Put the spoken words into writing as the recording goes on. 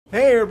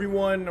Hey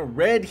everyone,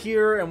 Red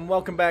here, and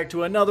welcome back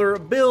to another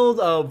build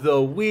of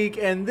the week.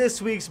 And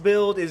this week's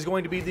build is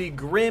going to be the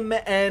Grim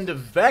and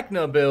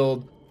Vecna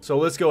build. So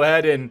let's go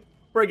ahead and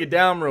break it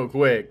down real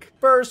quick.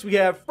 First, we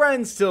have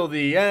friends till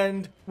the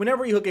end.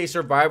 Whenever you hook a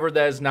survivor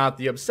that is not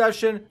the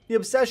obsession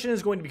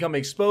is going to become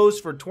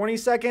exposed for 20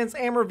 seconds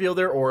and reveal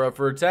their aura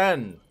for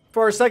 10.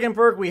 For our second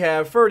perk, we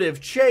have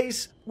Furtive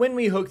Chase. When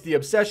we hook the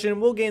obsession,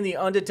 we'll gain the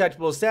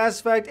undetectable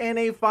status effect and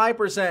a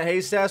 5%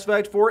 haste status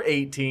effect for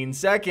 18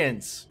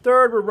 seconds.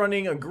 Third, we're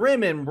running a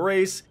Grim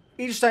Embrace.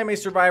 Each time a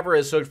survivor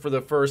is hooked for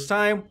the first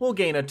time, we'll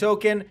gain a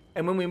token,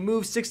 and when we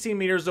move 16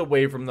 meters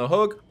away from the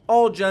hook,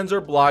 all gens are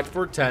blocked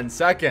for 10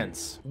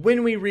 seconds.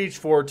 When we reach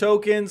 4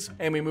 tokens,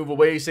 and we move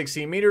away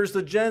 16 meters,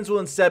 the gens will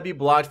instead be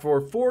blocked for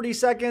 40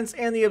 seconds,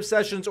 and the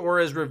obsession's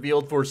aura is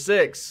revealed for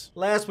 6.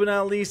 Last but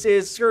not least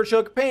is Scourge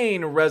Hook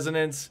Pain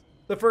Resonance.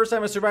 The first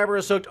time a survivor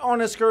is hooked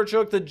on a Scourge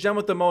Hook, the gem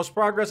with the most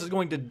progress is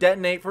going to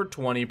detonate for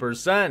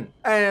 20%.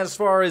 As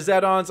far as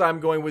add-ons, I'm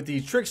going with the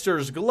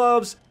Trickster's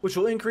Gloves, which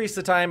will increase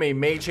the time a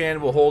mage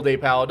hand will hold a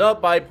pallet up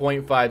by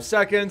 0.5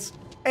 seconds.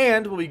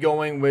 And we'll be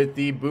going with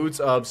the Boots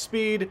of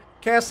Speed.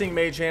 Casting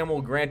Mage Hand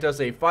will grant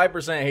us a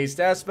 5% haste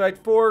status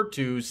effect for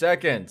 2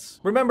 seconds.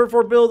 Remember,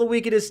 for Build of the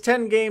Week, it is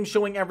 10 games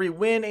showing every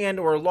win and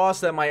or loss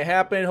that might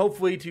happen,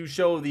 hopefully to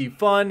show the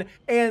fun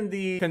and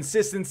the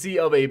consistency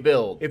of a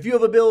build. If you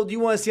have a build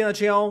you want to see on the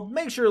channel,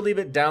 make sure to leave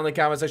it down in the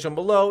comment section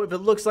below. If it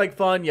looks like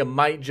fun, you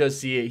might just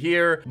see it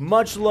here.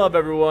 Much love,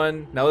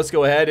 everyone. Now let's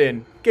go ahead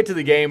and get to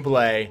the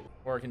gameplay.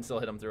 Or I can still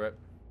hit them through it.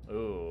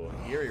 Ooh,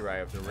 eerie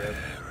right off the rip.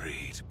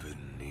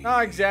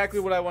 Not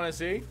exactly what I want to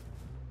see.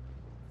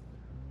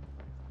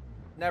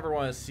 Never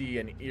want to see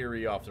an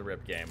eerie off the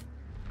rip game.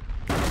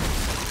 There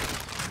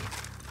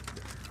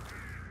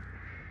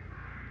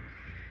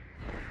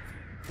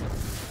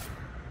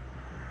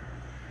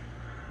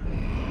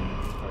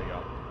you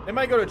go. They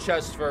might go to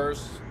chest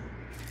first.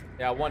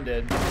 Yeah, one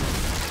did.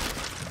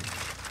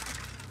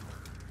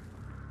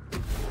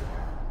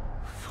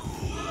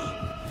 Fool,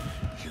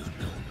 you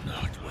know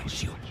not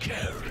what you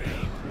carry.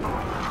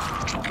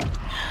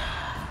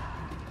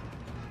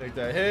 Take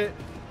that hit.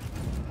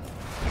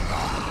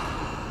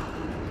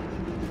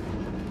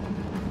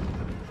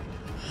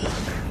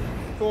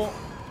 Cool.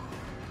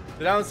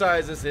 The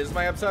downside is this is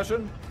my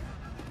obsession.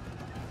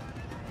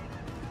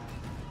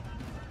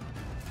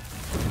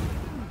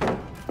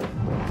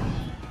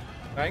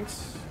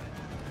 Thanks.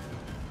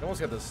 Almost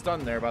got the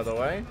stun there, by the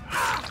way.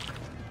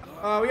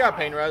 We got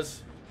pain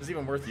res. Is it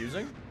even worth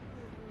using?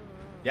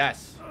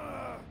 Yes.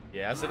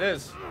 Yes, it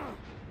is.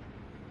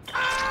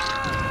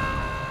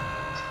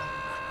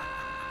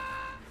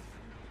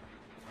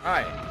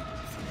 Alright.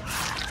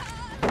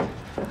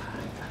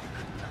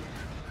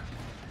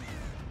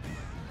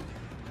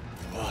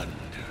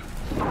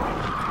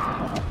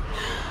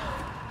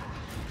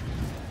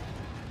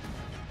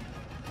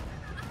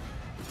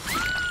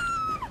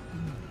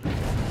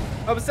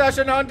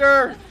 Obsession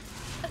Hunter!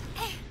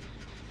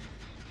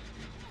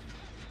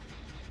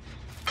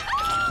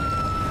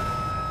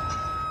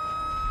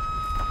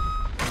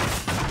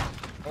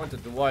 I went to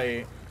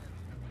Dwight.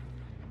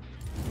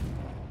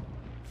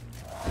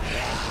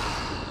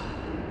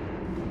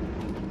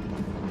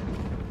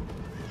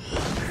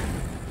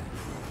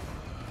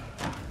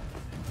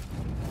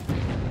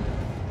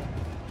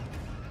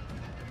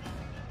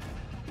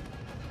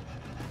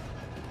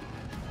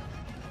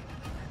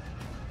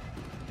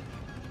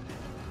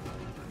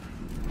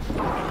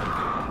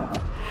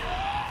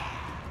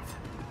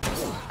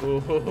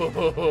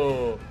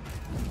 Ooh.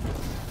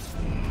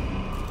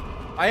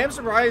 I am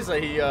surprised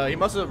that he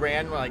must have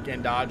ran like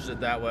and dodged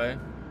it that way.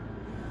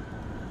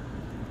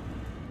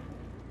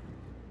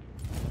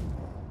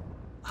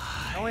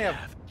 I only have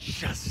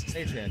just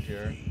mage hand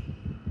here.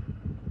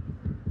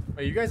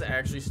 Are you guys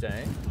actually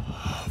staying?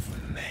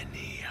 of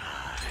many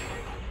eyes.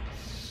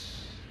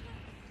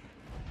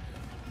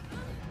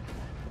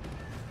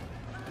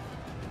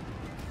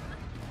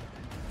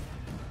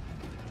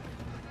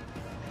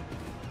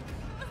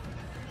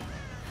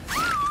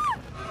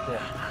 Cool.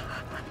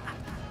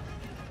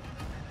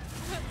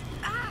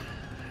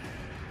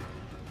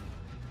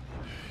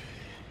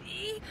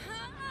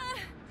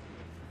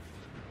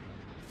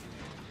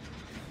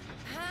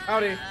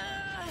 Howdy.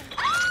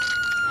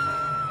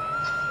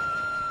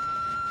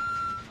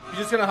 You're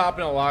just gonna hop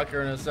in a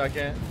locker in a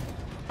second.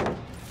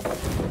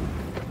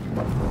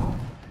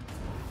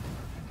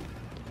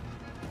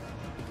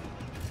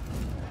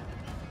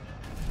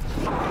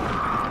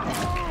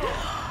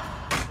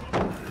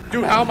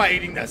 Dude, how am I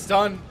eating that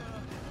stun?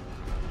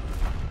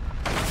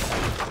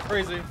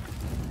 Crazy.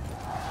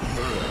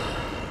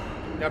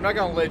 Yeah, I'm not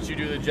gonna let you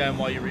do the gem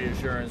while you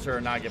reassurance her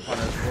and not get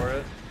punished for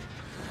it.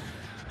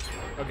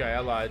 Okay, I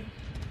lied.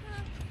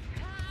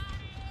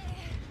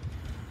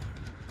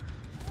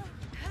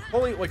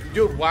 Holy, like,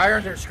 dude, why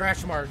aren't there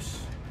scratch marks?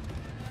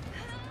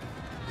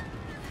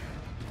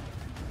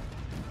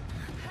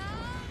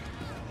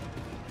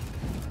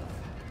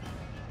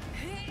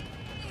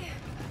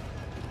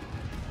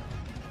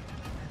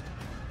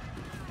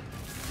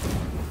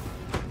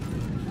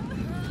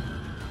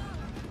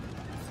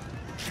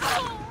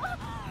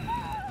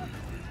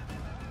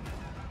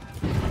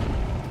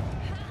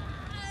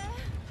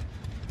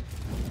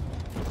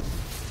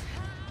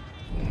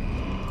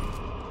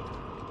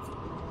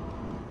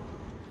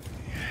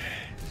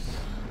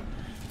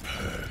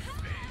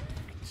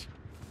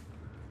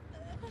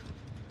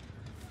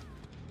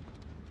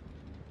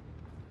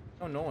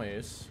 No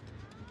noise.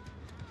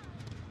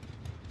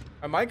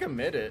 I might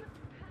commit it.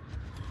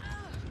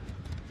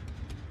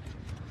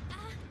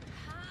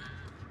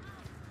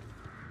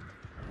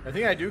 I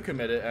think I do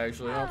commit it,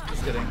 actually. Oh,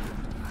 just kidding.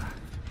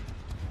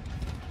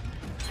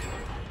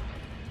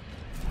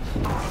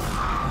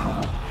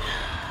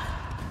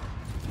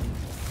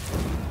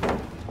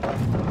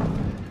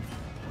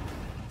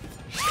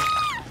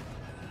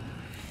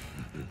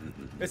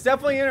 It's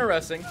definitely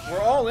interesting. We're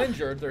all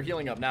injured. They're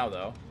healing up now,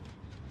 though.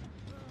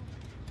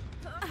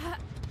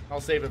 I'll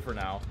save it for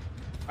now.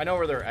 I know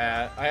where they're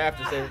at. I have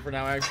to save it for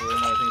now, actually, now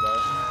that I think about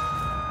it.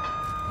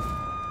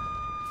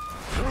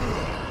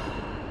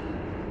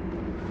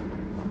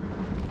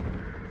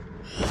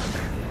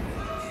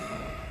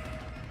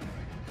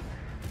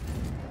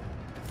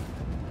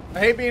 I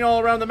hate being all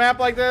around the map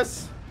like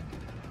this.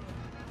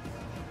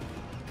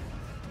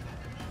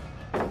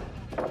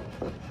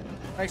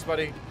 Thanks,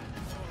 buddy.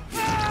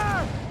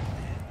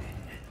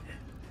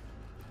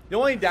 The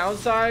only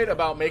downside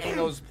about making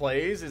those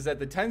plays is that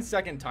the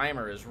 10-second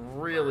timer is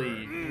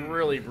really,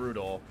 really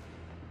brutal.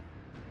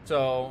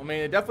 So, I mean,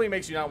 it definitely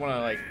makes you not want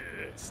to, like,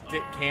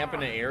 stick camp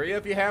in an area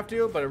if you have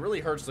to, but it really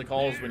hurts the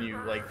calls when you,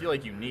 like, feel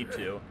like you need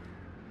to.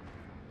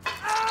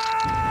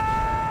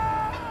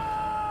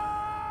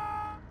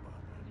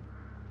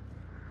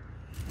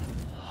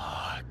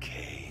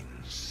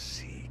 Arcane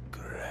secrets.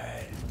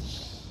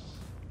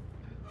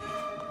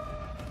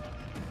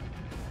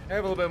 I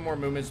have a little bit more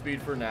movement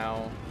speed for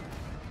now.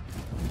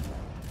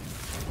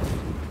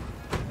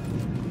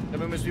 The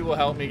movement speed will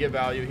help me get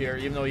value here,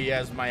 even though he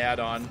has my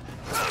add-on.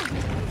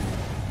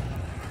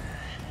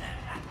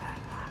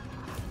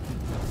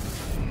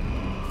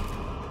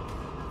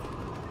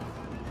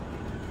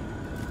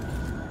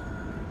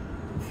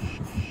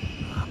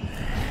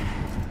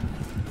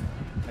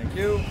 Thank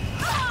you.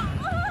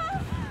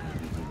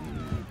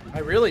 I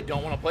really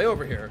don't want to play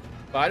over here,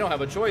 but I don't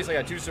have a choice. I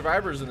got 2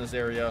 survivors in this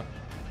area.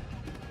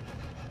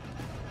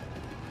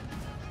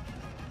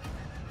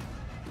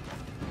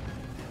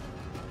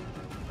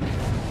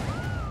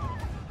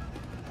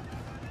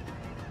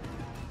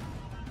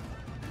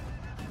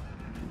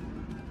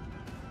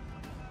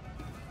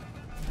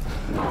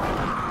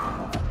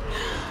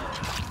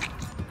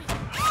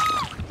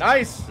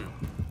 Nice!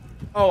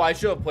 Oh, I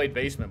should have played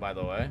basement, by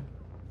the way.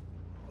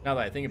 Now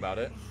that I think about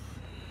it.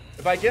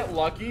 If I get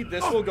lucky,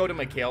 this will go to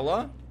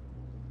Michaela.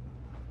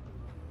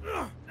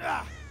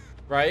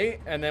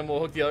 Right? And then we'll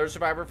hook the other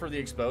survivor for the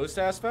exposed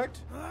aspect.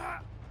 I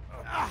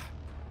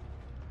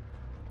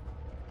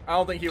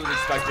don't think he was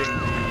expecting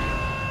the...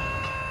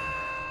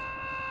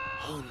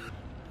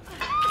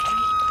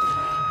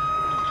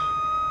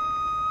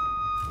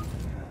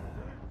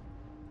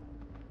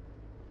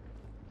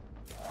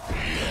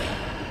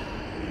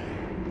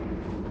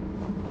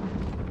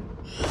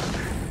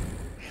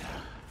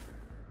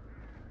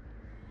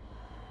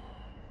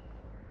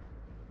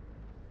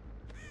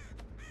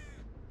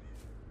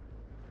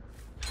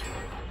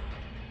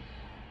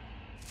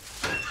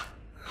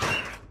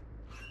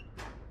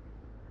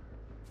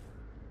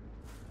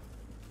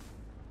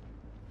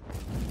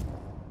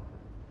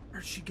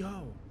 Where'd she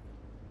go?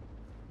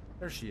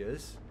 There she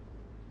is.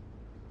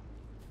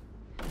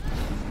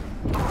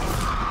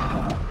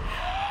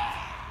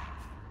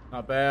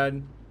 Not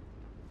bad.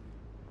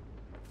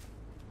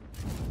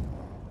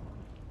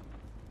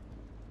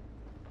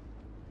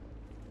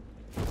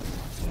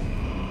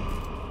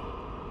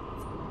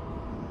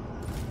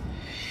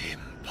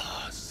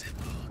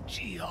 Impossible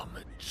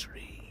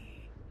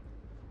geometry.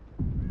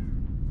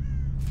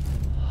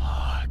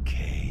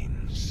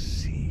 Arcane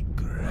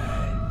secrets.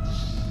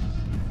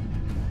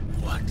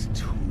 What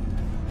tool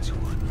to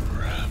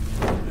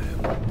unravel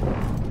them?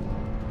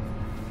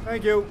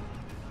 Thank you.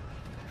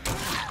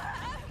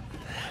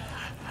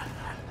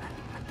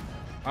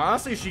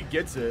 Honestly, she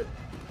gets it.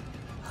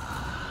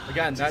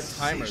 Again, that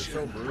timer is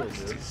so brutal,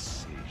 dude.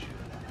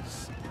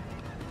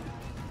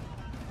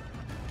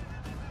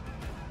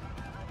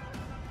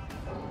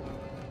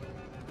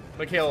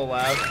 Michaela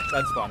laughed.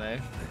 That's funny.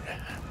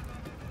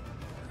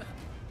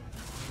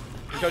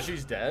 Because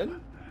she's dead?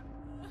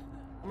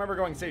 I remember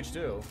going stage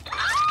 2.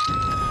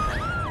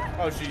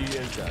 Oh, she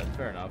is dead.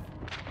 Fair enough.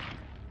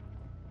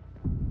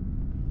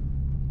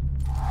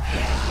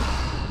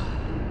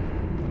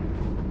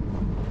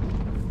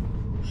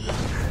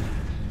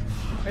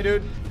 Hey,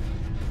 dude.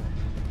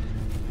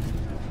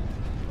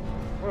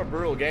 What a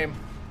brutal game.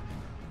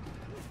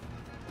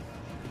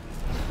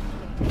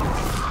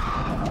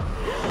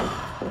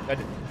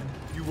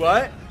 You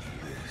what?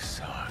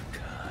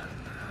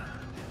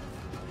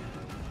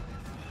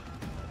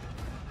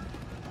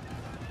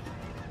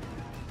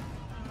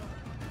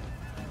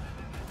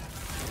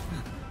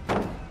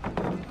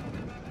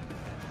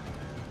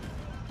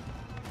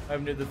 I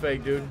haven't did the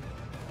fake, dude.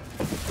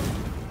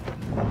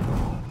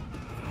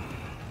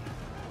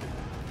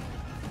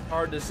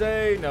 Hard to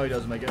say. No, he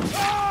doesn't make it.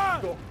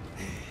 Cool.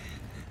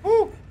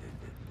 Woo!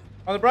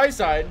 On the bright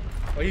side,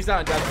 well, he's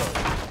not in death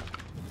mode.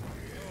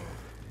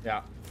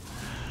 Yeah.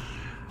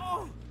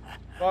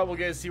 But we'll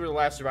get to see where the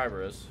last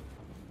survivor is.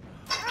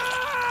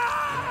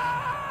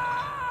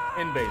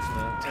 In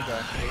basement. Okay.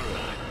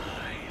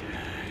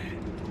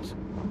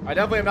 I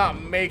definitely am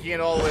not making it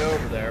all the way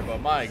over there,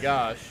 but my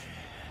gosh.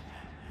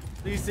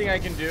 Least thing I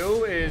can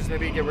do is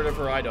maybe get rid of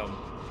her item.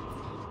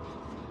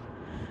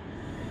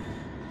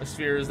 A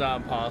sphere is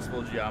not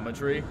impossible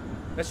geometry.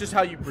 That's just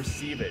how you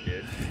perceive it,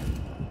 dude.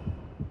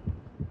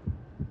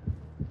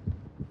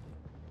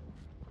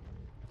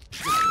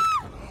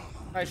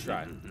 Nice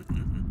try.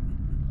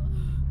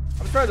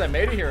 I'm surprised I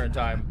made it here in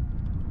time.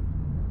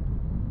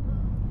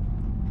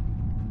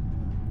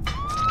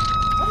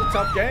 That's a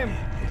tough game.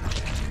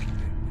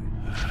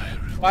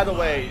 By the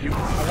way, I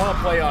want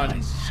to play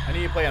on... I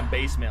need to play on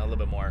basement a little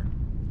bit more.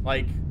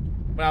 Like,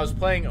 when I was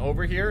playing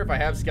over here, if I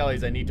have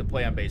skellies, I need to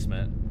play on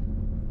basement.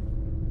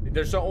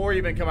 Or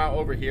even come out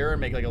over here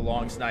and make like a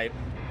long snipe.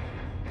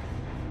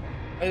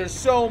 Like, there's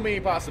so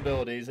many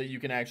possibilities that you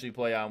can actually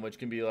play on, which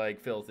can be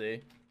like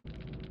filthy.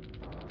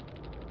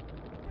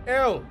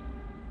 Ew.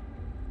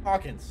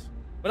 Hawkins.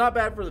 But not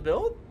bad for the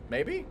build?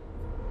 Maybe?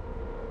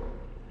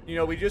 You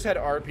know, we just had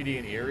RPD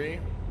and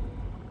Eerie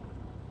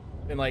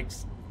in like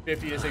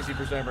 50 to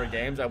 60% of our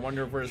games. I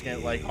wonder if we're just gonna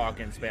like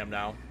Hawkins spam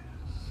now.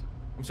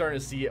 I'm starting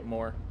to see it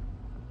more.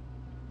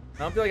 I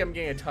don't feel like I'm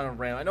getting a ton of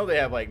random. I know they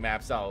have like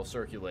maps that'll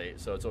circulate,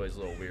 so it's always a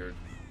little weird.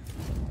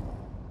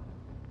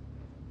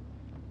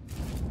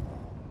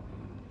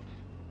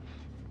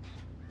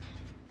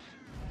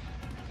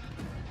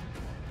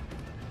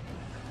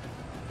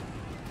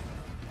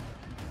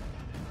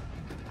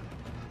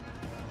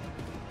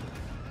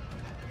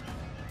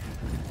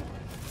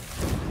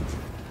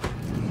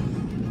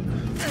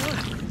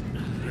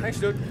 Thanks,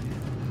 dude.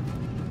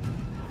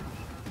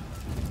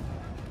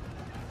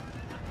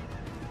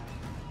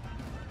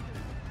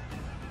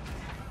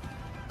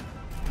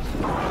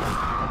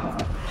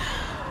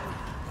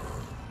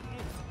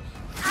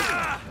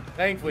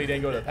 Thankfully, he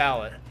didn't go to the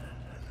pallet.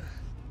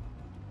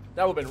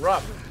 That would have been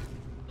rough.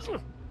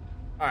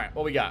 Alright,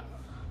 what we got?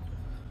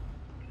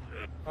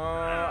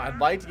 I'd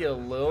like to get a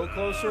little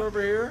closer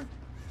over here.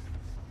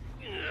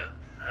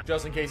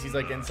 Just in case he's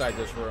like inside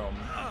this room.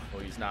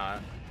 Well, he's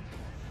not.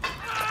 There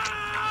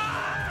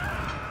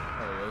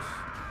he is.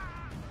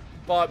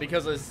 But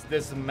because of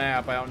this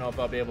map, I don't know if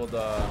I'll be able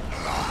to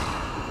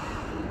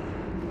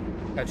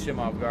catch him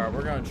off guard.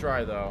 We're gonna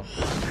try though.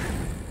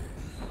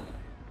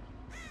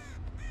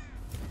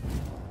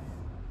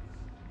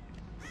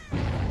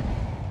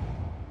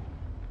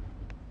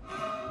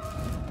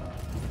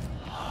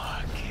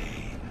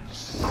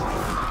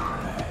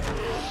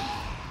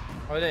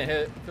 Oh, I didn't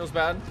hit. Feels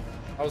bad.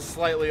 I was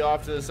slightly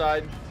off to the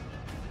side.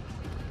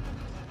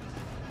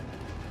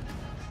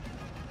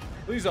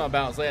 Please don't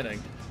bounce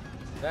landing.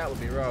 That would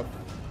be rough.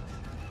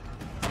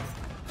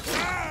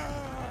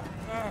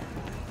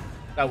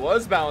 That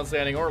was balance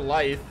landing or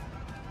lithe.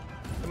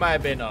 It might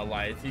have been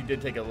lithe. He did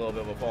take a little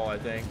bit of a fall, I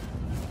think.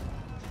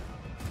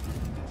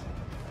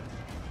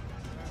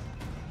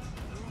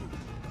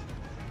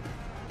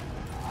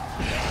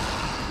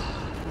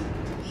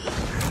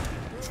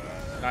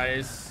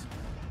 Nice.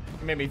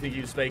 It made me think he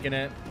was faking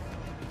it.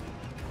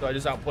 So I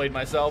just outplayed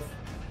myself.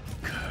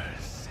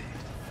 Cursed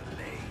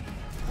flame.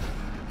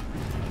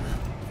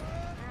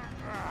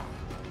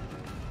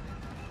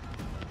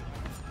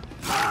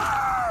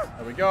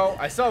 There we go.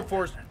 I still have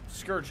 4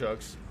 scourge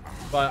hooks,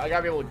 but I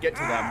gotta be able to get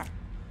to them.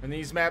 And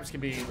these maps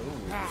can be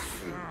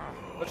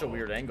such a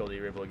weird angle that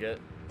you're able to get.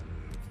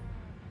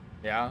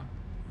 Yeah.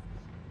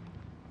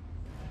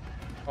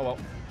 Oh well.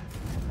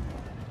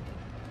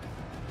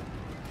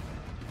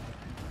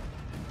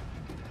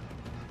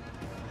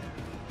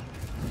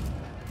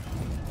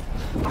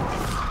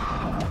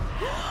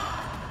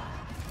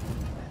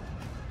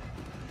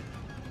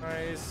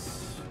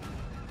 Nice.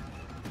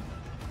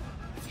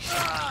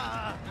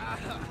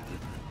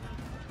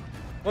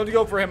 We'll have to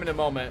go for him in a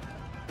moment.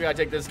 We gotta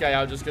take this guy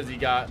out just because he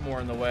got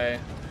more in the way.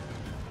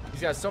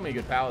 He's got so many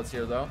good pallets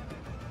here, though.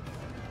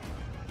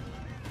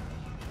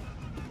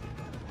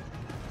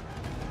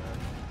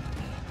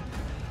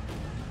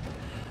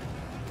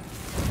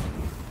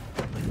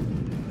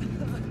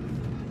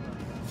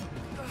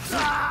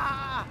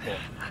 Cool.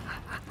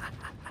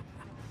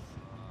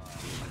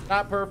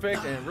 Not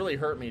perfect, and it really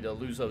hurt me to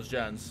lose those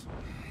gens.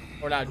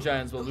 Or not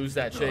gens, but lose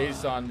that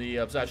chase on the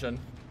obsession.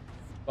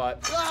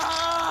 But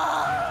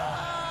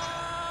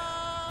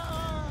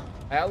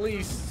at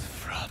least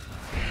From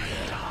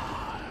the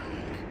dark.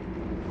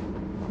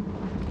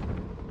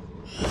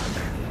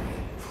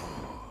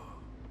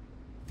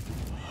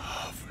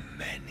 Of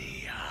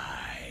many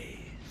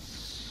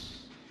eyes.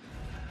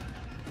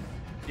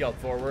 yelled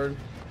forward.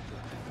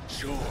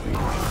 Joy.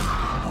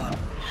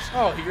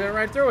 Oh, he went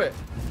right through it.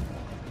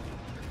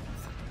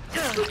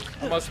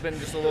 I must have been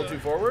just a little too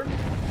forward.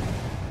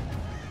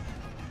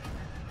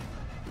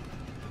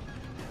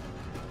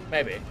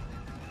 Maybe.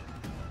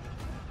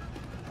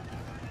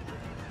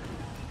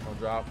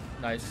 drop.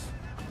 Nice.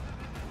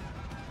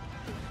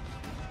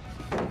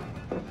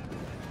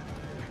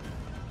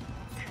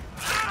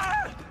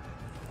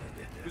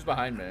 Who's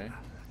behind me?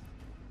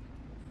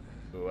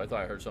 Ooh, I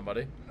thought I heard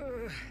somebody.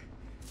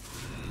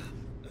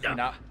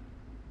 Not.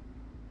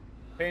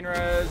 Pain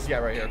res. Yeah,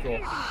 right here. Cool.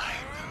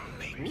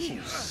 Ooh, he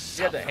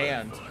had the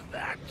hand.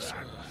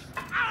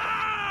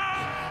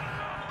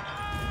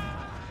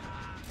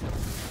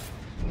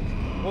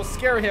 We'll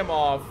scare him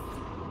off.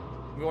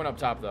 I'm going up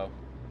top, though.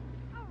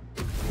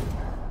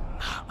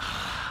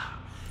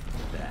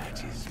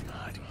 That is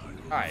not you.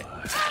 Alright.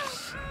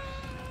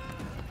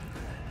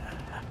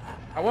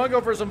 I want to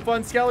go for some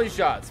fun skelly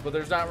shots, but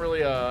there's not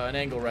really an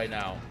angle right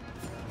now.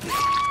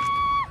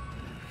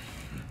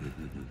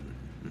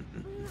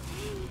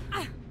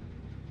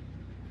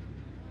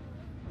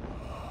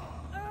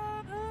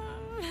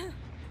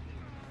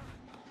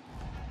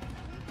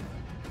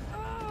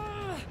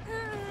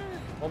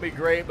 Won't be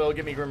great, but it'll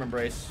give me Grim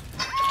Embrace.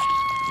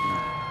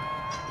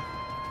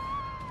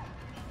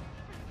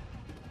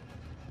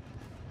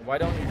 Why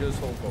don't you just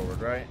hold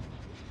forward, right?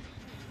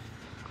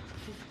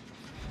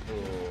 Ooh.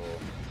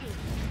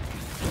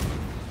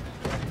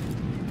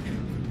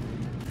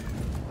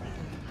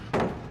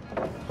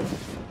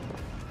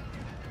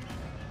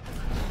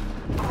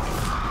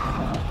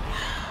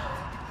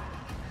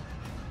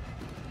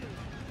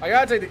 I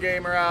gotta take the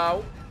gamer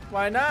out.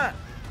 Why not?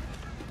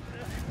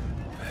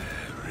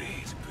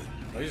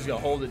 Oh, he's just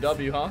gonna hold the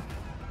W, huh?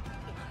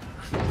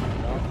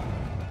 No.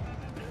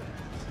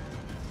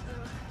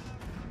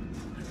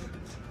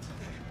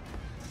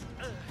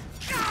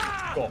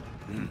 Cool.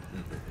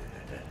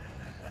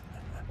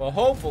 Well,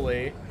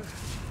 hopefully,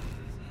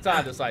 it's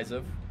not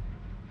decisive.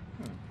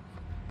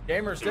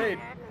 Gamer stayed.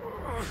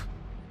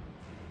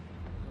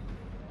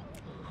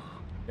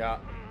 Yeah.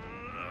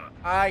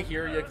 I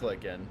hear you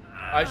clicking.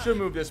 I should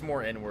move this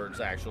more inwards,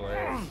 actually,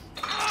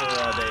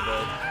 for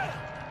David.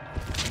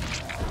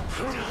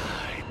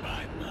 Die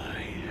by my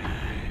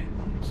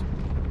hands.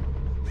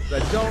 I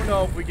don't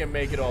know if we can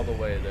make it all the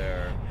way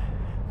there.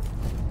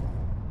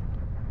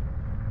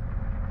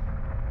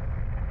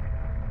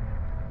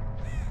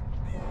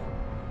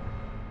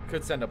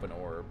 Could send up an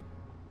orb.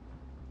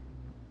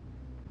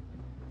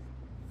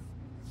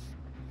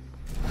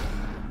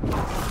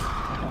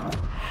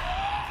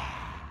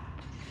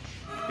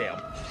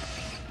 Damn.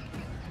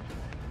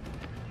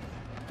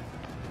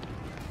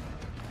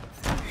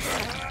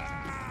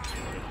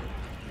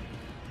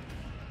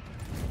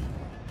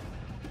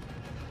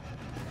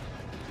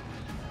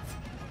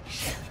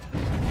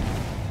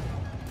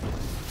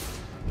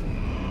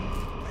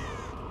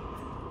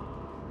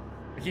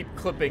 I keep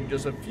clipping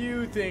just a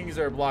few things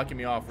that are blocking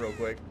me off real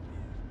quick.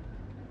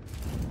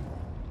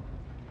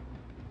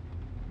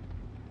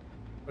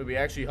 Wait, we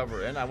actually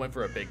hover in? I went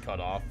for a big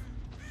cutoff.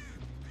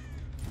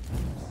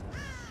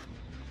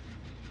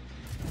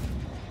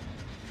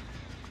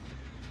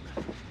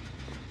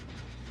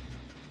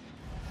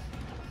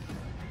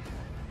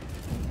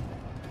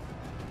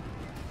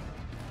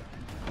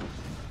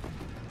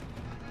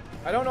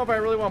 I don't know if I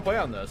really want to play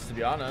on this, to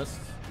be honest.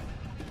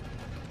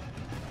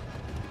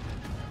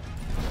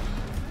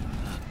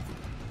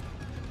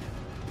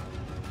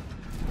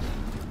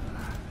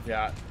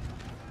 Yeah.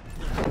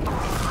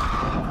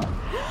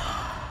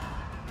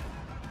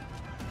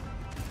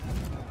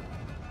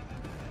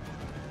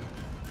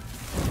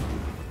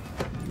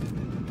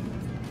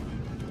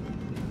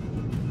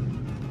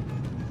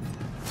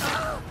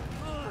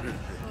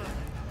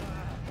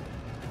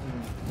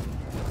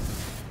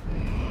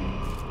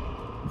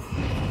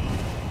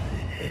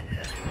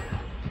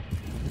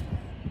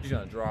 She's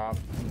gonna drop.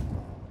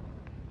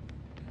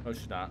 No,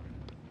 she's not.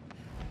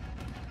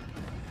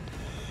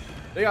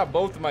 They got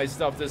both of my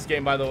stuff this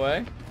game, by the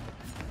way.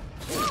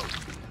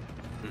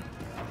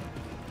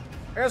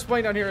 I guess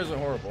playing down here isn't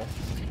horrible.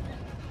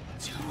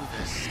 To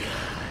the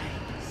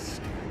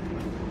skies.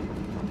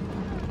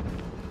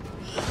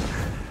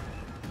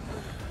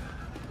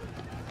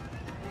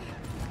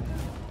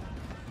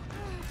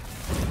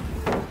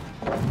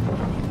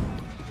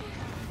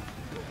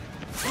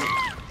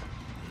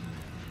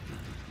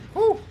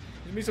 Whew!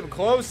 Give me some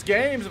close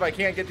games if I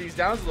can't get these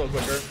downs a little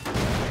quicker.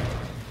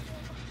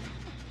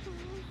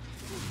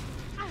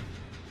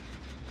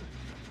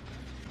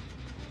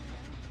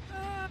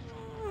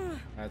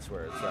 That's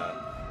where it's at.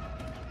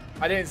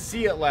 I didn't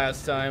see it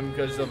last time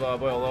because of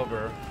boil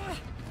over.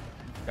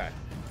 Okay.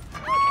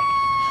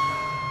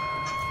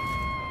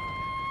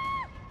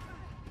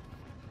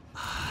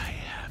 I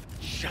have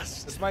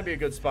just. This might be a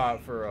good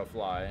spot for a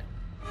fly.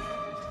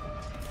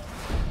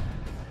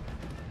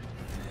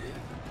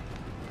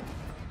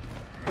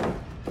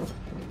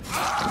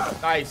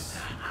 Nice.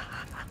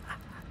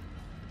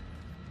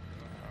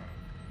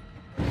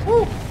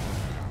 Woo!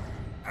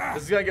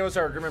 This is gonna give us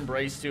our Grim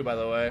Embrace too, by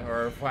the way,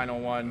 or our final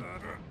one.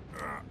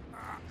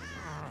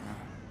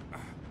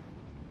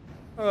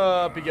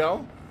 Up you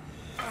go.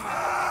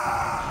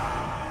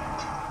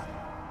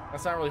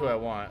 That's not really who I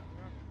want.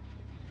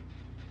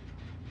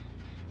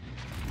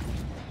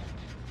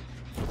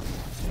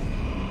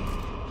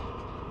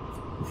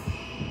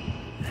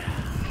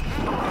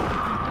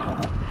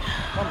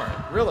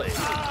 Really?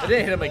 I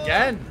didn't hit him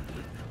again.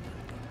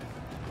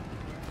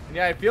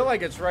 Yeah, I feel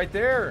like it's right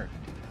there.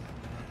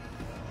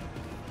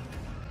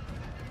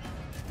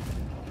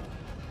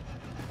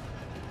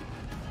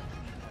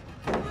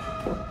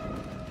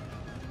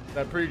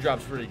 That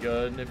pre-drop's pretty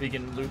good if he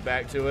can loop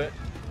back to it.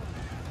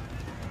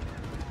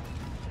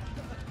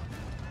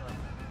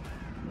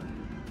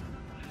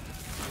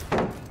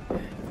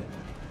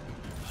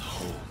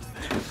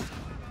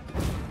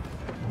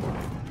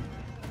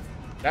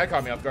 That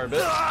caught me off guard a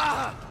bit.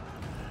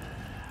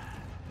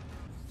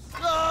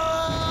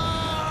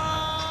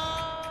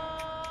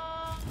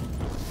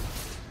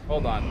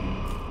 Hold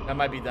on. That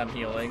might be them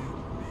healing.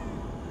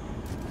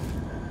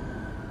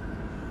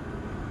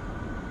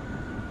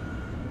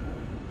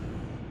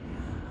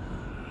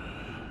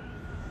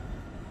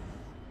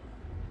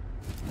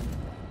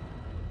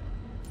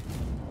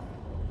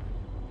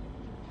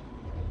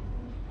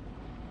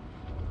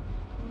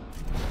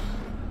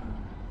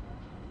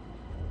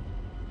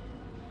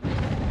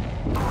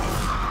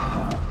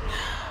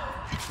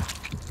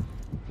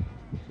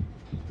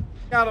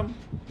 Got him.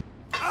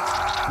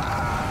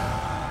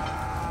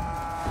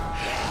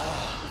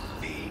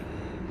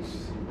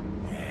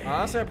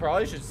 Honestly, I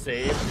probably should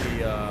save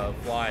the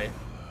fly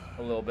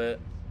a little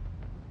bit.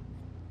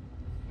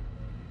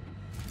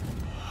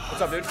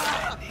 What's up, dude?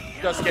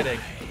 Just kidding.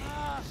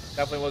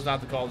 Definitely was not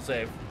the call to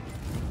save.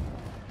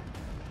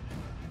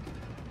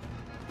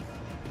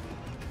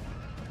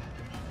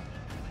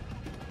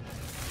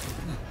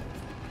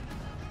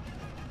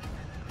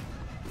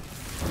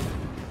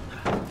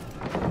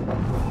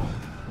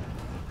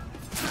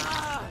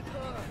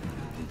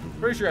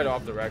 Pretty sure I had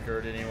off the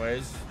record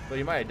anyways, but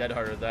you might have dead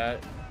hearted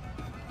that.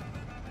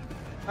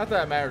 Not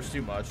that it matters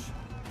too much.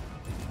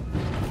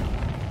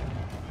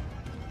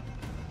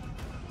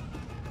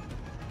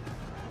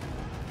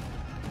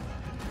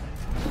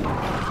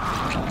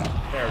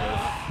 There it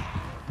is.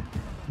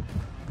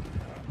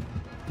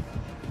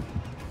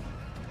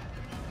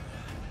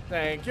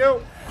 Thank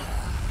you.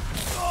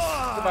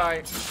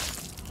 Goodbye.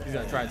 He's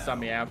gonna try and stun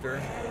me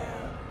after.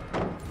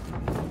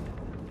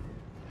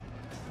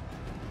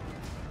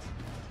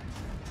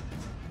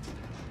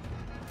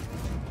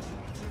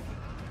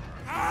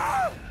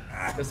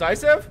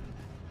 Decisive?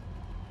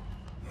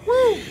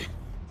 Woo!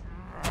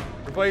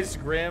 Replace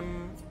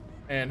Grim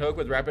and Hook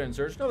with Rapid and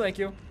Surge? No, thank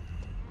you.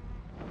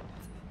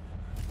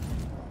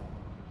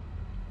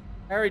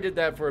 I already did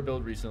that for a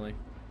build recently.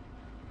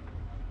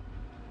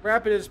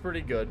 Rapid is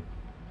pretty good.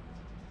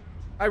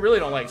 I really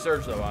don't like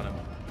Surge though on him.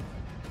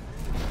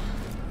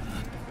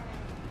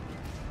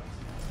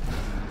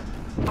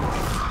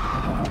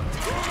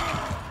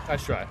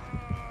 Nice try.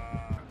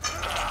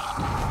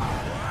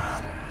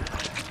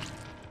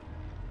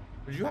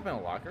 Did you hop in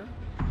a locker?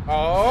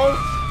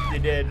 Oh, you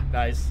did.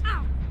 Nice.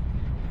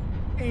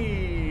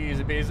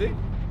 Easy peasy.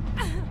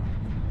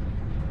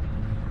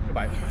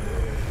 Goodbye.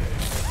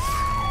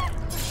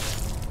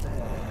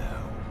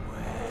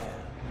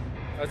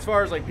 As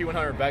far as like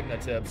P100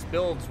 Vecna tips,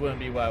 builds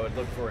wouldn't be what I would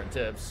look for in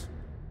tips.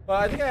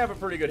 But I think I have a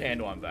pretty good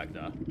handle on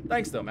Vecna.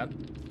 Thanks though, man.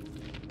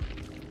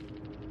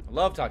 I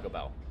love Taco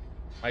Bell.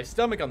 My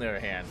stomach, on the other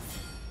hand,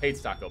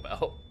 hates Taco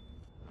Bell.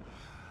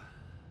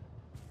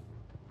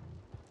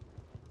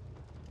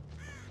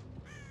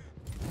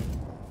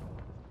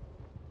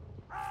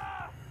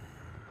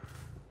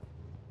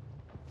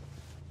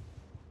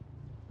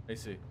 I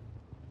see.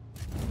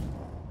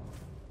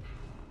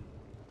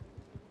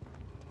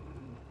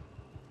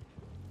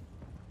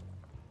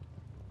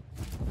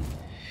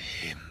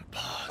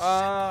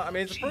 I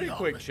mean, it's a pretty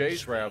quick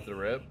chase right off the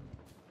rip.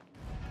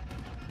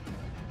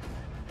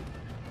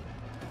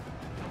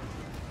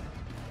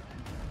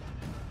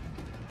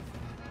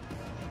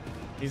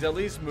 He's at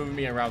least moving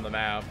me around the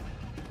map.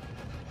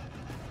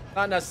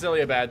 Not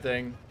necessarily a bad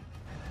thing.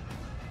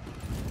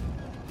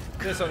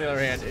 This, on the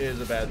other hand,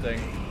 is a bad thing.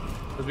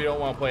 Because we don't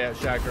want to play at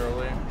Shack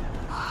early.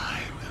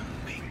 I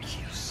will make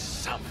you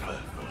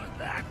suffer for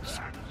that.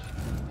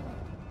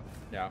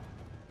 Yeah.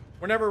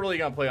 We're never really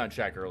going to play on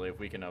Shack early if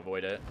we can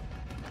avoid it.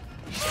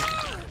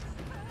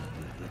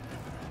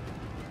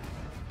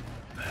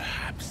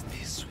 Perhaps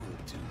this will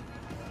do.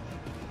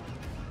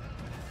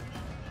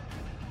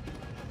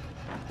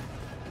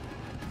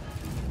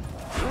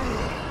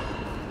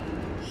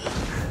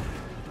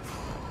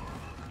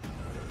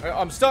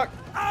 I'm stuck.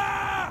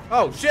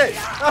 Oh, shit.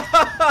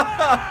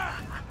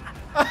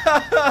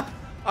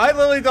 I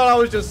literally thought I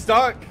was just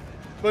stuck.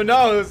 But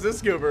no, it was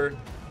this goober.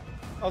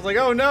 I was like,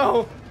 oh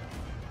no.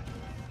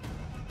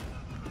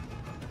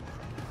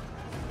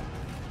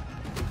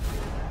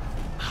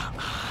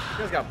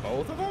 You guys got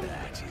both of them?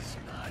 That is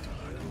not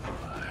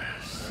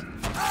yours.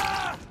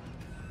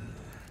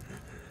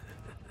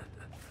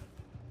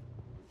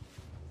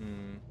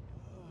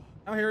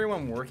 I don't hear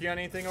anyone working on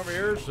anything over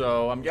here,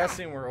 so I'm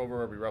guessing we're over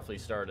where we roughly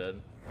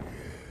started.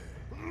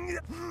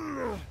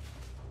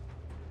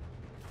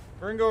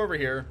 We're gonna go over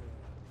here,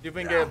 see if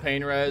we can get a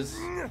pain res,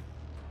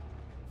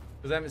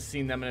 because I haven't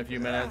seen them in a few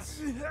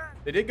minutes.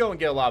 They did go and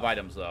get a lot of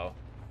items though.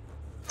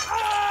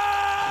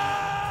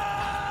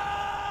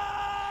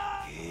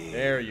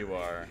 There you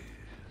are.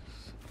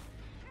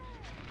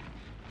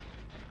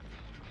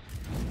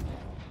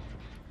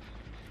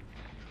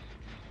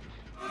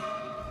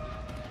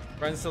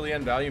 Friends till the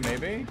end value,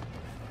 maybe?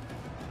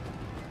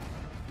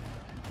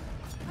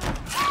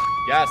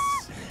 Yes.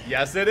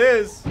 Yes, it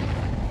is.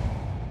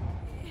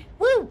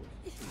 Woo!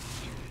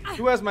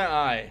 Who has my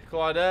eye?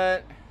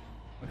 Claudette?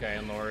 Okay,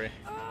 and Lori.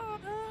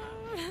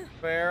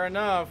 Fair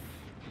enough.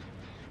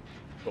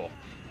 Cool.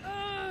 Do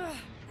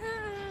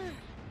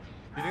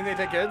you think they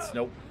take hits?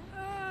 Nope.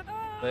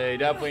 They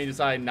definitely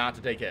decide not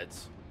to take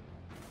hits.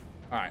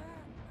 Alright.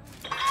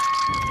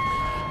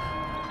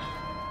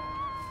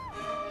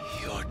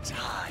 Your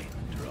time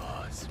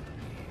draws near.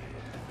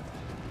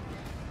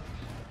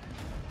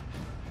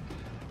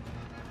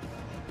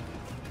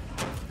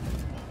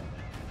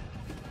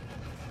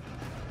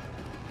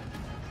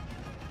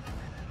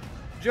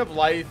 Did you have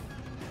life?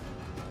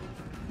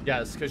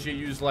 Yes, because you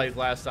used life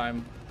last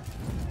time.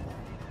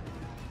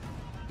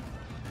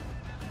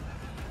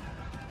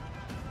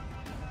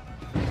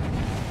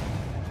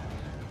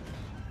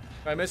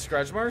 Did I miss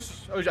scratch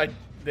marks? Oh,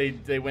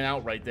 they went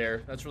out right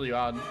there. That's really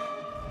odd.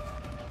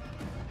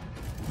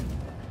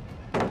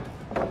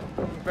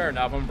 Fair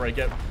enough, I'm gonna break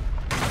it.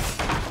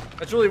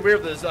 That's really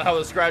weird how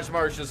the scratch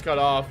marks just cut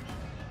off.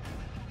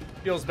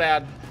 Feels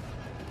bad.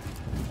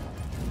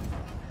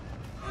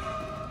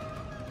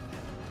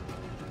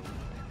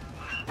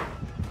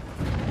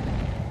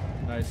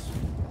 Nice.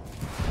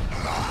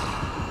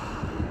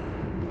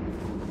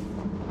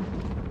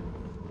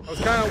 I was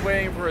kind of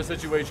waiting for a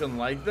situation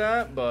like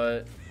that,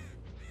 but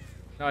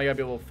now I gotta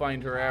be able to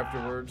find her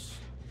afterwards.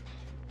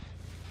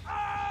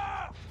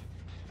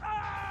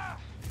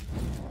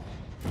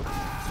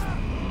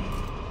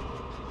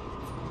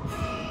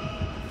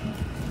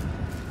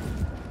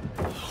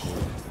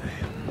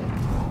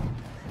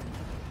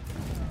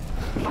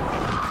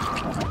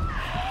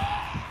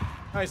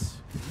 Nice.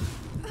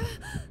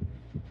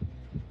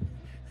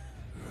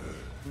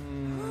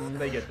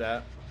 They get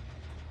that.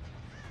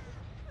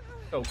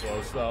 So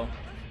close, though.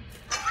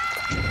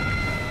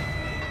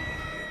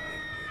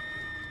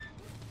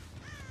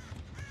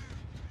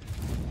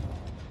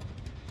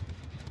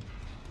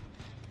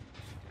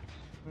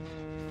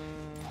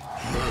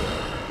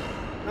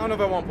 I don't know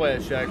if I want to play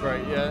a shack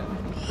right yet.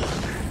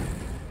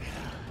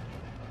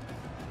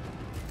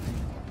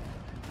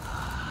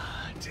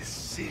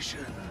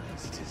 Decisions.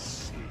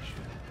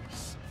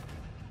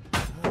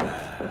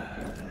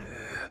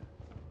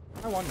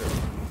 I wonder.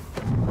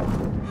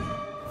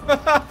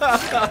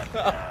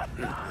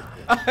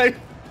 I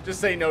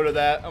just say no to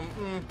that.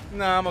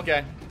 Nah, I'm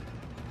okay.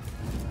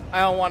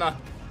 I don't wanna.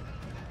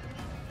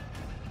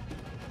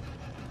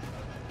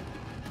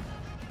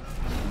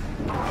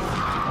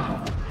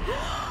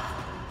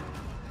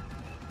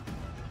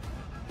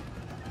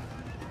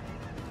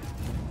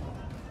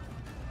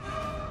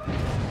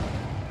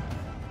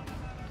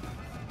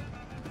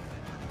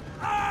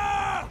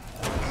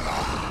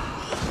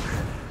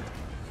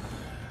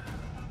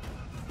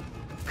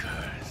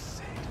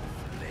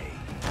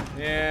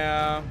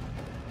 Yeah.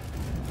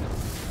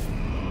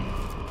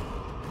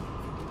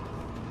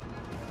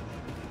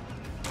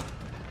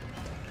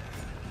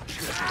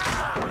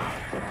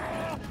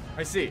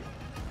 I see.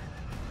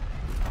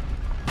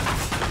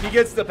 He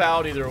gets the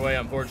pallet either way,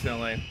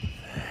 unfortunately.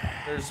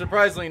 There's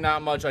surprisingly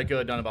not much I could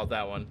have done about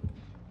that one.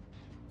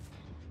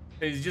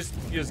 He just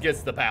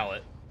gets the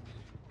pallet.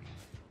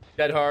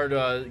 Dead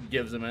hard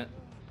gives him it.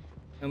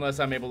 Unless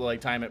I'm able to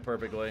like time it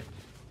perfectly.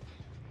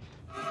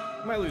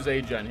 I might lose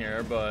a gen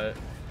here, but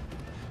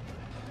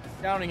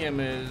downing him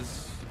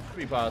is could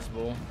be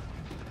possible.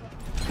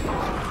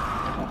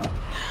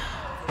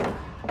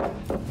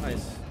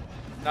 Nice.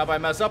 Not if I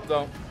mess up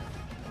though.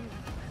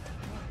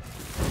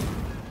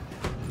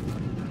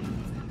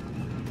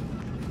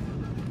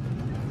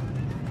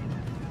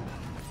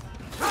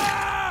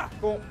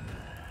 Cool.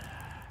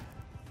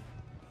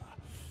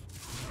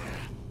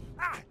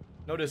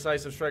 No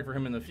decisive strike for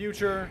him in the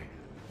future.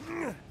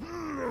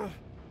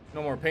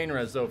 No more pain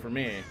res though for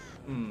me.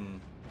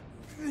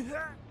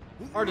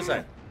 Hard to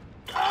say.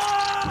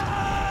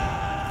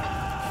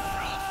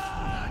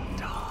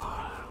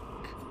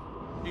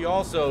 She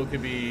also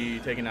could be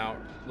taken out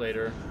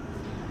later.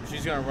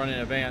 She's gonna run in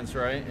advance,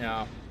 right?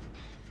 Yeah.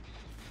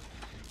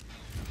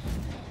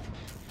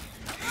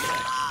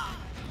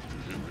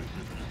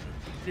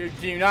 Can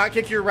you not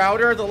kick your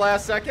router at the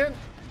last second?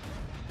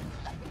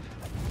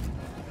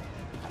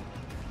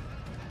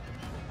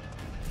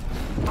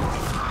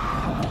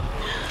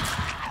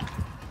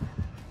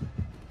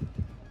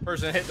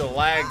 Person hit the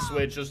lag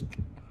switch, just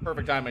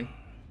perfect timing.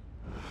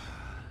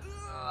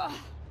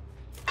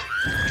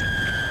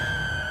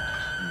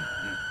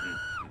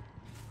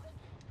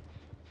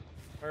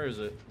 Where is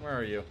it? Where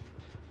are you?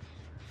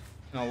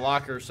 In a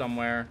locker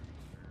somewhere.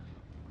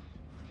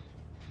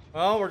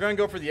 Well, we're gonna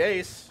go for the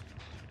ace.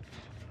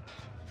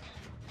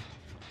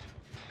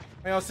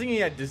 I mean, I was thinking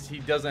he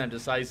doesn't have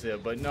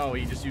decisive, but no,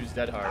 he just used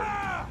dead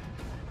hard.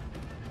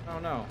 Oh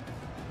no.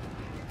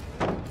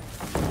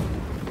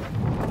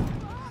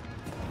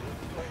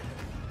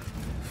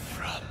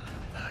 From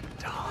the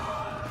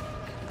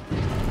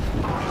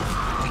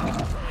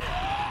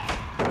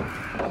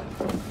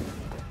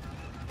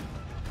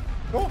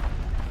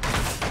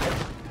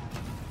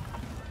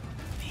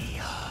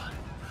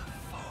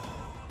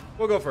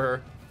We'll go for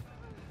her.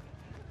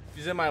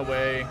 She's in my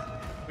way.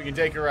 We can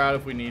take her out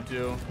if we need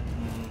to.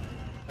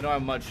 I don't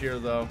have much here,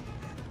 though.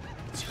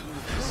 To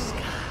the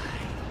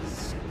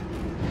skies.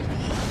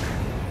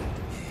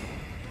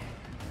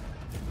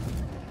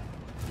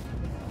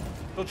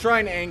 We'll try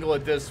and angle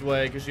it this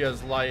way because she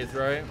has light,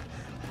 right?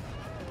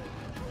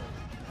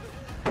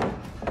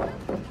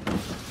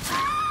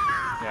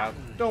 Yeah,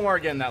 don't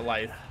worry getting that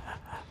light.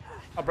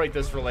 I'll break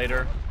this for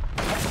later.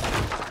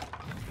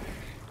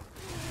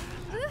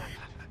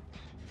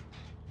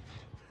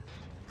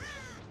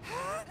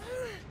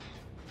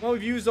 Well,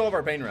 we've used all of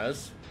our pain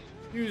res.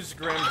 Used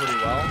Grim pretty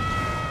well.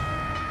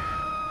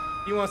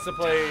 He wants to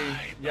play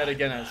yet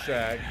again at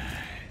Shack.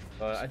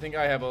 But I think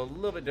I have a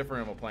little bit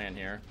different of a plan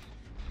here.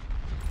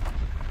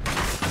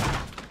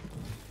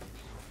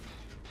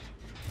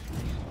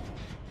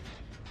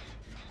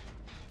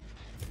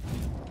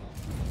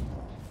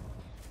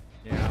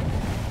 Yeah.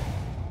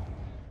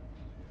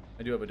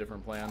 I do have a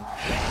different plan.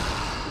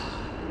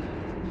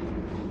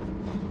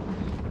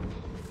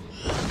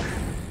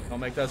 Don't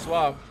make that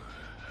swap.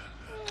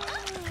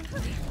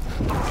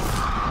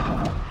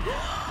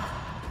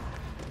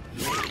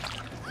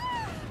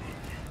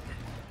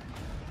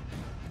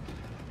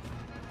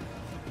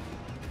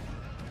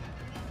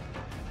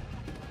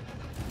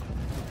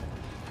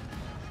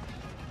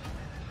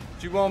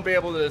 She won't be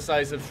able to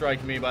decisive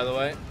strike me, by the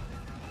way.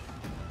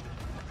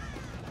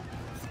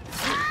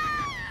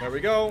 There we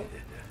go.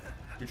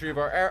 Retrieve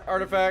our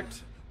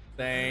artifact.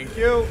 Thank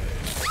you.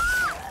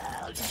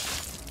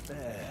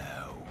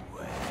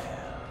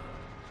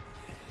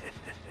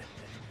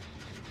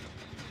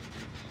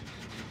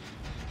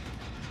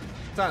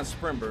 It's not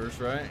sprint burst,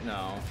 right?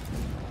 No.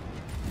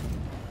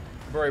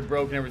 I've already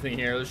broken everything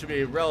here. This should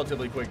be a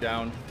relatively quick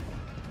down.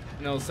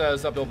 And it'll set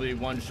us up. It'll be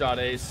one-shot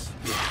ace.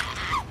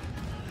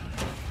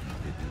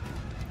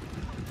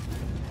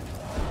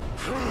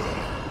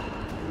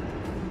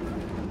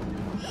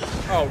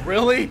 Oh,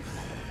 really?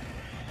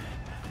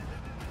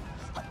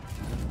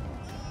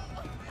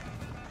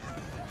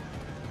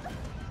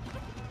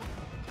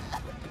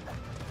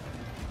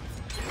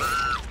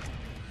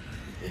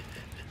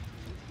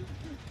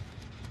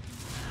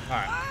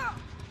 Alright.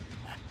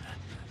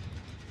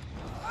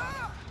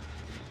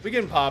 We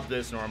can pop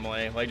this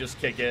normally. Like, just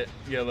kick it.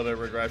 Get a little bit of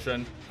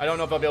regression. I don't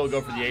know if I'll be able to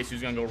go for the ace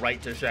who's going to go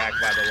right to Shack,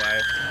 by the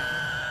way.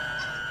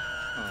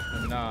 Oh,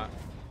 maybe not.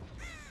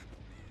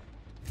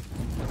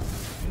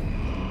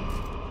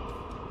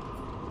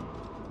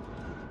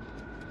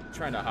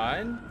 Trying to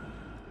hide?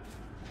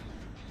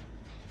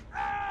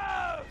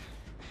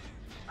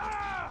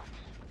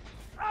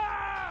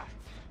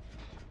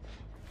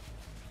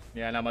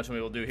 Yeah, not much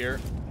we will do here.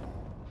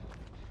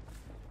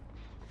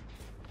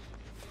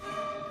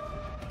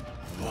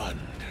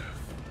 Wonderful.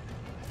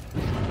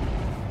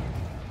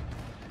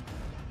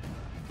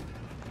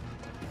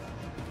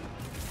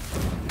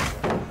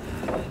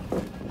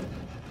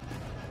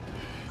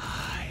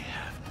 I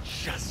have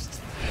just...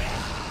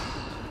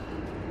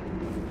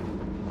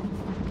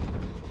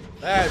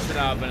 That should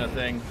not have been a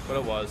thing, but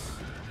it was.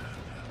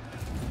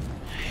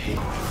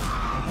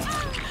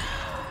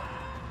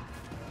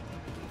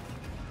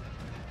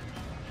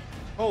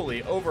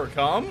 Holy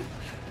overcome?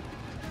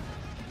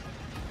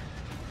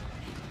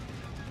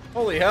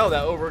 Holy hell,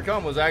 that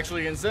overcome was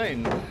actually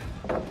insane.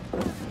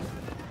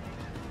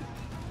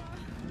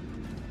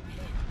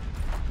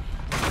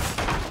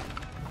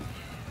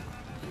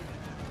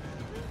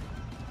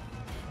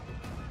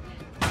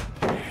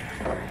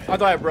 I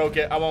thought I broke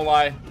it, I won't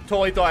lie.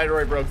 Totally thought I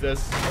already broke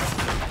this.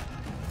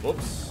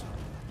 Whoops.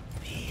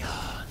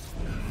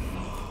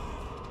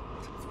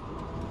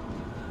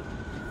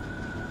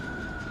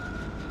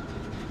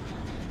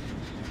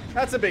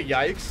 That's a big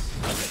yikes.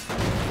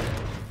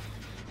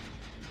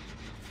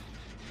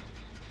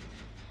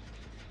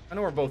 I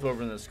know we're both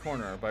over in this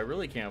corner, but I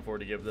really can't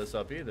afford to give this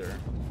up either.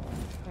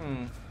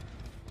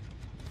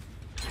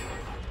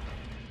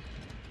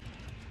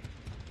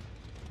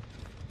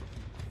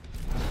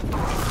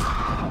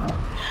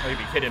 Oh, you'd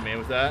be kidding me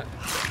with that.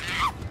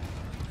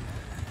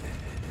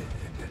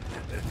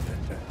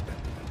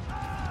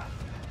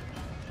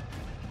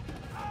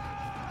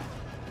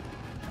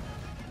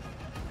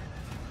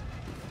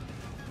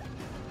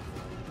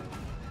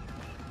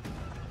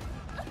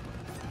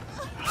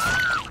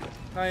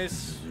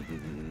 Nice.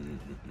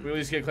 We at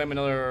least get to claim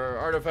another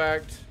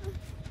artifact.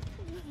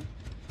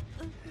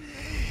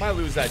 Might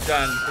lose that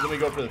 10, but then we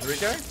go for the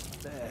 3K.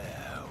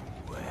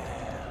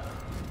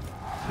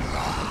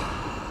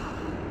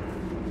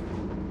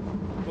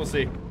 We'll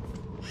see.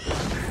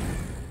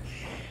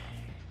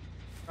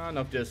 Not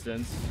enough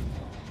distance.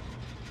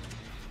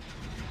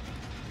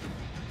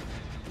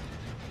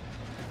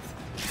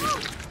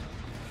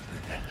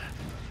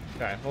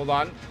 Okay, hold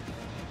on.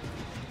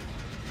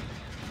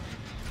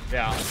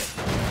 Yeah.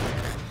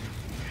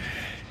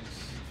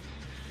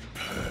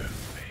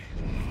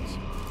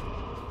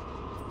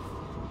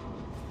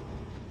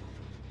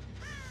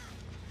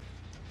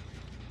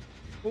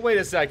 We'll wait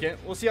a second.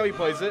 We'll see how he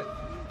plays it.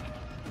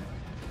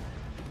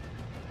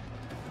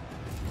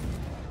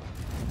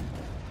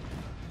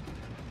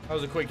 That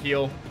was a quick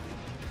heal.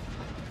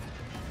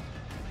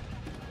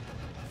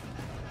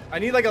 I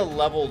need like a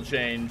level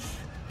change.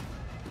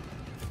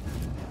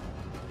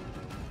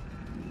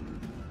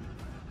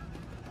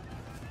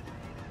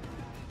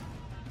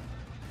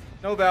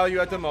 No value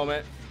at the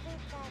moment.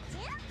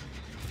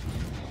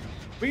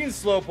 We can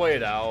slow play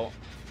it out.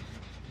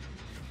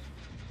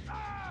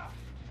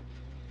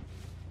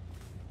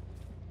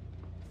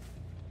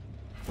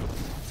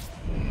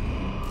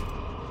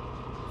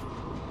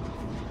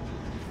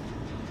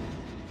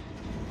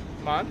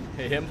 Come on,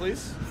 hit him,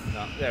 please.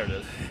 No, there it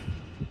is.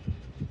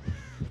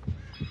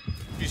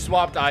 You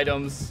swapped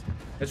items.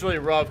 It's really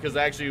rough because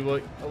actually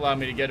will allow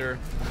me to get her.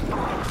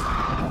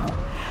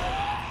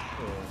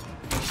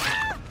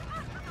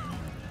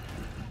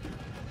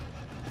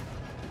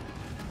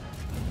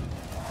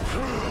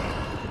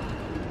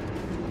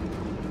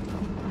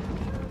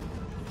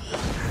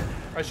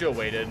 I should have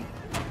waited.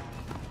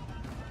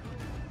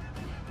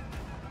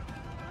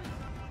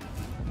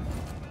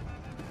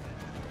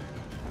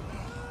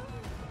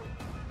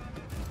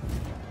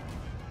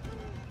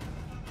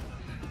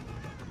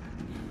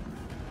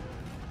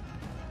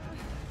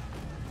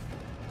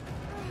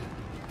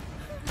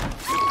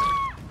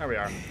 There we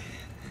are.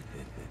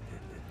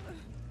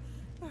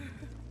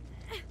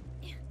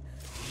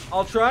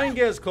 I'll try and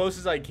get as close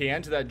as I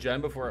can to that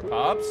gen before it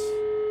pops.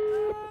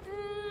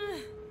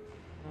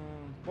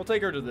 We'll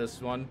take her to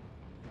this one.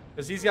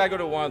 Because he's got to go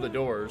to one of the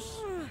doors.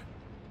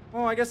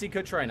 Well, I guess he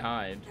could try and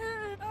hide.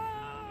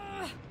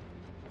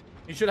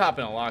 He should hop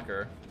in a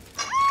locker.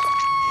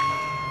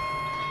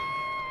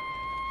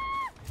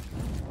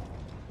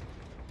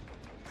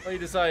 Well, he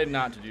decided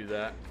not to do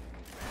that.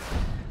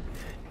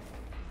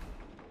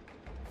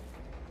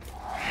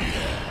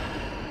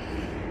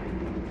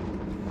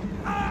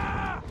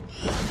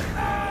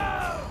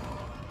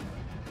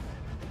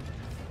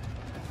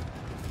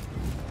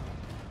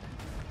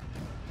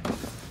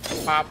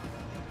 Pop.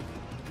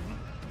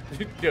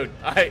 Dude,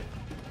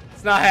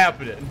 it's not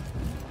happening.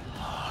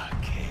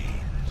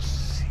 Arcane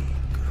secrets.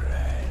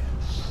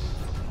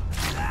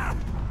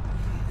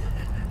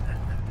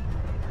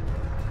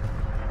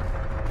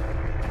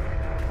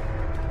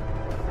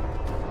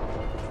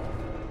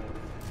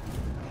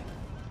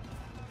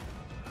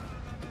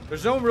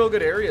 There's no real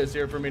good areas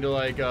here for me to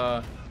like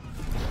go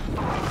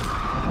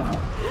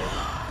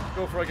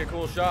for like a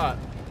cool shot.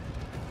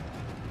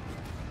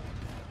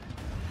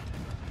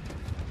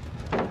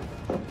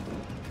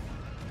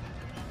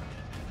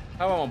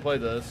 How do I want to play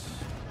this?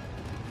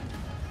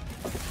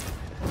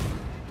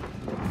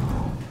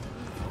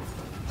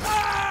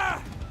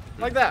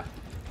 Like that.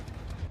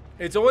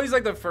 It's always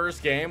like the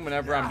first game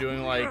whenever I'm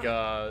doing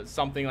like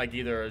something like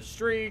either a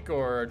streak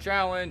or a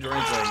challenge or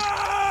anything.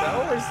 That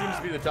always seems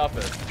to be the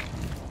toughest.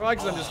 Probably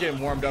because I'm just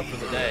getting warmed up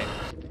for the day.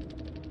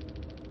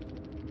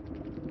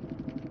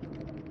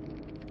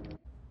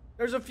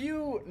 There's a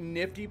few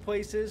nifty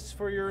places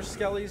for your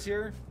skellies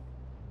here.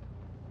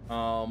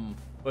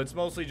 But it's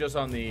mostly just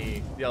on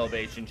the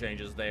elevation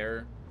changes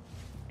there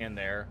and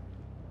there.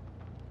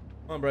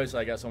 Oh, Bryce,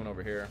 I got someone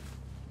over here.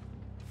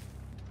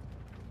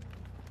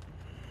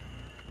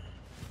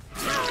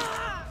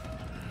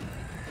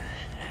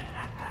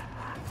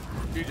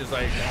 Dude, just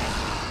like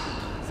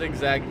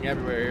zigzagging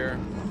everywhere here.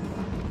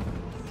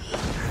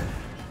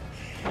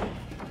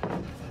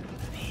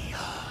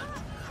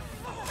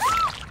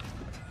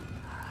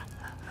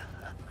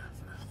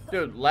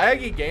 Dude,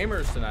 laggy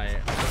gamers tonight.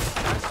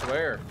 I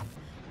swear.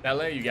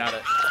 Ballet, you got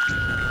it.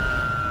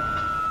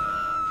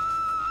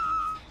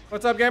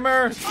 What's up,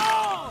 gamers?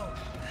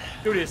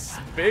 Dude is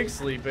big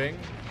sleeping.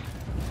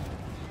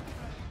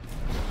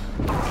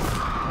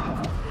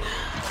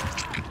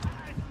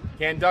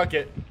 Can't duck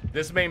it.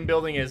 This main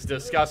building is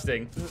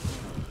disgusting.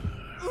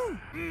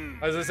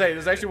 As I say,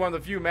 this is actually one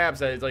of the few maps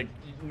that is like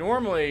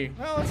normally,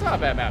 well, it's not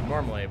a bad map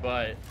normally,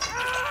 but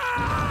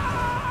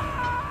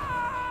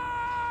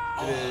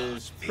it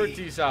is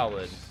pretty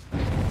solid.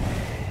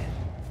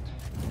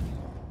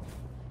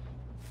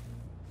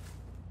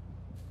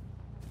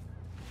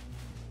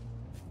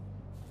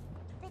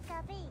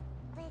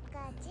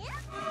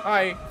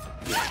 Hi.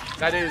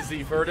 That is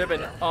the furtive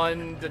and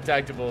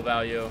undetectable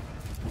value.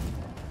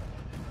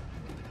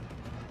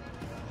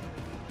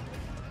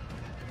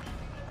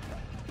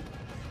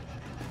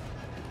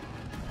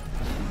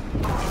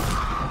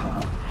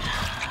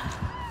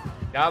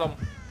 Got him.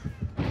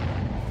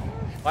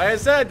 Like I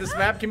said, this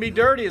map can be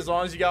dirty as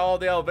long as you got all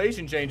the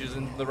elevation changes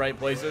in the right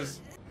places.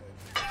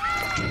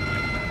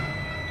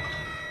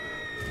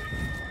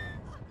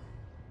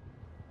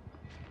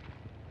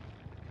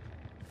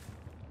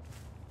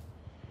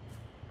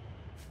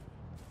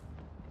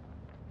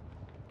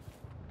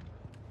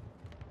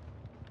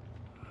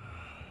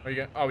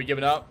 Are we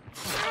giving up?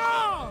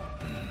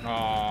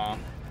 Aww.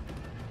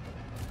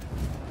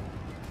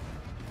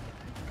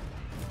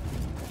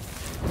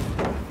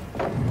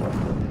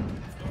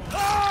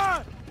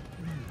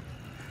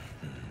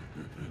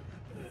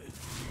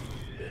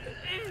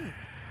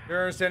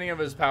 Your understanding of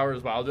his power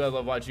is wild. Do I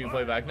love watching you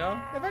play Vecna?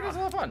 Yeah, Vecna's a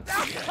lot of fun.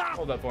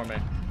 Hold that for me.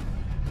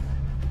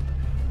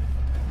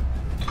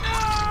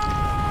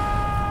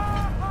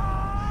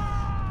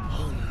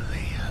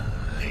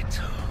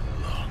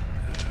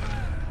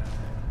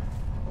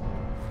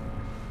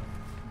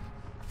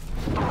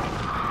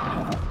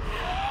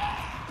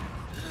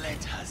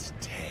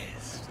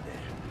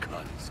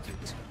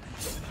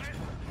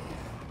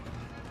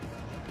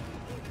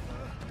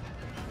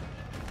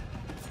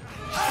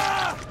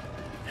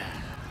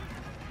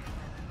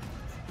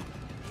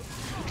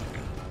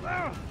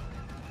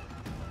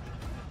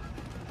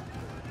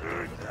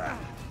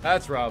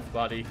 That's rough,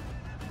 buddy.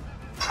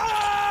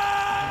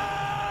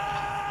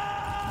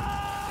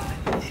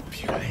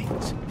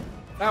 Manipulate.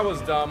 That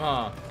was dumb,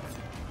 huh?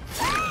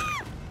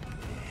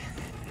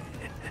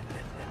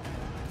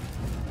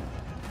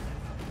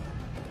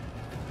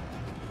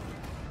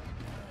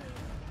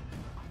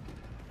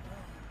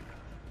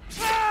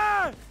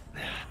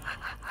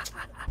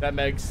 That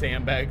Meg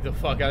sandbagged the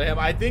fuck out of him.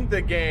 I think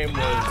the game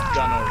was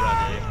done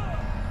already.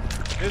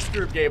 This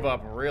group gave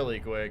up really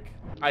quick.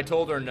 I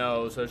told her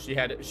no, so she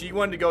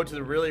wanted to go to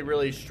the really,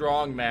 really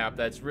strong map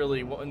that's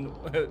really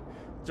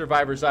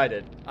survivor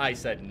sided. I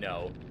said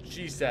no.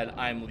 She said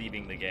I'm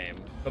leaving the game.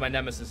 But my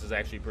nemesis is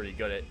actually pretty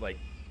good at like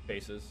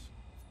bases.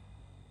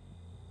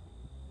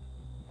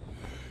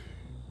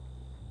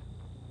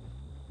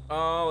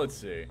 Oh, let's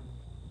see.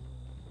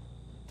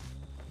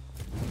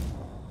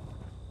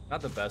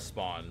 Not the best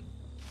spawn.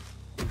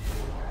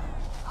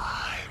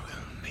 I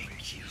will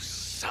make you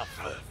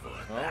suffer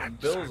for that.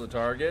 Bill's a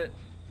target.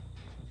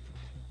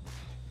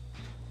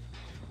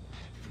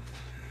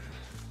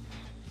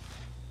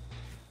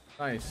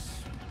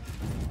 Nice.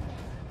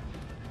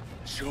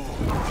 Sure.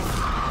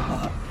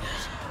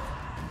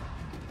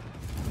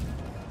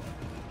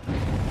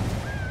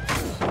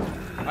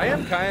 I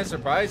am kind of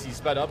surprised he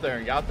sped up there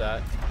and got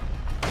that.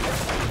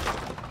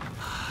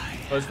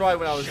 But it's probably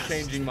when I was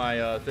changing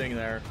my thing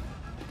there.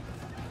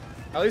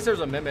 At least there's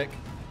a mimic.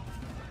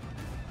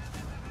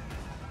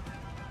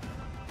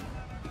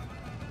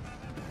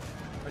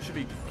 I should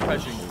be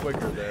catching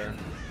quicker there.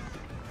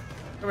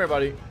 Come here,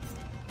 buddy.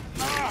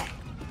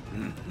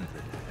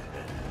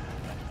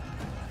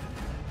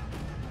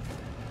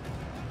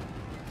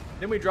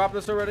 Didn't we drop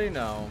this already?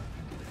 No.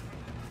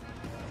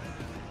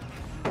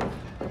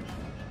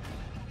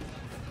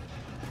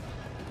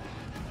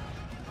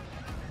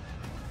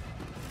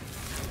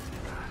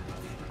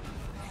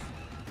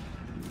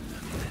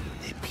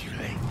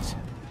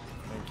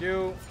 Thank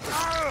you.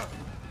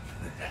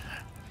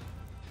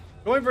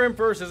 Going for him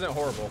first isn't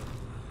horrible.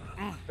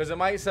 Because it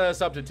might set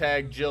us up to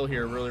tag Jill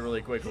here really,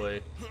 really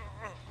quickly.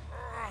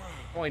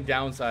 Only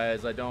downside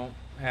is I don't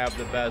have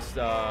the best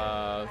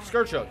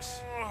skirt hooks.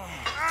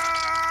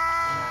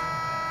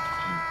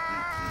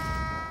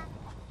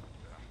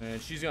 And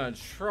she's going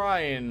to try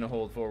and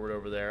hold forward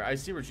over there. I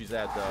see where she's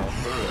at, though.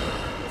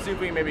 Let's see if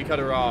we can maybe cut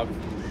her off.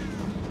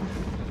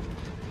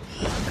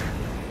 It's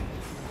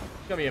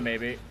going to be a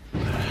maybe.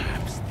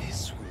 Perhaps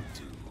this will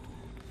do.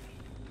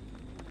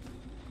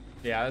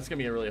 Yeah, that's going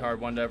to be a really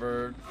hard one to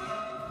ever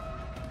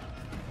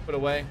put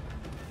away.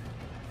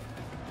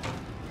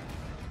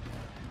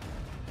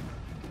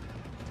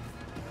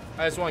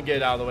 I just want to get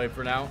it out of the way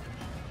for now.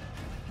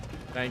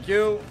 Thank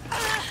you.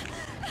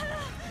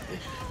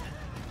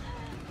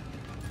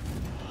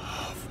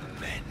 Of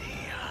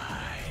many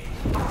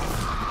eyes.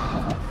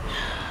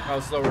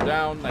 I'll slow her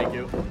down. Thank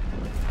you.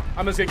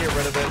 I'm just going to get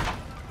rid of it.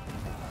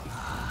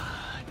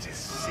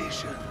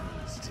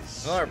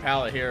 Decisions. Another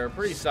pallet here.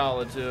 Pretty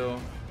solid, too.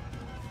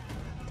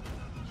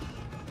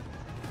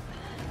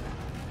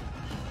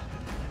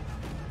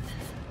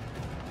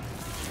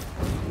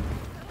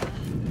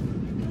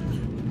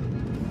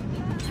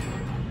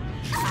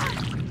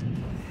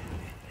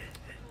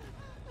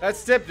 That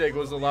Styptic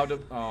was allowed to...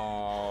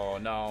 Oh,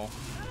 no.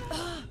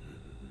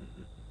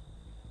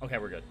 Okay,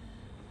 we're good.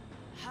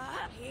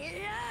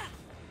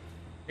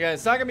 Yeah,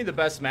 it's not going to be the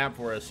best map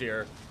for us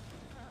here.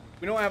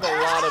 We don't have a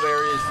lot of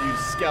areas to use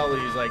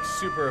skellies, like,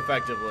 super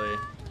effectively.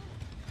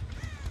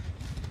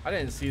 I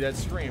didn't see that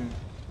stream.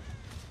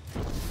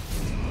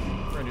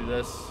 We're going to do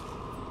this.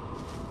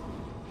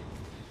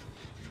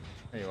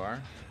 There you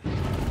are.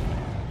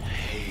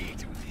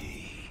 Hate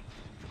me.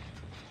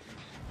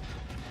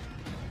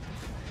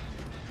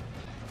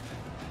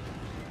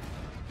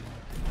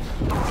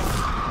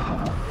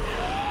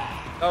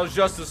 That was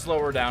just to slow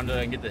her down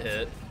to get the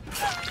hit.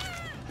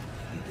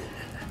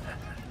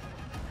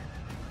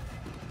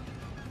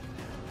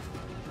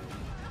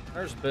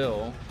 There's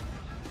Bill.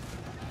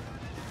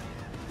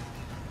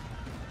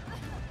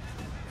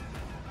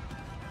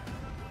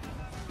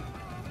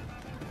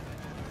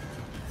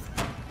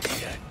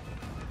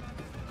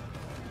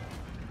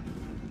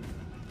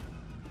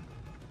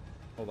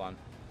 Hold on.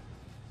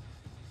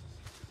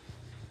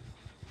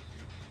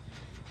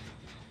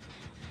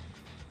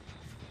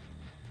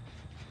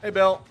 Hey,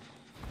 Bill.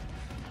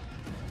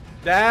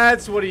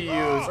 That's what he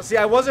used. See,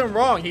 I wasn't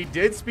wrong. He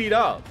did speed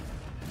up.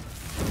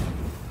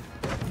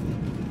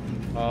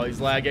 Oh,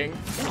 he's lagging.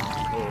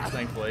 Oh,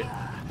 thankfully.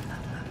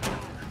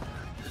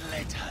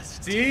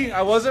 See,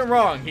 I wasn't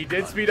wrong. He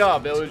did speed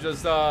up. It was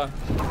just not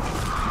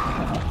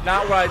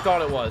what I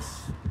thought it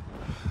was.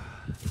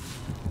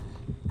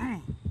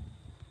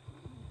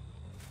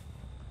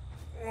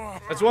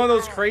 It's one of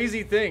those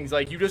crazy things.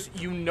 Like,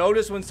 you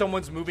notice when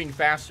someone's moving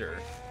faster.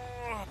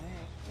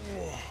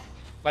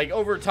 Like,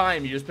 over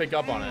time, you just pick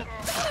up on it.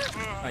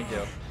 Thank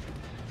you.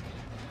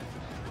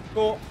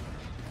 Cool.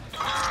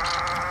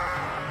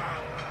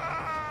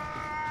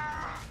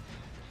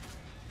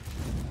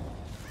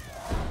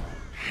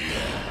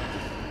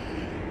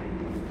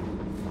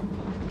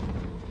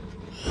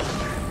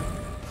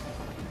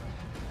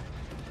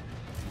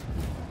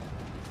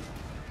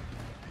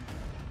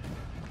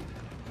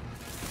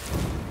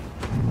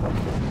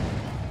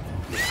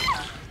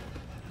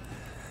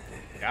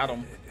 Got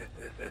him.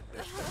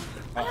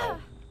 Uh-oh.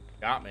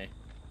 Got me.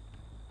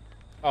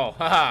 Oh,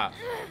 haha.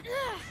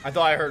 I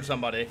thought I heard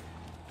somebody.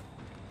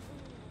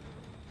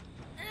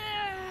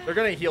 They're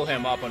gonna heal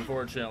him up,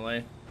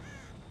 unfortunately.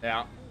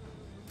 Yeah.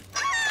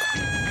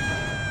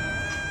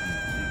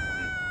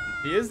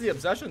 He is the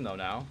obsession, though,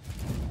 now.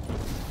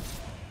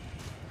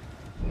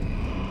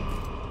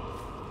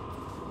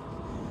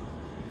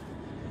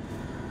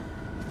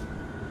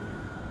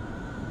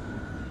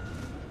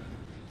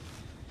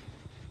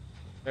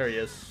 There he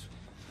is.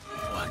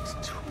 What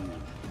tool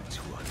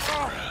to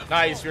unwrap?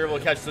 Nice, you're able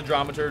to catch the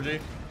dramaturgy.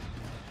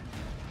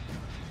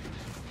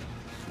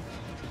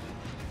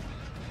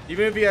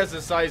 Even if he has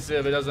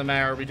decisive, it doesn't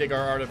matter. We take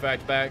our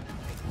artifact back.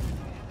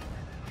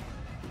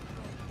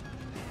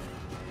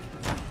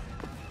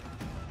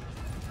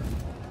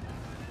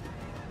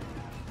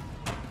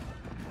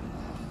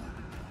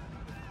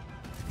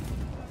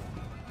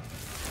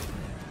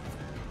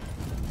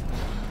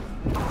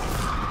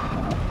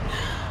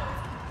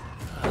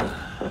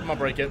 I'm gonna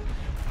break it.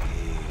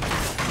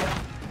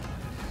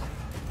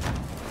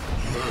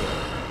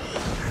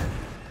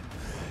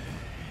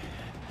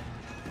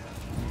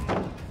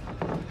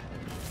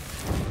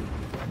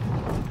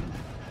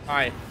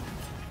 Hi.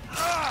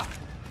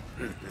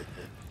 Give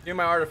me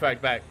my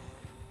artifact back.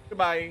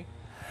 Goodbye.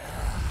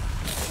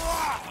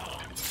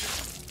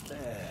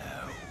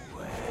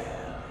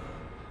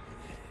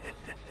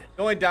 The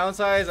only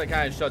downside is it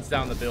kind of shuts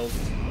down the build.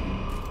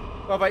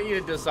 But if I eat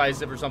a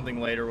decisive or something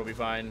later, we'll be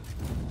fine.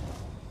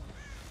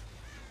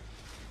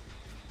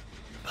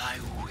 By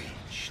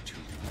which to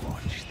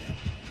watch them.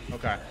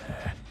 Okay.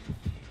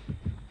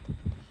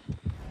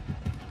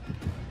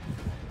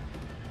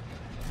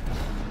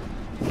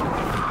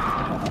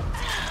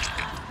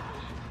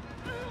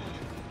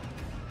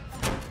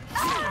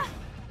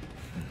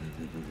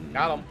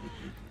 Got him.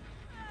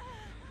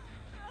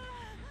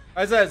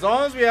 I said, as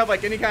long as we have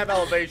like any kind of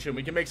elevation,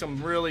 we can make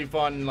some really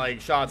fun like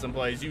shots and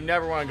plays. You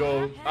never want to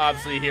go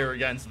obviously here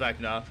against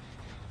Vecna,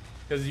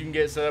 because you can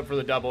get set up for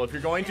the double. If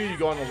you're going to, you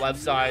go on the left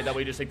side. That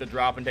way you just take the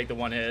drop and take the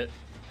one hit.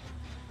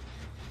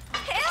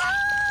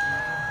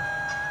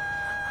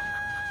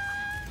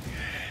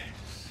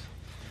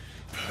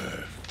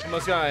 I'm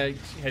just gonna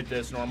hit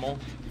this normal.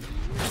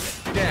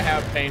 We didn't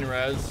have pain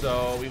res,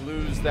 so we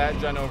lose that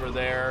gen over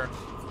there.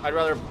 I'd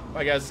rather,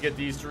 I guess, get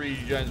these 3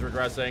 gens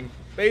regressing.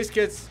 Base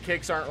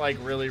kicks aren't like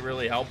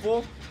really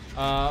helpful,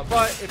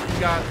 but if you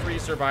got 3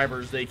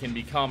 survivors, they can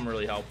become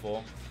really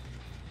helpful.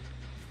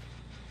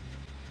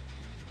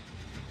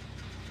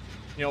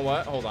 You know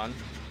what? Hold on.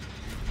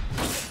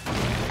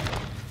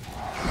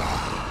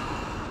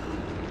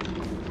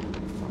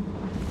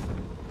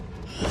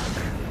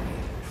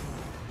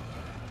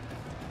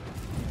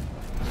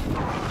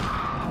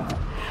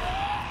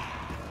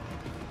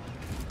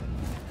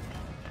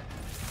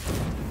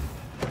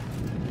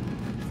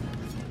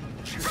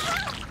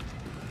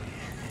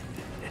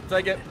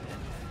 Take it.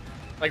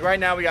 Like right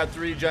now we got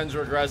 3 gens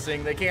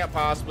regressing. They can't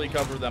possibly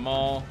cover them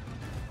all.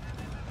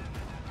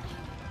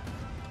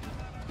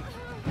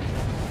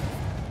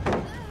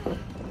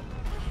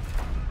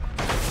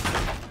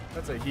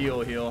 That's a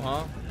heal,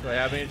 huh? Do I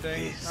have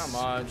anything? Not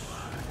much.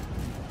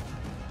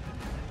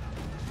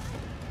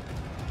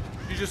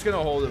 She's just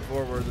gonna hold it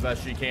forward the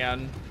best she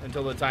can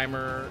until the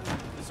timer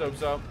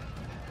soaks up.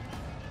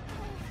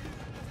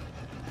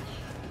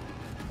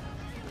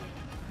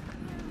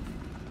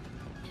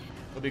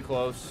 Be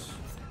close.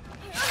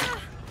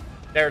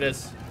 There it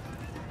is.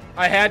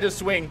 I had to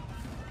swing.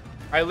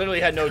 I literally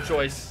had no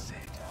choice.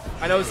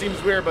 I know it seems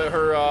weird, but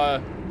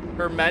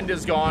her mend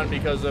is gone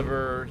because of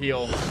her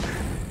heal.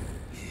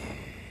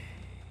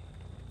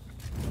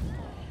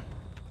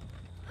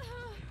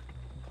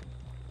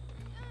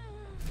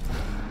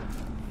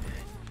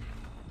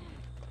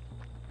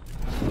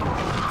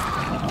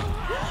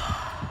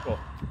 Cool.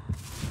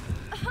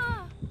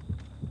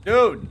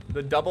 Dude,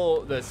 the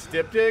double, the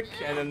styptic,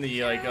 and then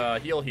the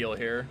like heal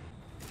here.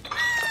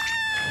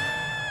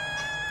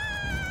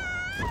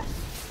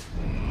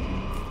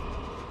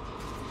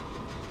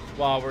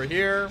 While we're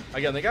here,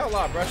 again, they got a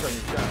lot of pressure on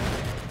your chest.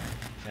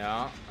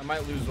 Yeah, I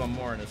might lose one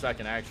more in a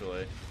second,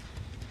 actually.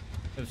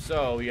 If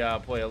so, we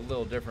gotta play a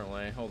little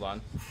differently. Hold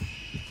on.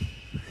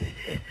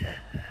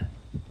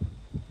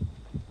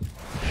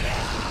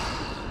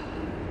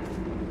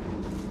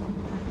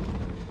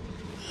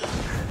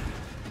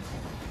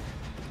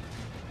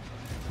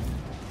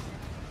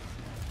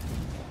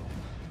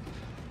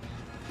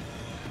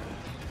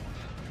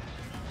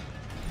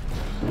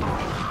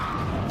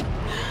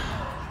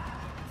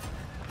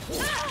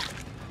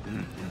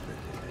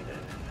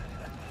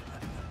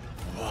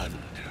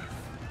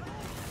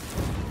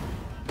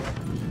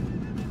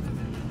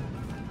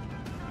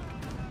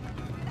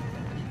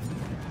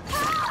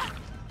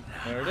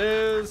 There it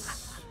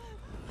is.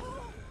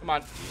 Come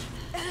on.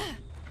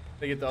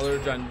 They get the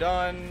other gen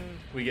done.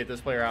 We get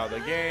this player out of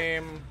the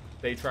game.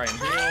 They try and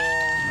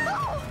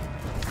heal.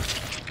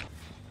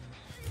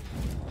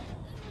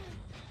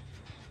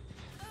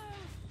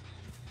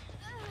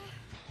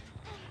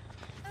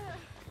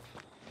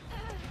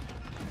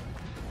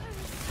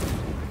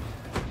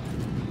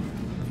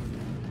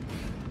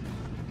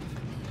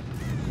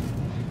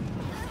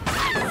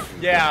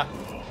 Yeah.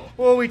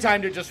 Well, we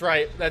timed it just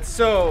right. That's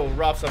so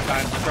rough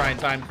sometimes to try and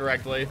time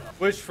correctly.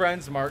 Which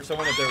friends mark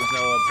someone if there was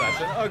no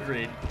obsession?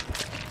 Agreed.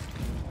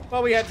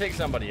 Well, we had to take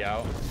somebody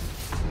out.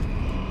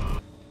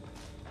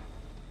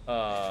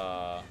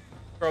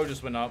 Crow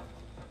just went up.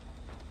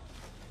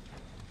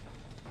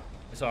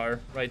 I saw her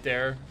right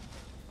there.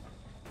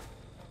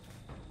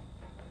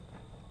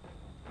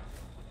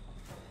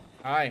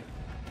 Hi.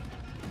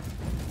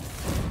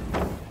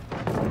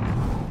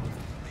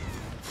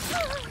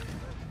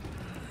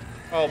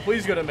 Oh,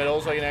 please go to middle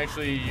so I can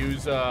actually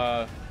use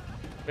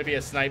maybe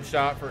a snipe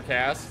shot for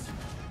cast.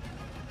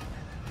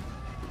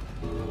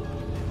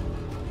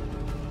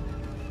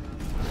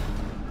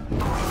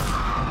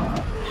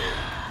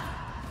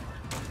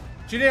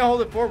 She didn't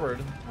hold it forward.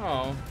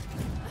 Oh.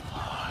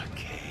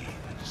 Arcane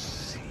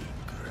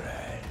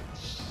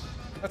secrets.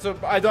 That's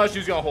what I thought she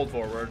was gonna hold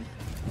forward.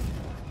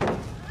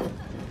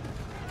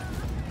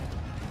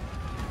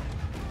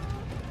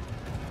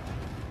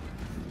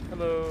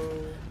 Hello.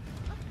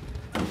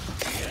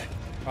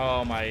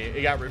 Oh my,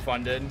 it got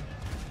refunded.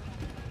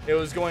 It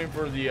was going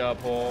for the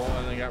pole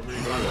and then got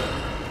refunded.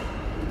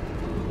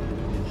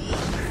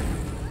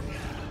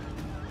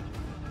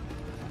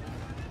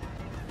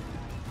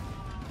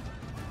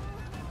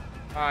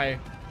 Hi.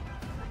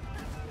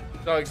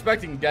 So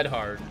expecting dead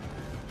hard.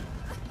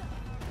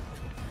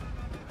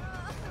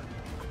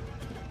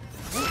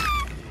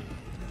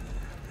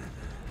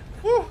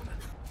 Woo.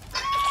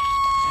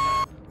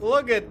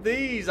 Look at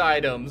these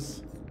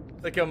items.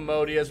 The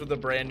Commodious with a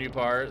brand new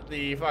part.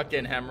 The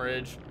fucking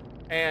hemorrhage.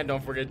 And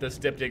don't forget the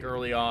Styptic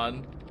early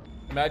on.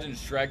 Imagine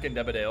Shrek and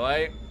Dead by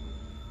Daylight.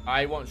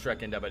 I want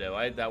Shrek and Dead by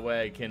Daylight. That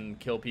way I can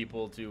kill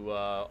people to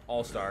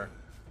All-Star.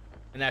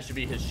 And that should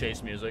be his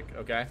chase music,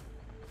 okay?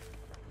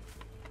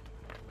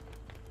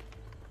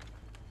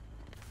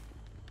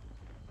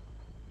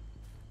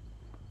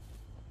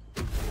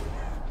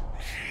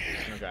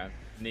 Okay.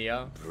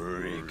 Nia.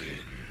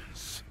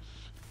 Brigands.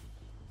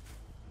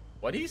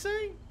 What'd he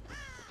say?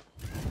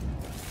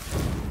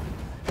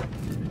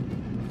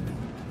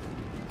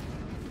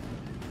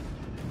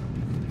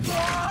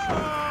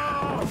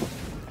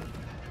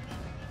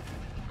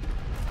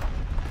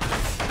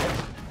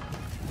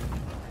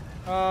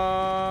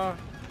 I'm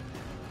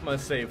gonna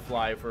save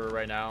fly for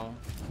right now.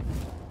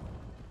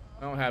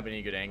 I don't have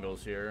any good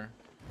angles here.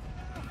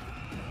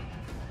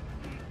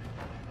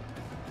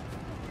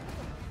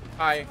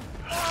 Hi.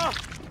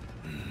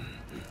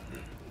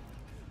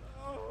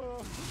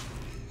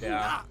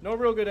 Yeah, no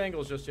real good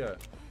angles just yet.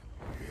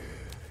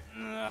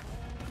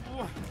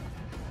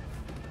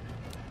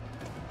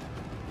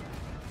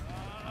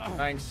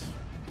 Thanks.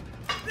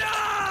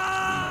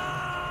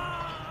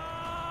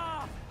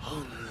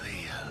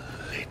 Only a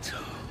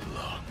little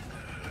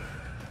longer.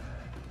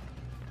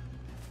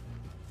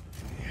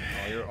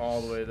 Oh, you're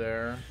all the way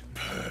there.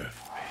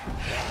 Perfect.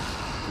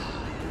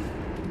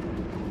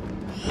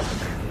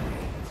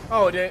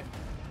 Oh, it didn't.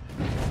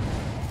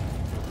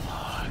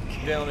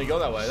 Didn't let me go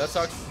that way. That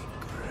sucks.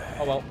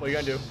 Oh well, what are you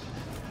gonna do?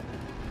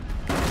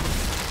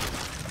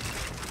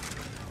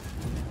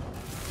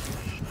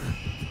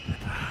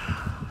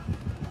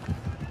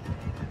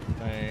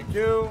 Thank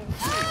you.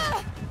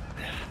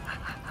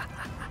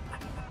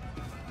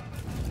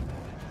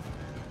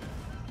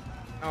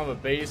 I don't have a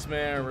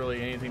basement or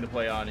really anything to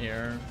play on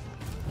here.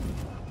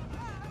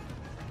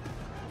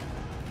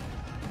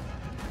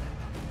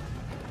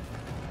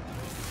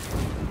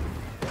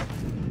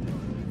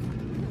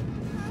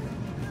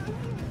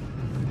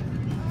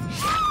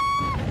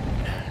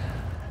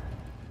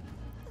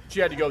 She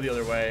had to go the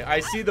other way.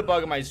 I see the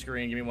bug on my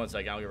screen. Give me 1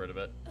 second. I'll get rid of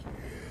it.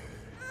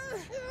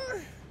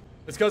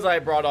 It's because I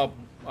brought up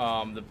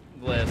the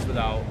list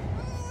without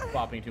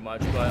flopping too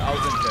much, but I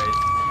was in chase.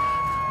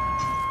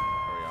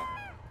 There we go.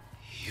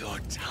 Your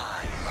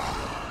time.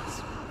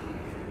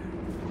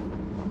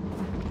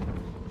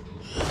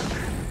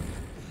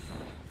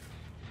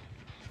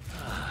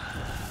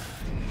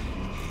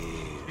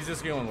 He's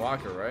just going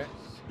Walker, right?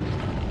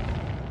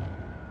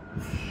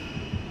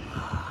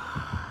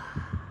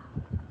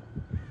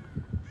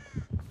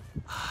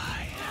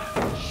 I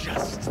am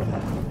just the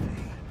thing.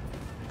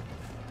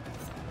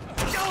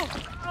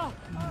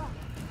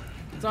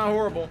 It's not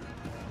horrible.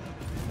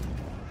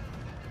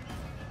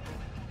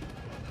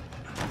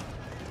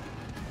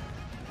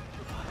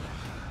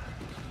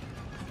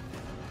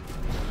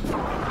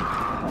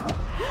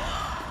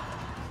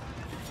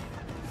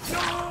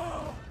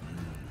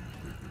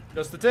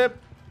 Just the tip.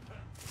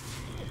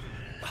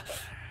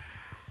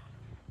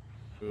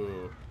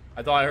 Ooh.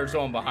 I thought I heard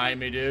someone behind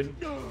me, dude.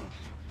 1,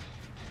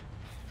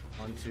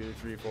 2,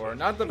 3, 4.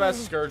 Not the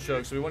best skirt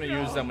choke, so we want to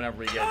use them whenever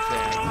we get a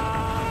chance.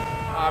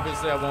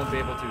 Obviously, I won't be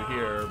able to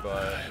here,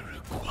 but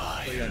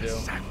what are you gonna do?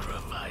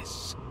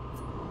 Sacrifice.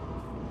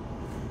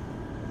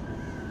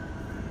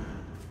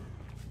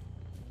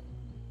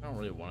 I don't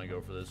really want to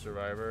go for this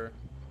survivor.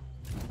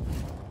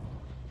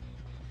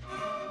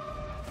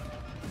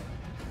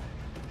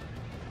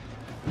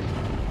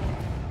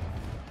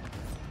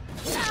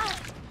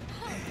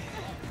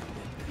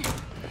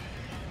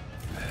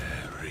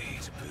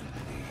 Buried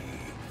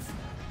beneath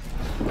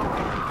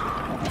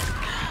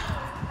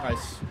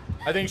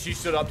I think she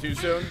stood up too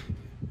soon.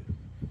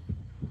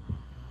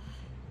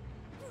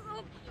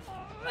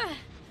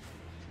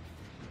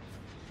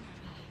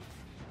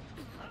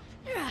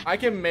 I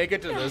can make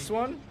it to this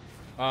one.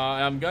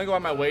 I'm gonna go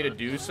on my way to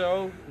do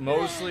so,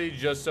 mostly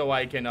just so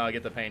I can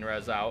get the pain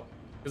res out,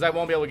 because I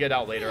won't be able to get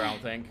out later, I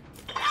don't think.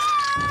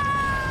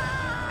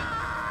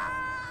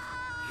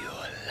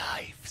 Your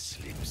life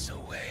slips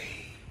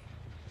away.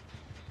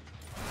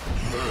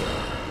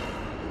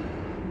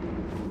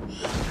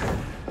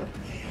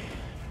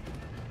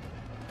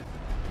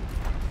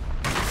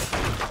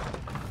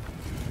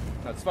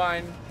 That's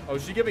fine. Oh,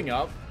 is she giving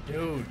up?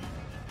 Dude.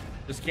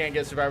 Just can't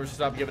get survivors to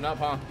stop giving up,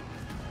 huh?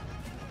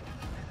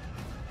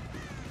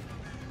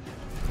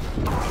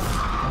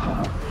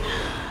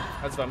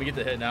 That's fine. We get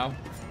the hit now.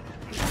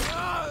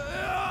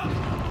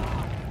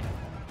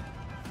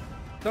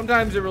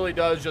 Sometimes it really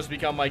does just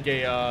become like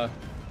a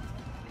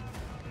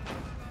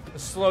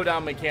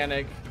slowdown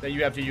mechanic that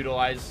you have to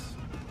utilize.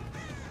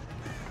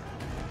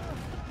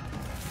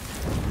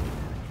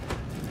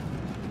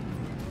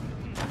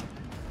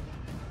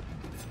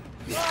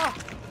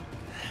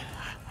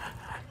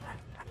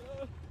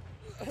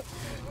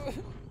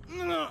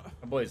 My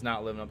boy's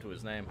not living up to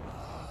his name.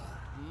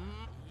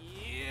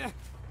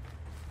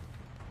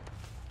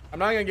 I'm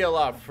not gonna get a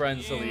lot of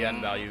friends till the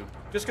end value,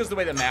 just because the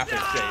way the map is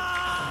shaped.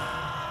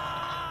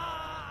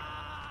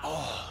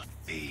 All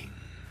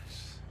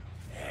things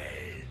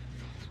end.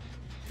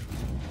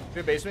 Is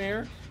there a basement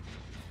here?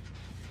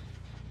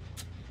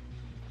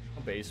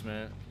 No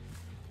basement.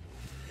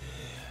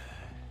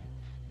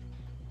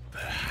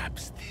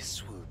 Perhaps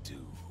this will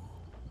do.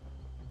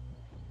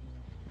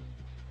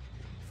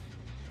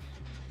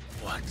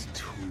 What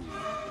tool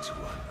to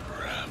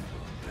unravel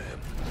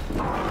them?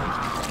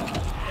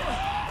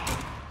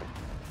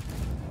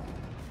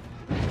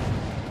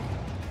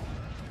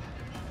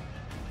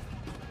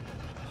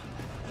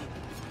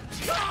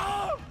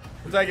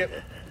 Take it.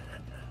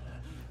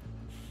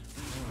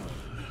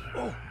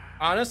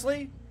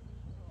 Honestly,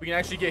 we can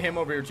actually get him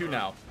over here too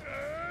now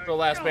for the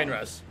last pain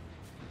rest.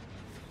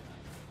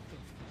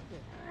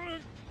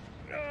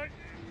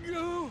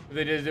 If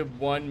they did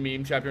one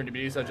meme chapter in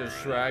DBD such as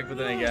Shrek, but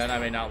then again, I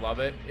may not love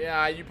it.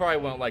 Yeah, you probably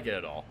won't like it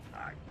at all.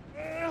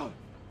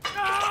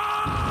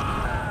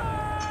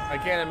 I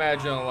can't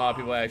imagine a lot of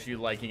people actually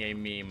liking a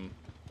meme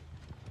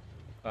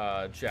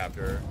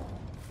chapter.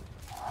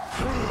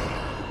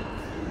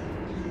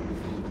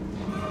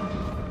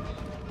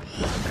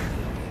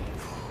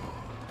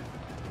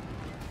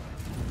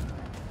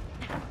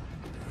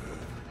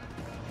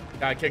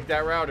 Gotta kick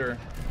that router.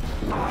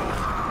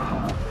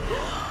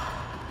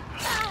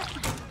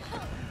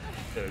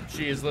 Dude,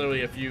 she is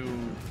literally a few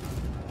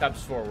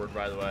steps forward,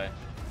 by the way.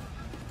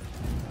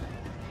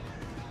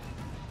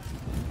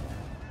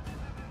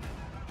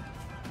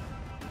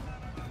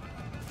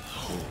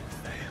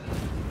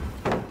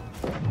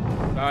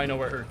 I know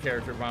where her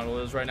character model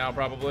is right now,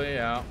 probably,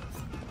 yeah.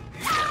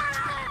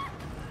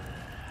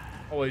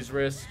 Always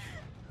risk.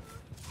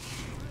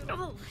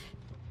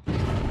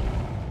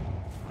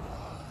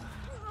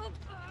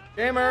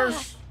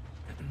 Gamers!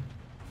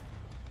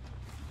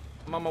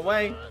 I'm on my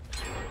way.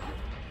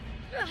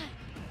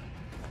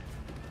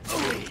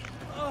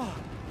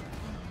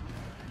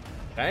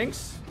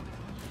 Thanks.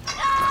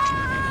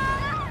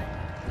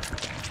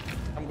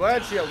 I'm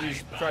glad she at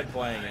least tried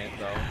playing it,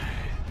 though.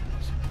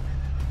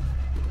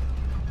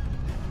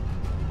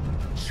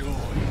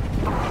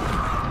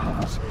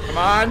 Come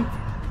on.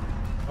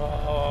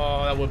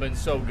 Oh, that would have been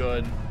so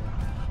good.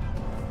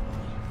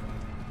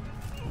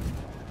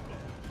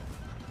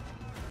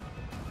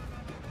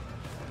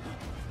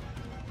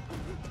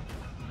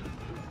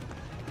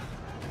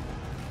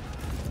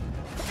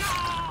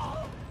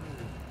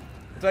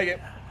 Take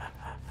it.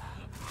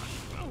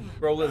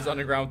 Bro lives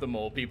underground with the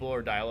mole people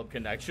or dial-up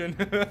connection.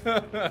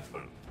 That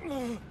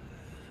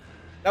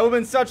would have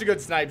been such a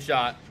good snipe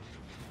shot.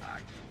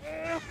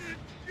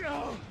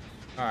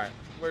 Alright,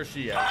 where's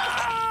she at?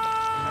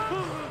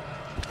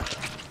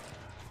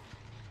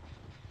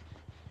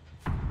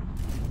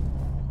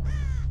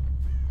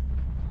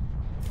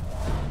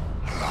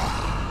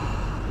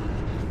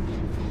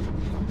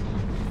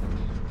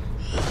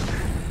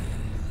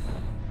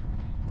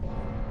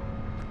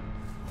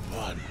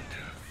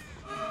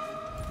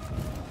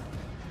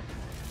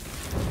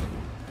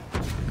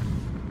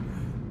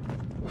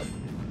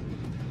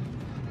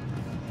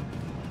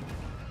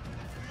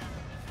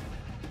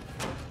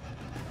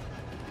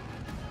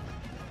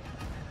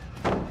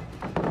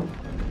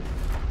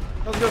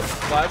 Let's go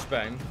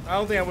flashbang. I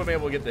don't think I would be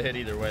able to get the hit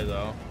either way,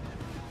 though.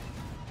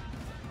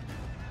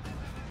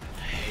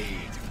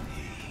 Hate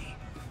me.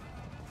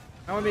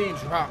 How many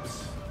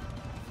drops?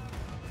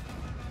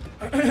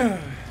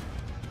 Yeah,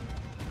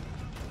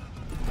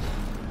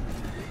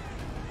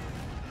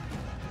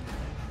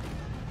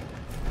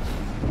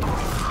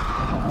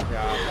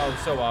 that was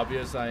so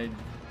obvious. I,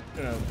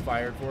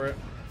 fired for it.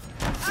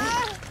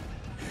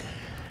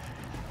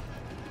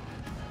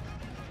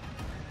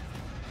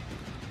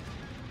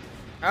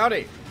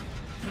 Howdy.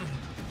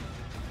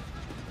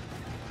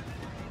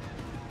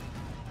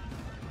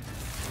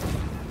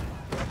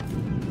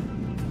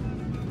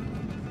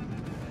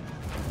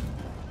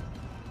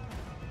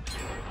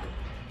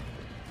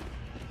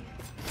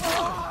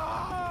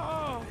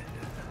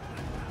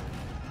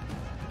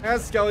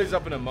 As Skelly's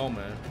up in a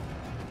moment.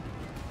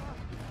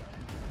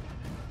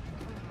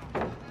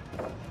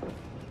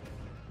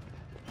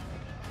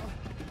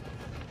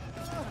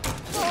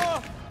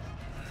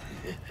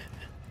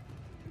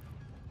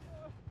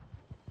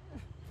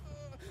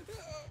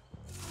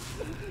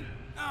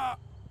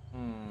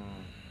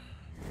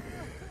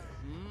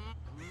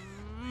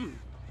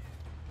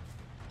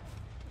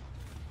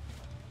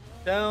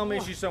 Tell me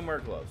she's somewhere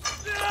close.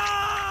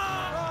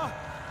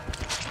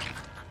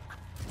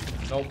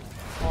 Nope.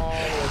 All the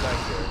way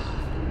back here.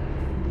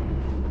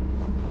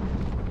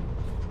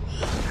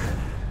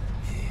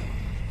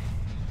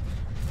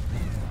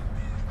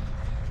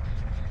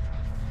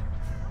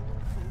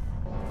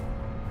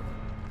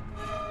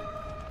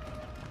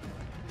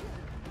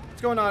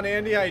 What's going on,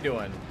 Andy? How you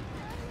doing?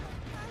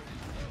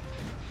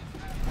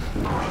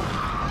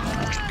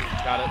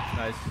 Got it.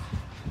 Nice.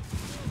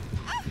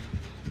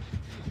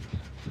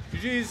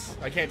 GG's.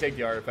 I can't take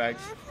the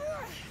artifacts.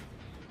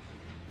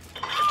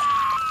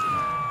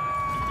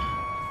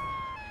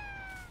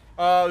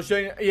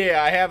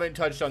 Yeah, I haven't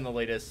touched on the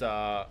latest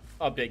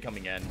update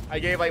coming in. I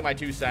gave like my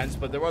 2 cents,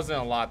 but there wasn't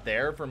a lot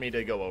there for me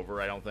to go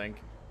over, I don't think.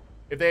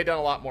 If they had done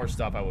a lot more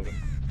stuff, I would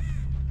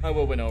have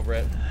went over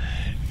it.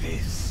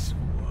 This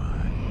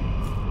one.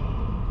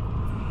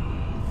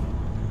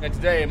 And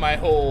today, my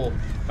whole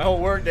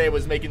work day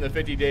was making the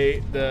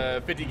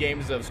 50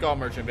 games of Skull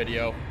Merchant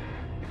video.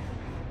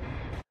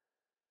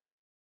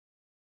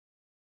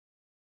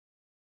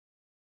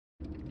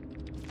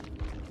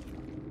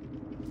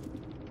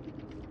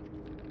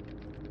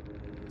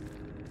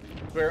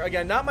 Where,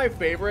 again, not my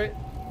favorite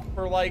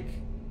for, like,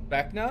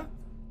 Vecna,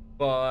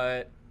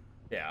 but,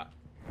 yeah.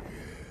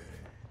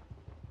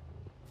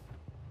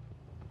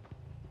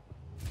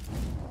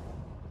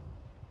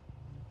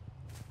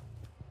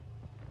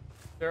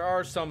 There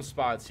are some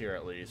spots here,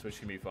 at least, which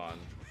can be fun.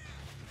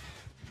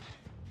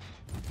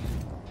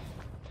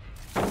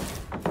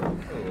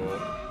 Ooh.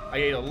 I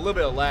ate a little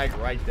bit of lag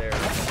right there.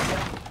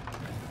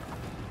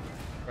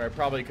 Where I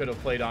probably could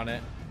have played on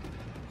it.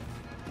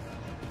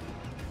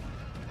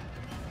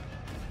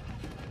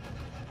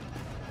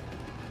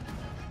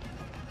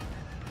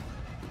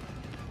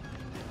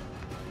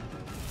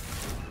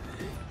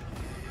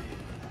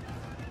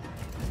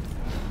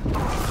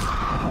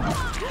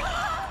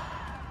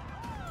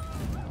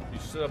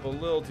 Up a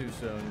little too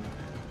soon.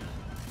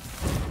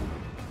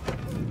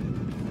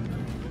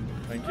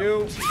 Thank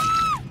you.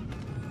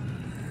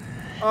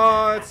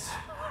 It's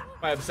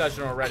my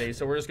obsession already,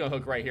 so we're just gonna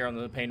hook right here on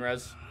the pain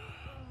res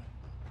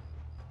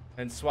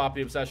and swap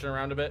the obsession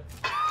around a bit.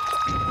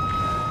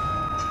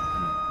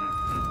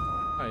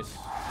 Nice.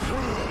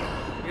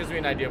 It gives me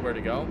an idea where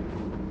to go.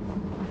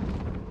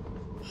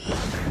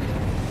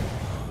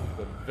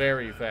 But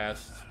very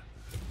fast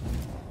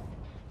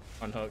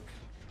unhook.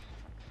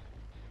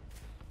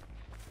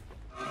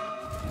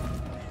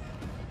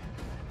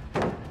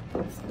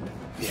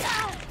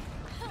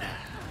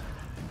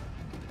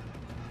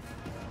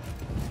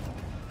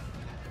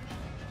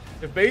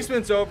 If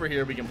basement's over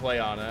here, we can play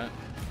on it.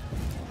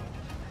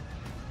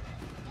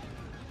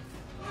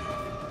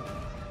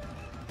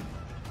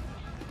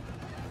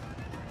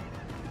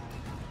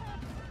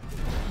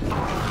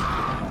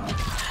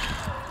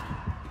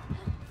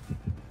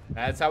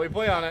 That's how we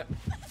play on it.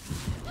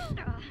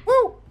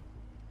 Woo!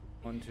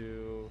 1,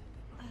 2.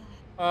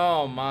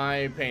 Oh,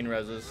 my pain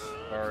reses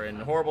are in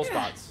horrible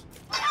spots.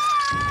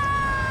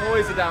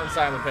 Always a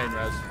downside with pain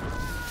res.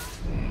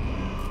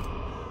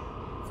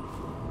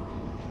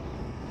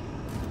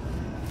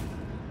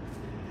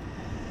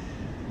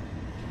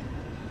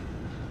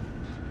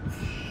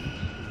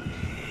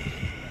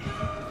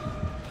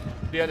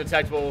 The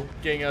undetectable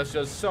getting us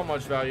just so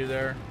much value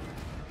there.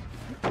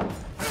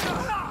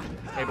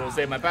 Able to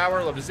save my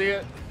power, love to see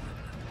it.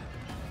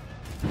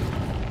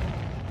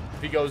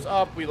 If he goes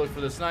up, we look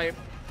for the snipe.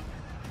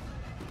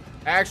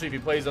 Actually, if he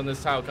plays on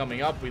this tile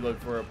coming up, we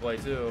look for a play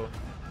too.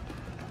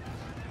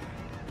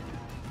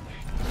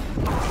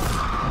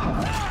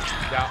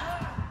 Yeah.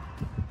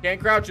 Can't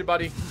crouch it,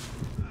 buddy.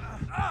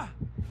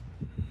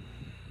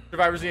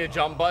 Survivors need a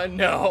jump button?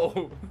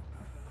 No.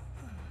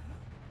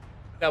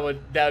 That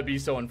would be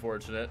so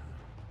unfortunate.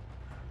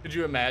 Could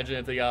you imagine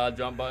if they got a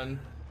jump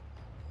button?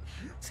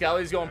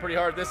 Scally's going pretty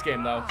hard this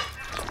game, though.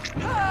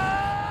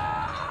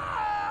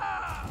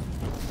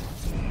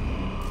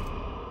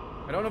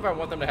 I don't know if I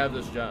want them to have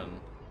this gen.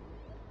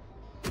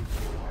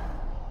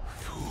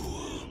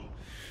 Fool,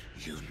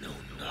 you know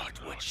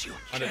not what you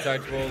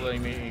Undetectable,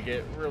 letting me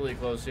get really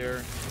close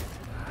here.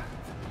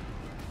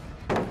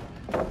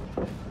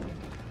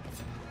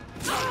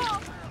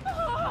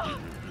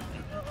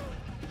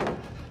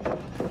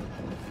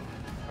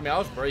 I mean,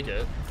 I'll just break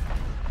it.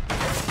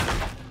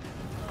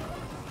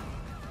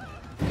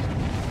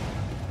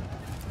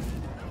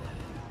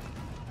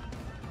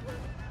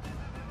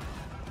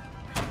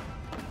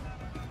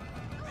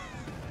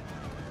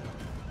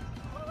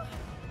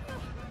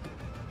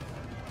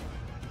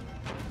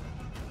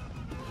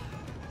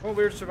 Oh,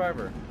 weird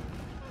survivor.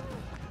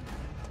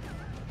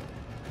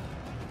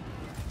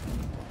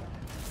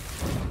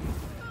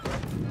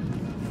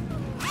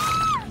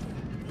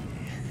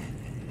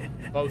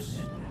 Close.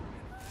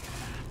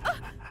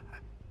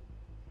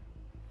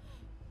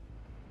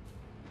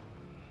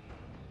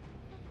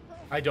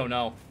 I don't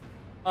know.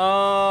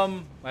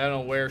 I don't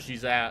know where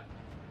she's at.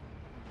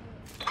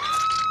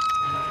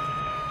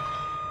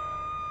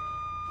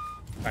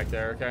 Back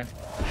there, okay.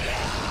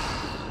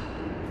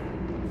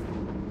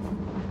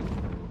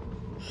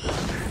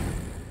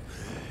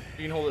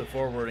 You can hold it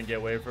forward and get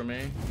away from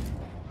me.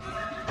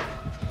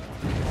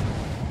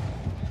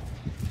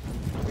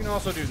 You can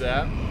also do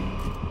that.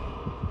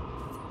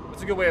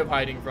 That's a good way of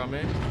hiding from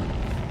me.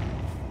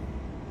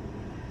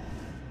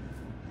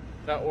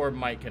 That orb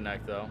might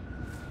connect, though.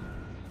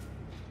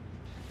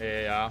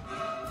 Yeah.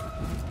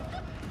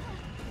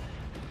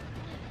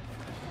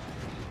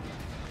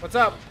 What's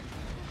up?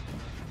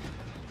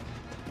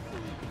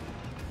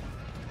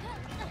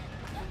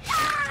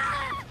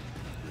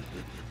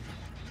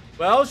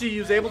 Well, she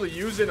was able to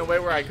use it in a way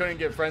where I couldn't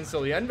get friends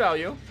till the end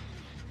value.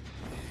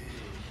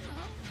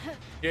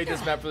 You hate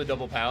this map for the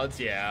double pallets?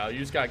 Yeah, you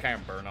just gotta kind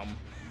of burn them.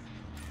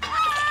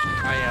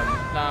 I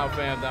am not a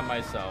fan of them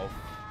myself.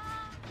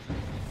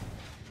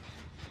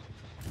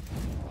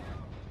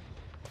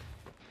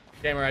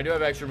 Gamer, I do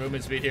have extra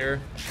movement speed here.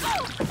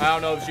 I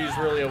don't know if she's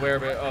really aware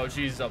of it. Oh,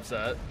 she's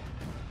upset.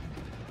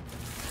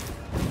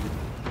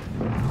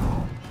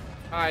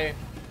 Hi.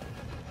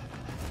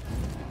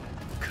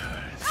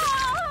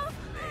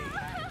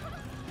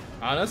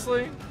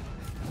 Honestly,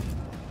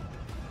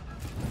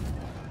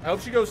 I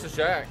hope she goes to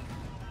Shack.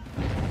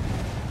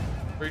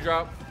 Free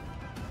drop.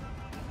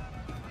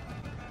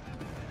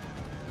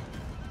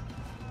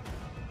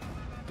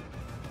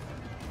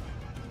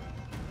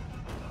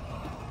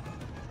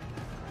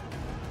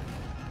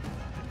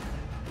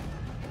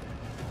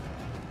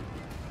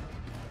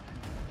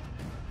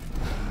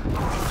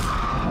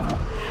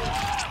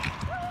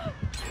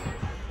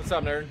 What's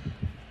up, nerd?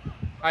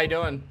 How you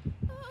doing?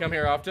 Come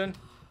here often?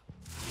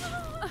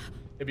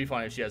 It'd be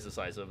funny if she has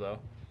decisive, though.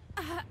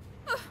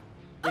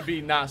 Would be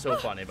not so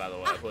funny, by the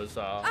way. It was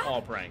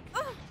all prank.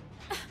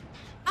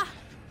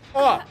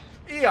 Oh,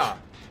 yeah.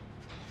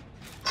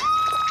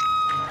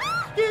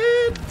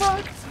 Get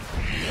fucked.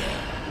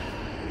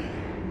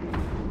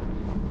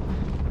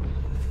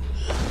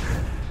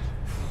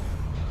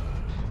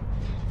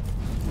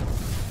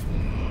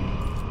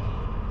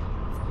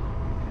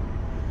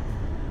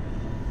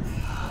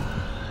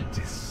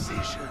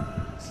 Decisions.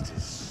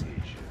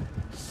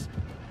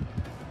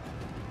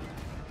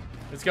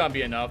 It's gonna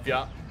be enough,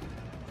 yeah.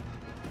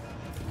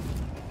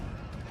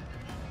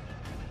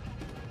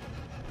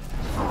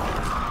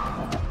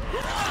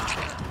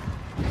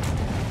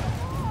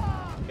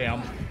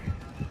 Damn.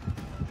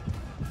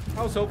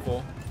 I was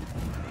hopeful.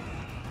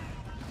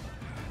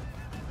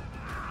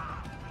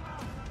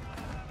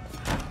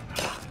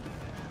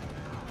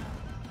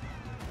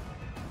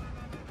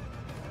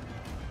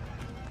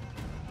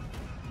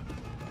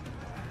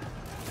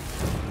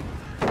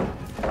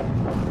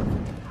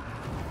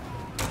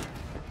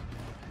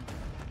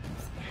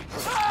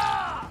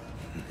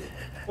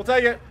 We'll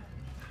take it.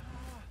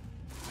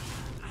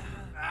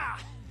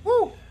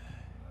 Woo!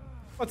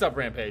 What's up,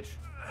 Rampage?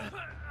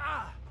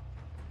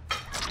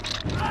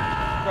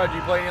 Bro, do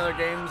you play any other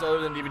games other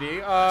than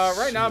DBD?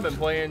 Right now I've been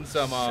playing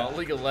some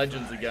League of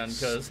Legends again,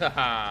 because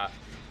haha.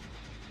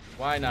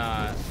 Why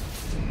not?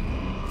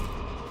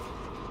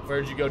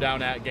 Where'd you go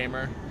down at,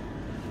 gamer?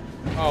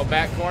 Oh,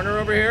 back corner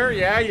over here?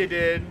 Yeah, you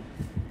did.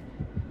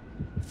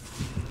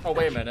 Oh,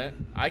 wait a minute.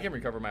 I can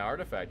recover my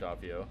artifact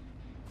off you.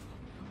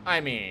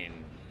 I mean,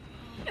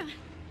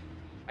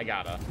 I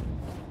gotta.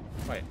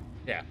 Wait.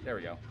 Yeah, there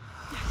we go.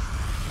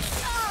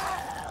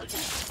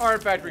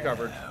 Artifact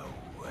recovered.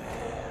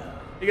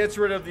 He gets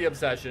rid of the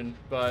obsession,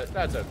 but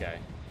that's okay.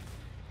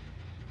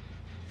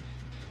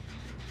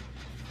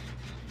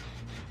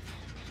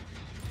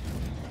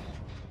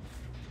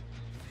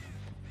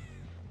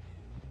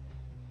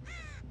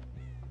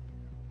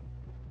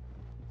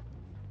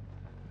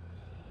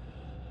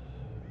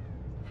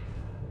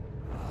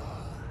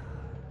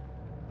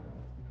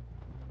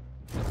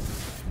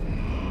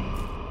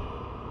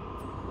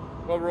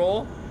 What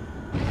role?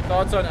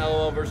 Thoughts on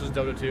LOL versus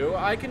Dota 2?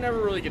 I can never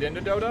really get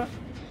into Dota.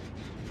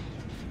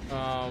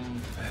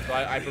 So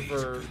I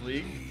prefer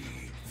League.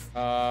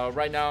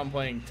 Right now I'm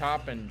playing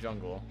top and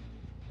jungle.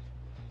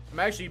 I'm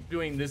actually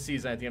doing this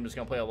season, I think I'm just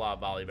gonna play a lot of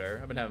Volley Bear.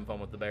 I've been having fun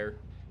with the bear.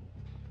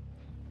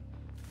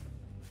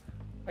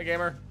 Hi,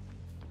 gamer.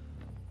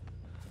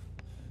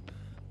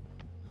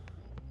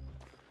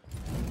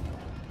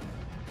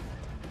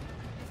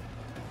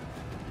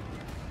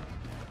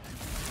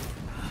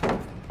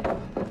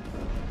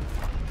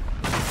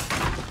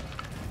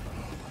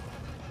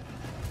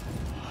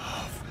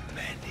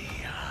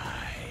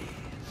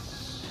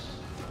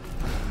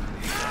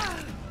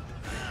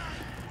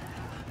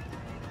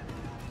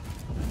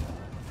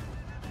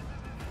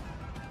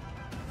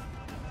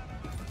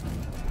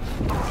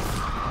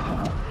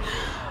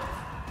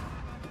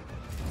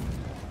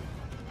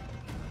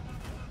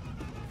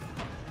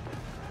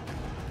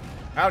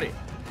 Howdy.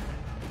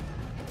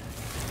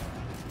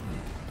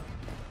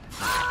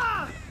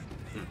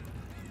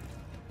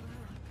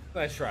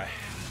 Nice try.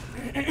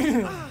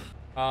 I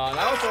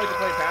also like to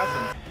play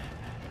passive.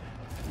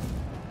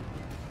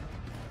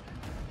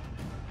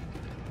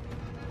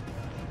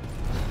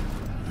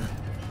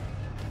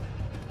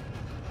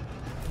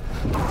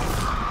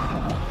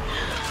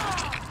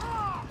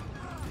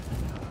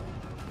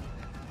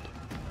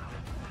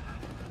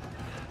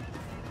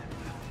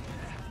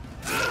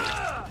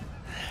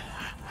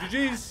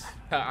 GG's.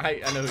 I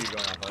know who you're going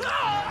off of.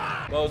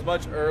 Well, it was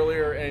much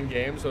earlier in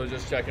game, so I was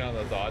just checking on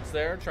the thoughts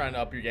there, trying to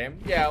up your game.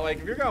 Yeah, like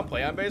if you're gonna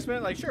play on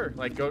basement, like sure,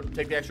 like go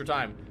take the extra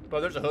time.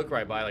 But there's a hook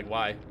right by, like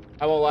why?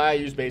 I won't lie, I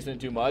use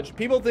basement too much.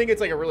 People think it's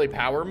like a really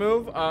power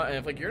move, and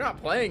if like you're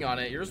not playing on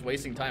it, you're just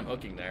wasting time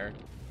hooking there.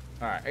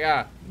 All right, I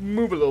gotta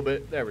move a little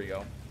bit. There we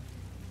go.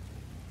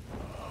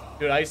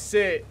 Dude, I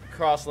sit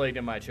cross-legged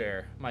in my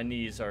chair. My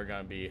knees are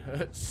gonna be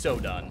so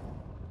done.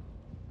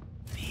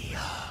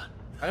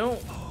 I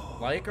don't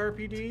like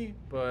RPD,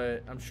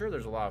 but I'm sure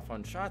there's a lot of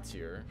fun shots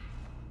here.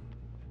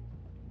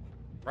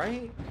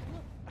 Right?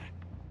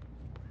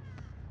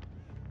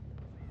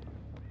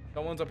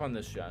 Someone's up on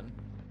this gen.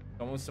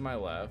 Someone's to my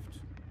left.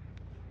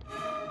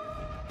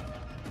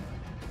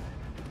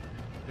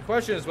 The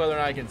question is whether or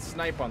not I can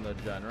snipe on the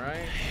gen, right?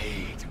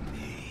 Hate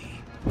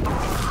me.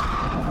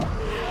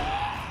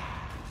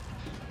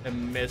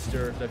 And missed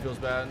her. That feels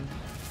bad.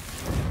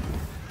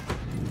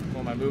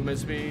 Well, my movement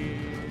speed.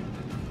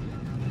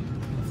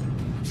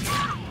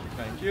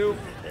 Thank you.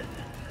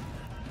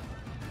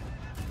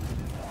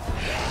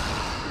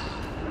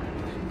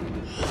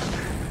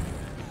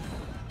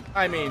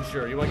 I mean,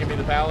 sure. You want to give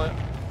me the pallet?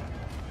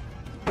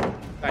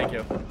 Thank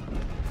you.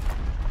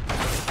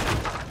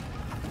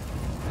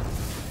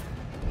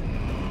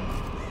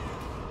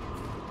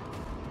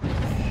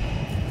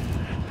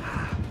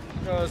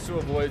 Just to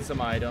avoid some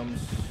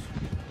items.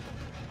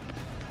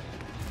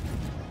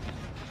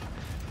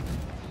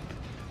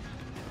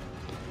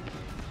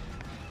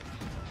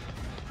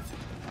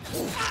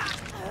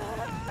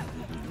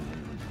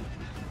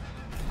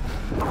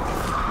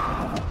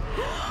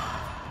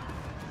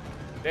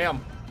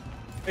 Damn.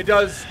 It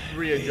does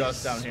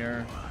readjust down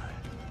here.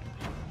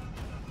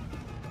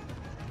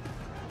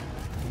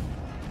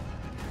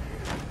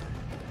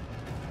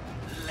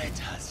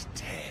 Let us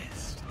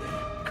test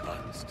their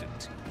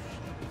constitution.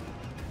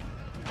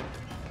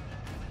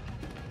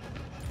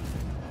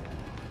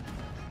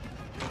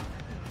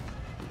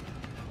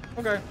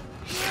 Okay.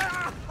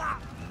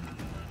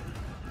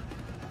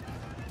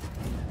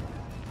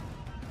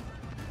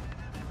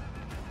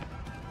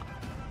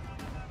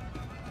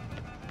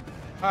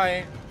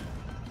 Hi.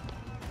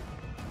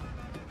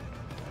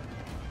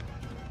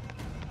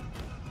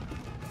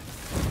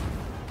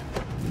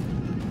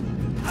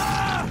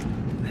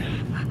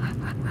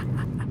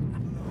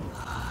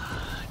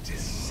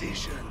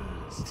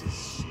 Decisions.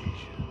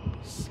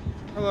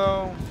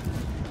 Hello.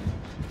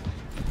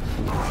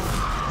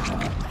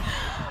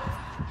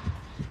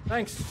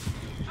 Thanks.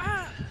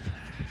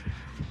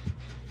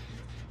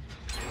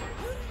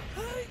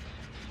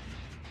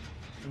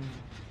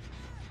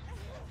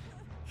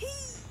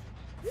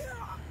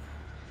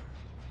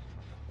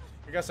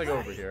 I guess I go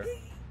over here.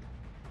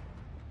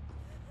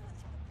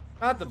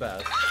 Not the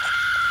best.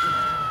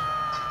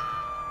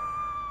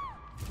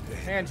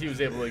 And he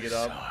was able to get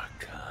up.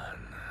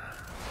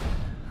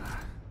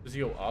 Does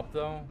he go up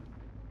though?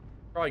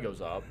 Probably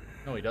goes up.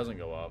 No, he doesn't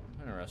go up.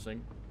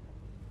 Interesting.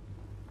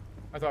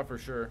 I thought for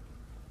sure.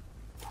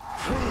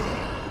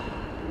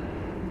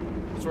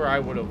 That's where I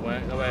would have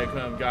went. That way I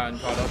couldn't have gotten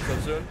caught up so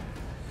soon.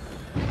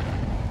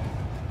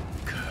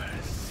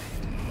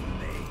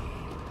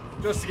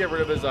 Just to get rid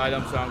of his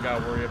items so I don't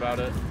gotta worry about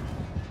it.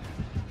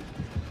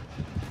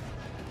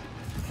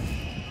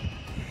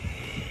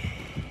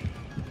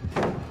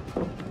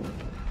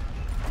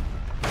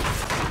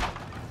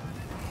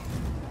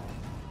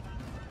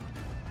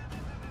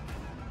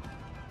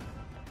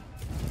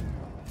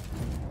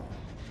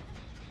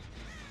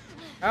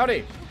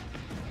 Howdy.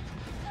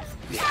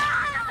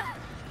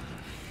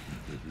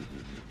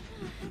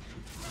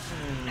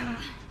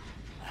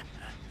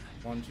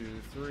 One, two,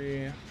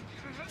 three.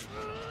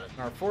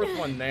 Our fourth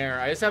one there.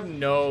 I just have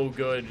no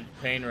good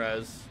pain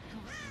res.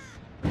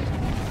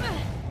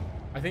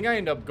 I think I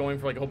end up going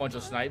for like a whole bunch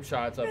of snipe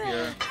shots up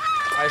here.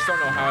 I just don't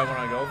know how I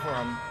want to go for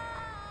them.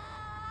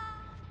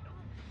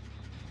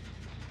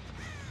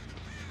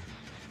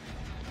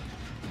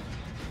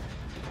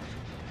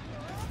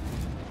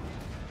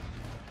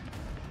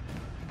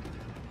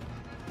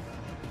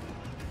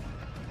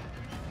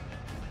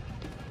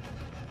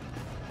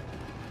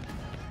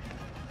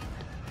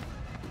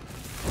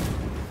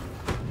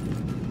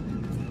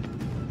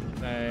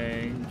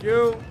 Thank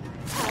you.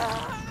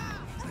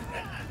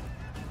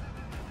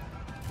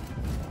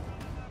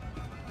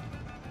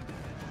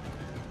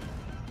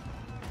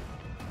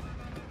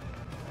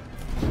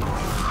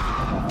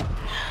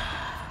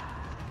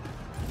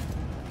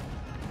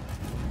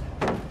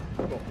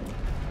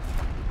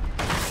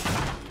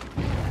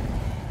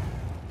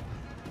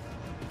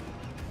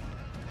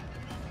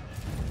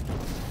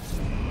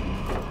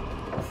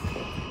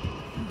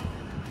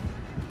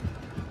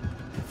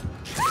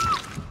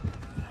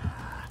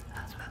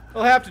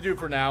 We'll have to do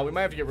for now. We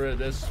might have to get rid of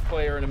this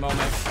player in a moment.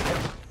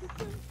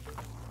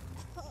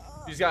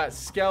 He's got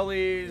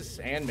Skellies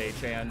and Mage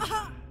Hand.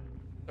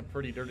 A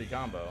pretty dirty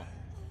combo.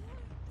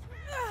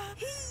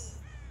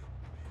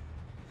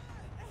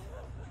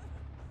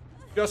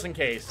 Just in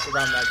case,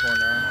 around that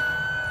corner.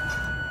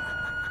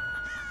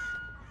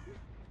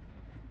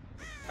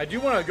 I do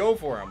want to go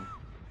for him,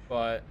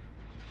 but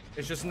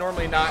it's just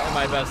normally not in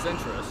my best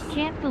interest.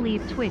 Can't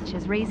believe Twitch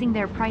is raising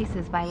their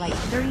prices by like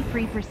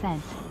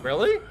 33%.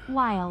 Really?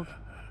 Wild. I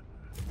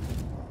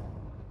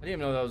didn't even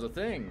know that was a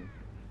thing.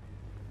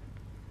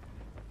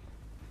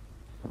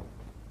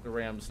 The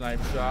Ram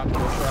snipe shot. We'll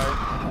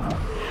try.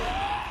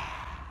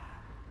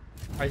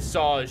 I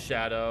saw his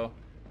shadow.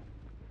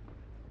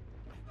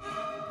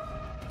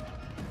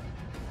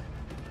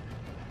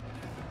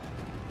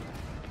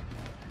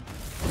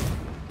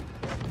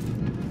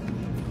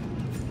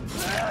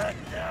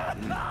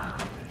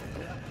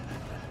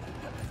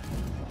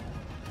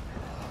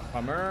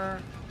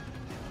 Bummer.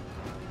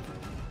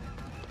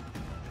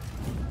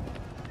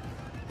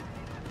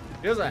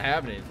 He doesn't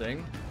have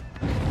anything.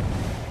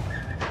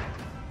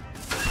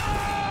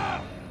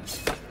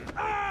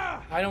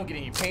 I don't get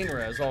any pain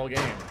res all game.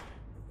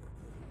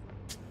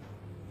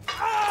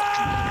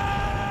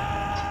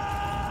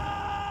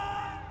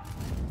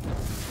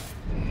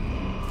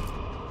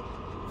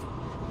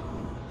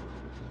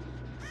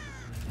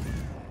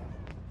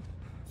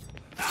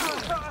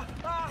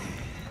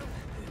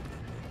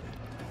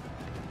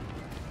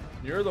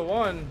 You're the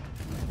one.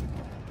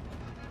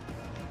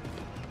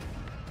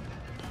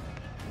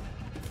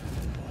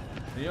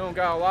 You don't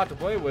got a lot to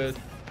play with.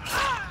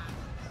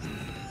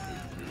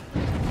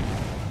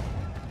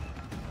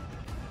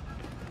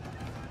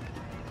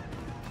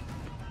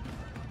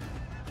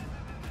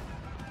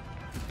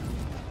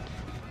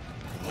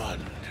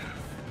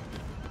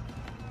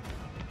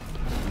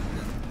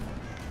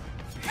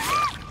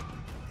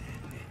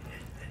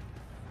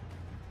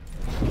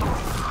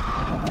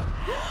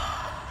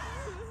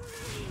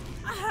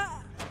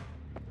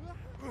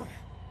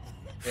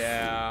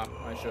 Yeah,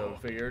 I should have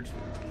figured.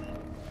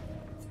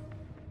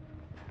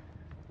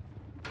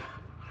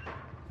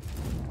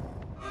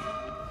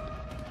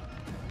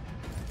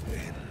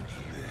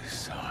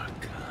 Endless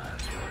arcana.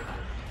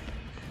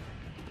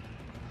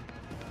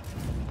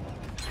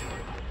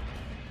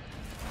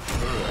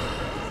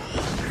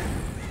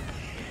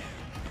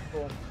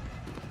 Cool.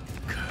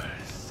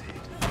 Cursed.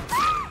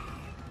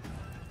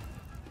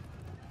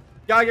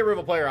 Gotta get rid of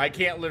a player. I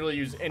can't literally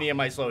use any of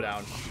my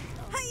slowdown.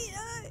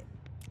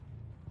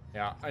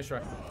 Yeah, I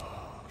try.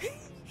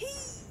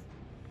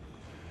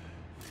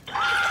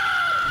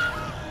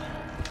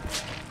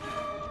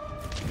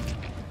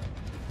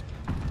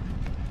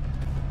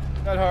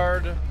 That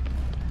hard.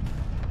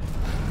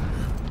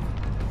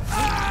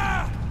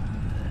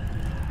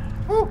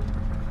 Woo.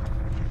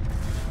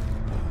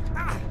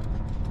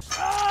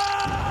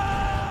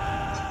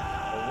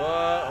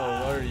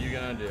 What are you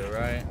gonna do,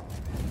 right?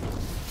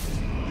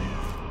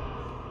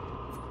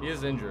 He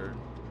is injured.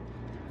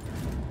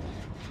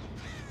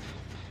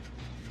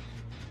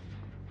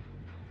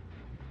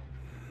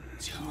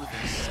 To the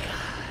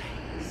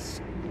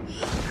skies.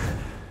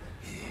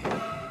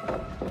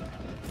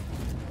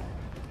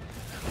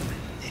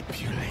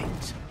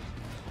 Manipulate.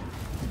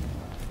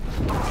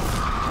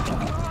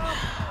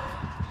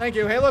 Thank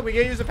you. Hey, look, we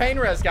can use a pain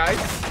res, guys.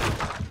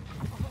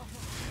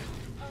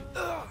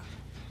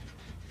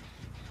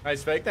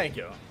 Nice fake. Thank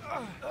you.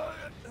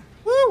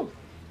 Woo!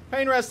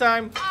 Pain res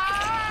time.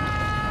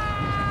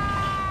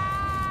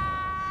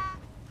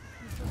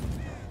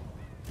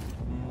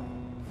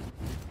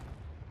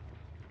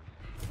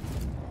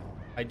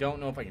 I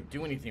don't know if I can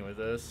do anything with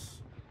this.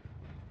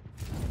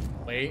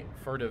 Wait,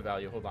 furtive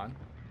value. Hold on.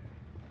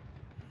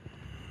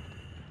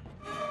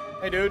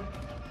 Hey, dude.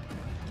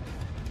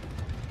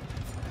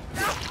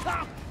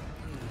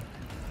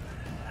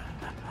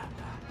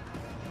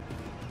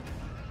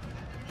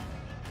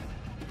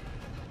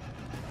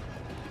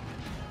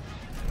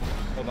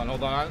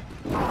 Hold on.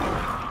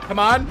 Come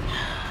on.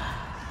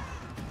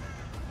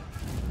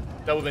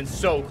 That would have been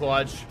so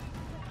clutch.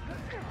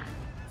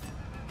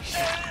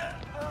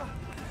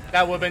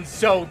 That would have been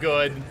so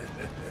good.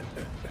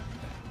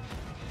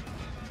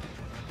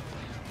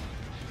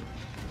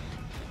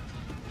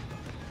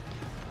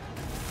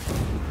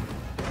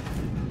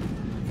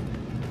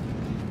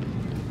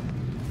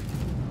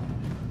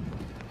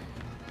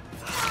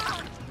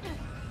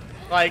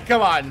 Like,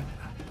 come on.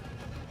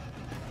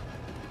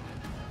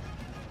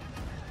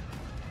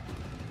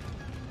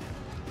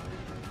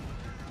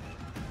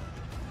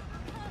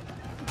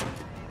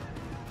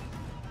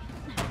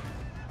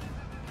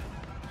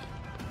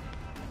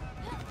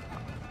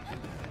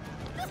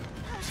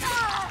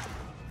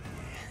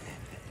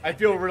 I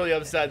feel really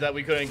upset that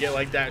we couldn't get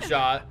like that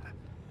shot.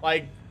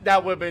 Like,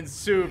 that would have been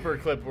super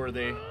clip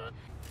worthy.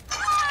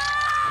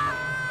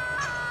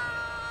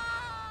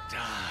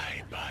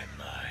 Die by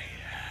my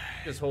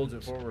hand. Just holds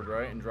it forward,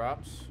 right, and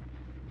drops.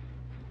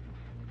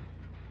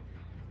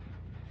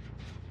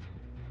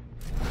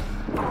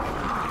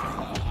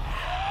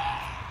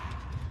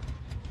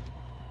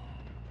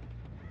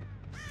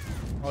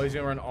 Oh, he's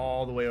gonna run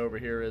all the way over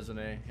here, isn't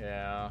he?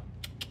 Yeah.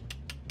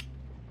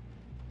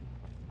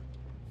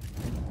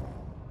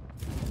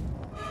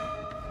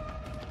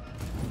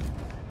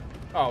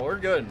 Oh, we're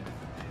good.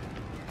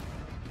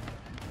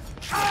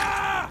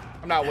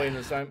 I'm not waiting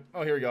this time.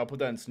 Oh, here we go. I'll put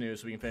that in snooze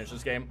so we can finish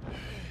this game.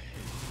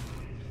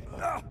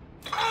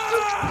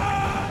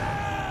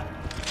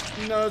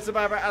 No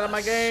survivor out of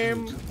my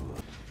game.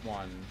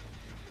 One.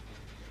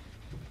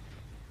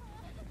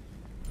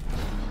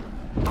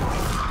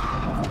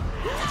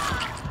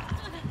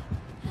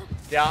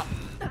 Yeah.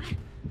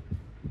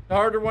 The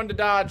harder one to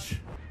dodge.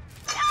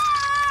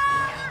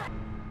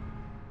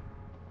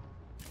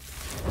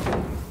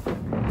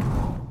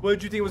 What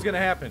did you think was gonna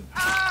happen?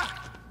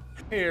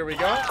 Here we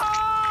go.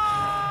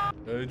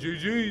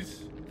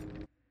 GG's.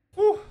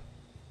 Whew.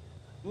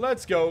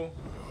 Let's go.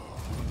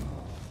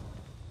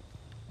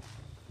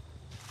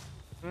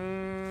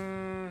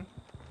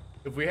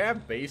 If we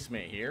have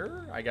basement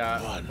here, I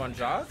got fun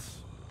shots.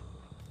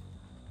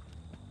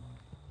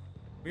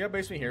 We got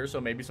basement here,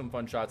 so maybe some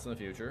fun shots in the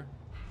future.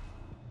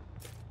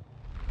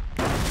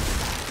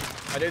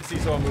 I did see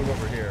someone move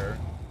over here.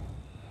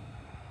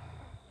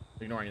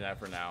 Ignoring that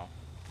for now.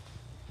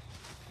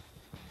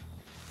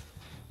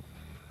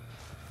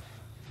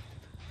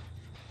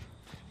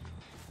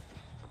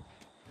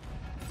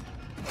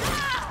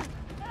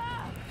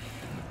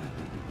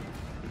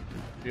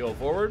 Feel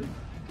forward.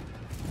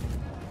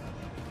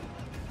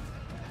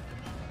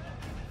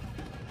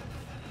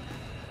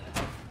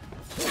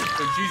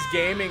 So she's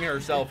gaming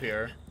herself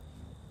here.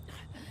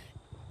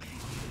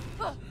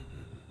 Alright,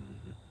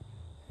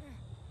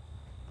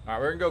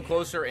 we're gonna go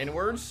closer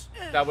inwards.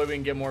 That way we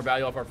can get more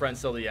value off our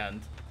friends till the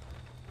end.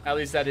 At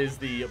least that is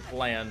the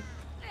plan.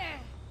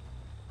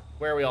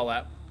 Where are we all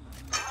at?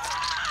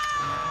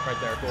 Right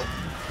there, cool.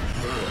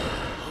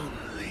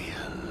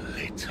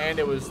 And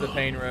it was the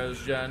pain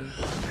res gen.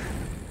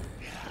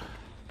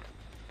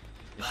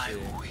 I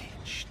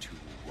wish to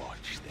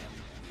watch them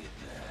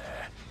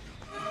wither.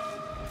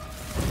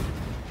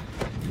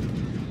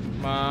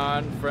 Come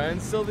on,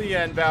 friends, till the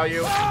end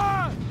value.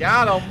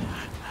 Got him.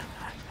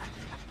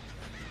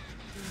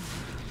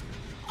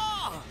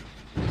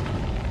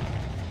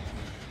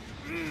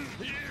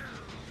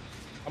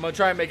 I'm gonna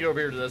try and make it over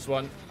here to this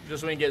one,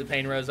 just so we can get the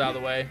pain res out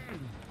of the way.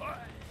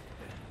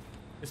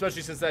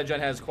 Especially since that gen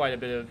has quite a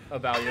bit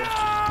of value.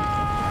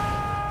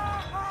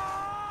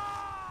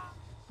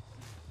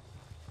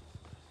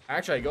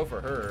 Actually, I go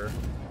for her.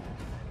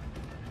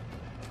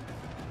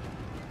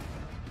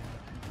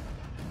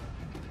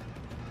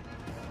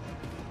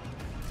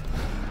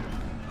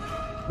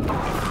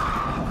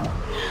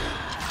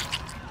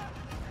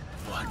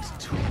 What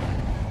to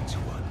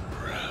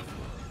unravel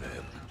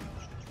them?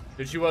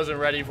 But she wasn't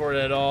ready for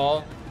it at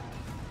all.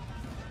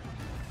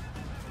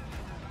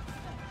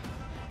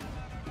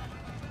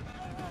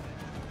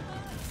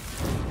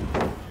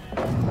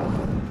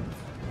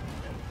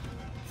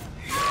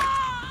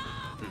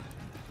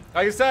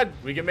 Like I said,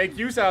 we can make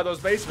use out of those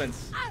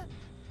basements.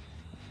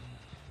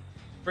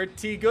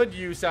 Pretty good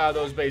use out of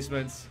those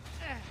basements.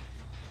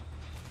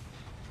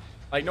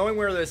 Like, knowing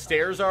where the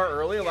stairs are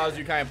early allows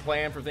you to kind of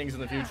plan for things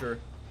in the future.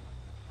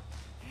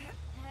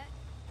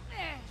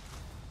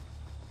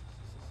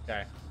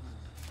 Okay.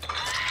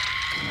 I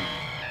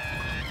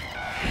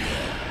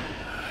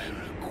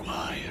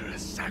require a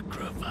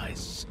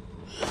sacrifice.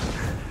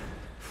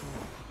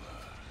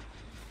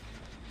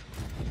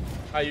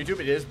 Hi, YouTube,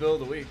 it is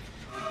Build of the Week.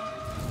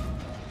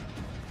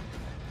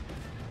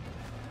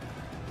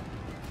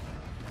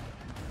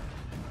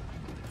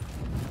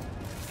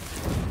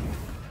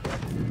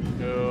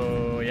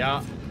 Oh,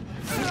 yeah.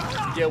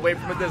 Get away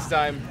from it this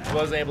time.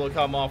 Wasn't able to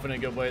come off in a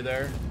good way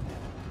there.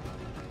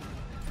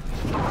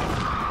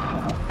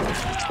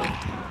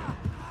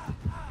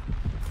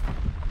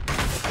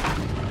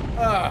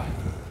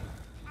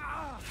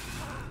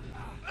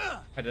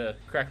 Had to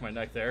crack my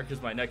neck there because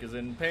my neck is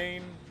in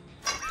pain.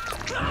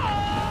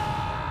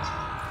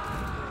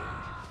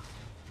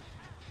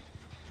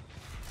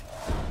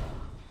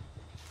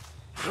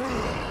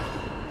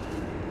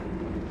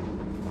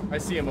 I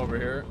see him over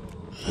here.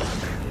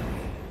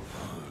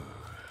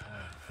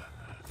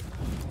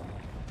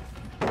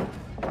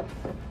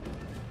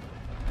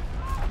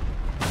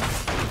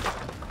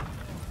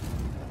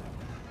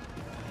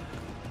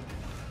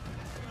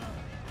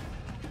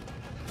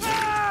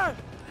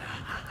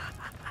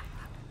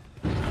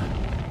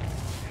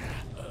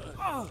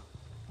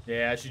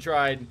 Yeah, she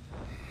tried.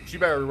 She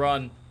better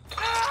run.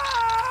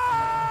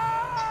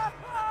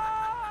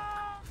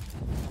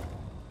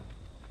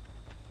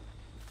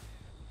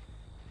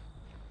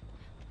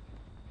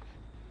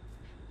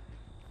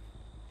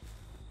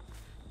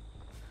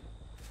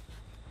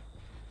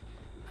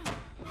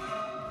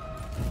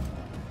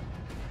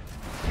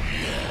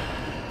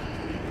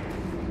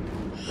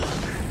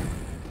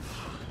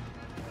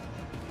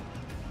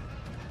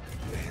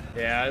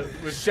 Yeah,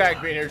 with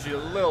Shaq being here, she's a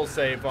little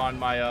safe on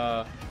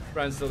my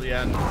friends till the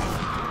end.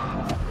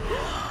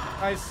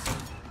 Nice.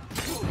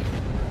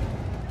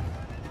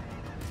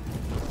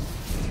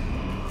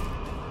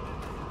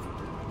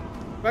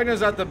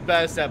 Vecna's not the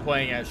best at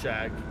playing at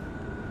Shack.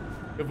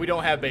 If we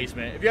don't have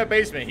basement. If you have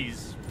basement,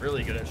 he's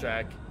really good at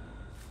Shack.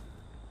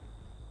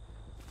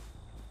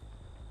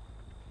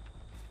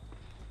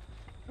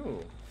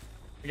 Ooh.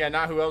 Again,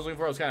 not who I was looking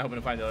for. I was kind of hoping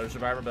to find the other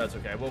survivor, but that's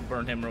okay. We'll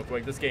burn him real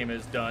quick. This game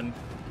is done.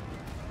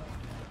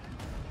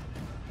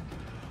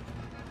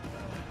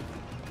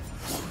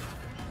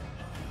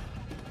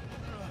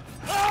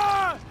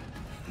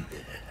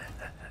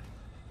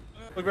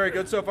 Look very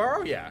good so far.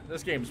 Oh yeah,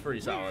 this game's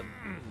pretty solid.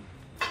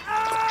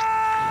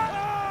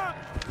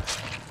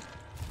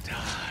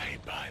 Die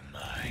by my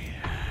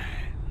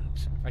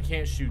hand. I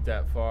can't shoot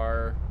that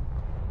far.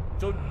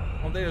 So,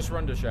 won't they just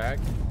run to Shack?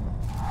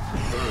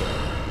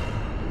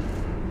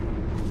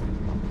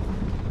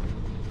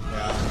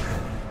 Yeah.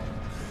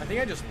 I think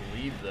I just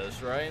leave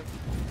this, right?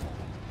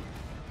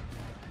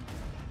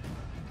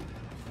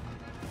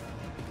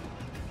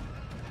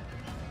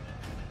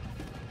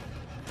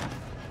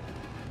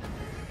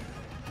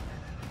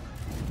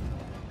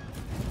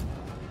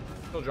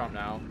 Still jump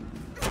now.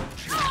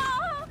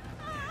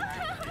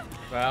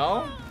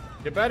 Well,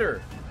 get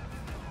better.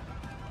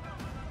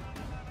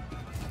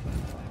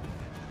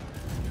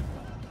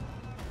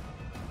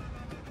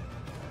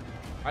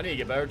 I need to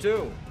get better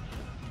too.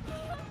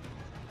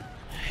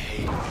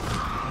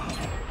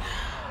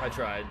 I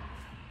tried.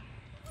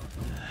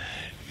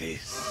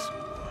 This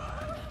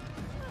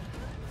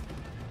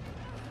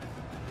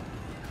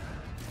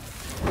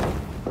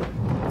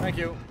one. Thank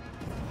you.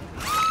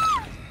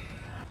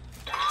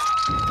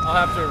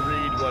 I'll have to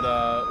read what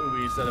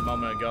Ubi said a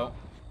moment ago.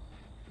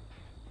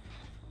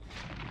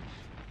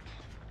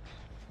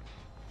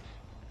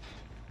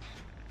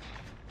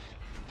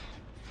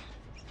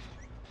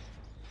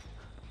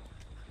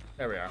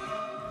 There we are.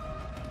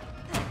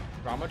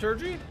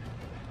 Dramaturgy?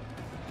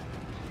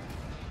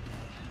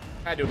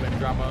 Had to have been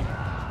drama.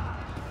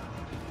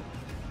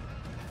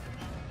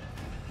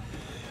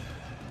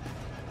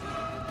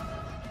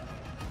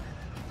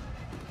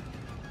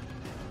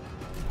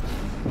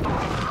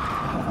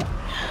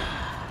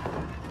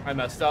 I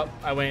messed up.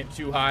 I went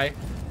too high.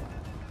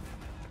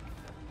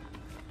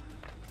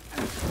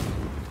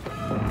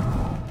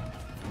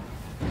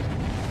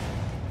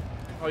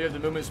 Oh, you have the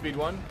movement speed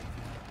 1?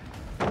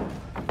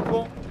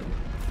 Cool.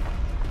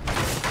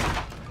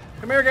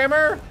 Come here,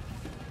 gamer!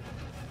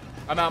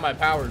 I'm out of my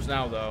powers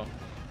now, though.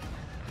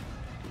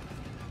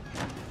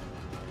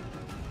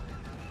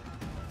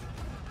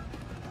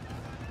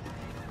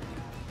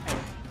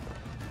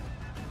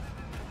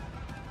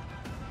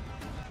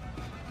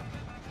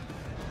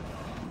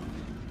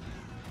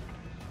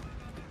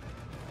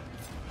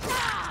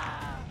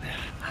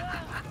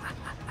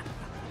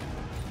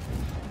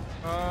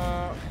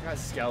 I got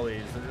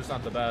skellies. They're just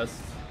not the best.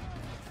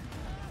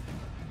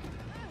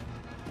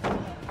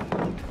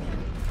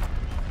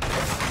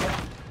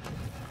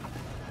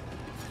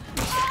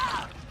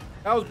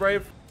 That was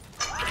brave.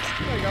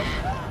 There you go.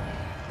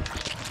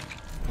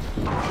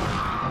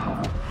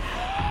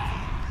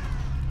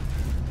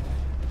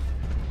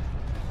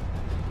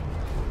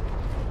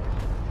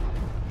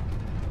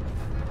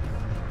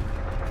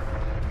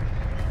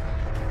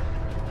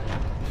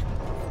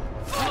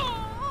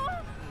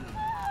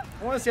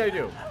 I want to see how you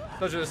do.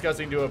 Such a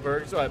disgusting duo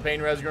perk. So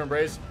pain, rescue,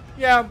 embrace.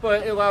 Yeah,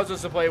 but it allows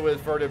us to play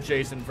with Furtive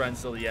Chase and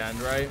friends till the end,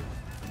 right?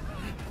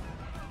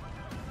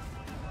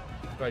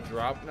 Do I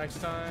drop next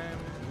time?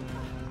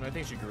 I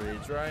think she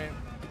agrees, right?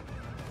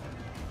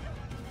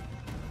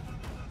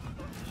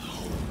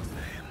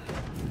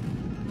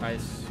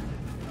 Nice.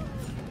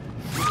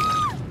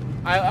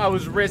 I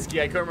was risky.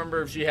 I couldn't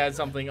remember if she had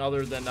something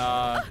other than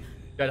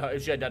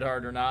if she had Dead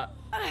Hard or not.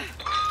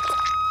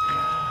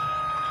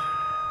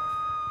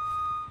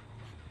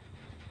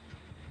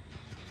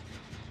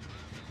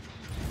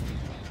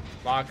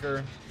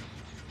 Locker.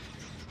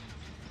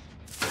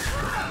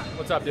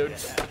 What's up, dude?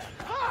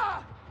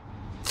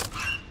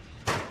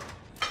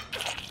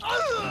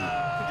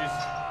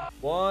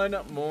 One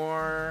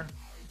more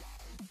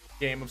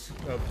game of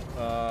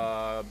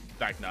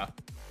Vecna.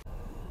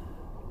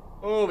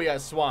 Oh, we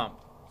got Swamp.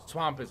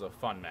 Swamp is a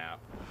fun map.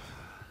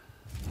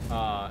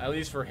 At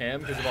least for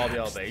him, because of all the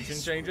elevation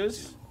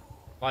changes.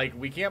 Like,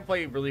 we can't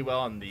play really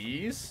well on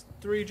these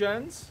 3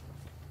 gens.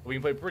 We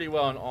can play pretty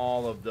well on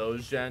all of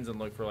those gens and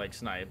look for, like,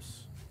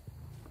 snipes.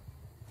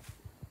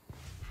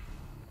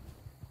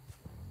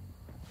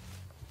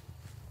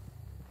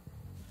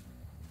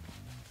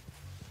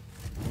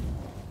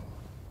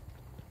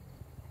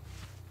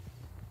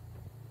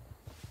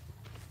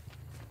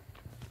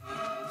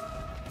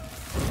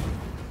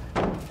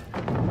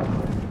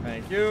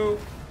 Thank you.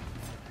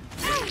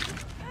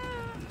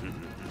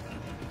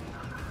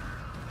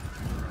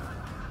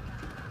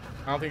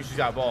 I don't think she's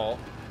got ball.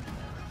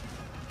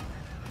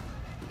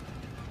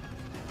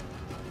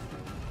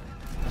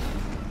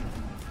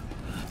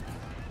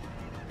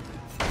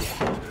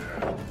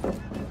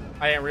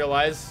 I didn't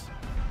realize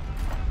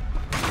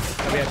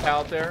that we had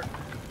pallet there.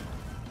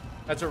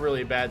 That's a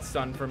really bad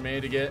stun for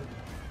me to get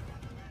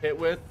hit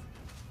with.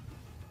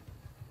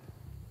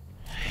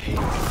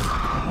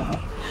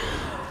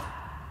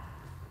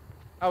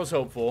 I was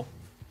hopeful.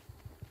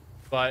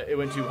 but it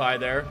went too high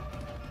there.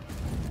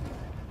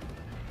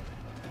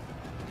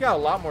 You got a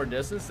lot more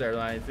distance there than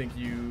I think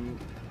you...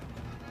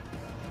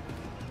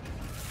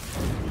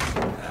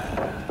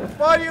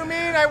 What do you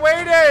mean? I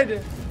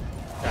waited!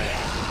 Okay.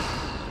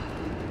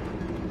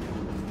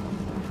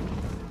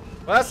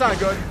 Well, that's not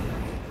good.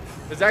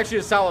 It's actually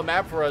a solid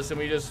map for us, and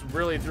we just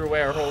really threw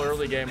away our whole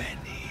early game.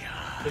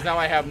 Because now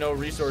I have no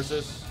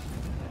resources.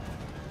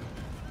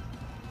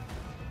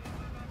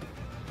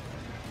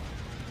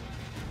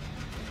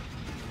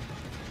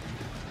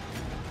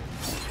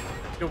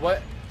 Dude,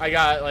 what? I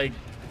got, like,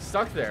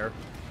 stuck there.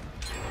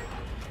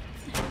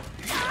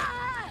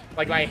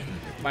 Like, my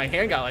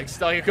hand got, like,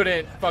 stuck. I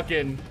couldn't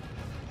fucking...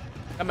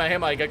 At my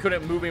hand, like, I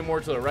couldn't move any more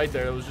to the right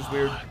there. It was just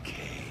weird.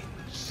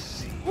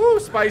 Woo,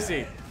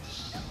 spicy.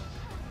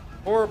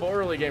 Horrible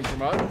early game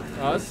from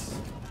us.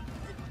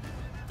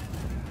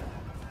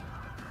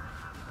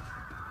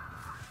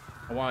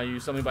 I want to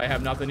use something, but I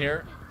have nothing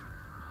here.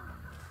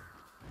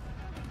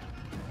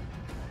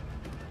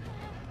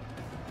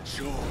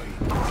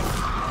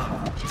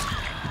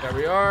 There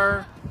we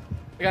are.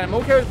 Again, I'm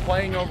okay with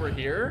playing over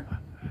here.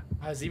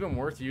 Is it even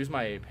worth to use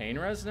my pain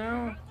res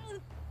now?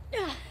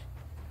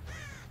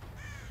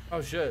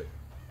 Oh shit.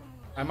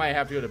 I might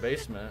have to go to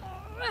basement.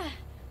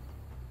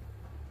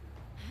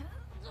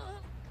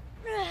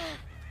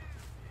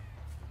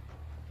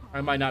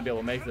 I might not be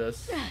able to make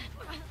this.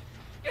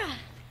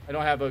 I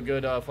don't have a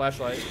good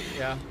flashlight.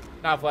 Yeah.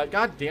 Not flat.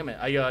 God damn it.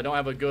 I don't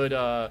have a good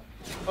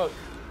hook.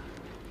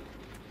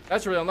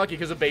 That's really unlucky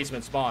because of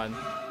basement spawn.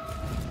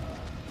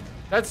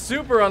 That's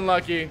super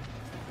unlucky.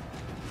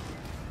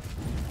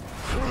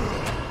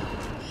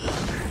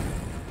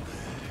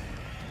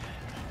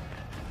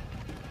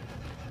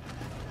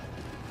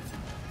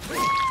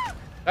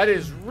 That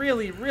is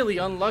really, really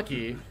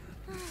unlucky.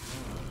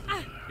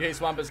 You hate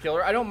Swamp as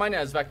killer? I don't mind it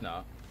as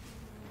Vecna.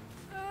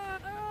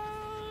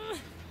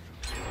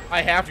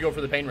 I have to go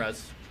for the pain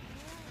res.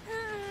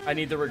 I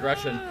need the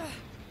regression.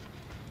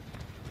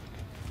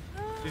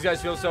 These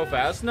guys feel so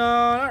fast? No,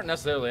 not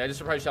necessarily. I just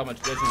surprised how much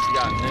distance you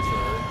got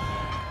initially.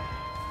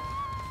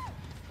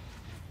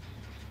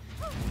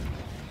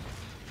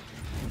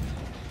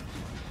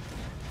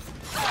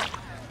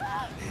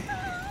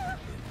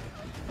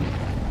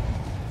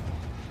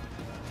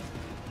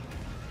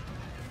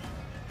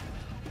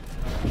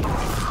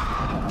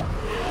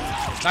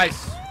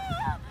 Nice.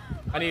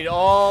 I need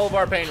all of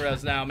our pain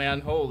res now, man.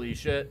 Holy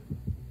shit.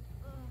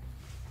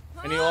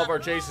 I need all of our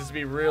chases to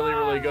be really,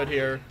 really good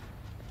here.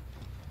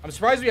 I'm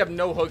surprised we have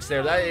no hooks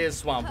there. That is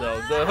swamp, though.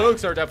 The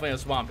hooks are definitely a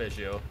swamp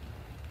issue.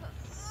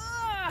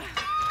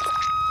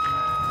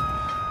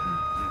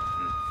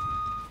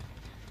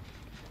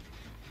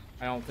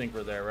 I don't think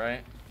we're there,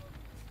 right?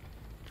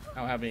 I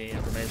don't have any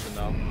information,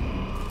 though.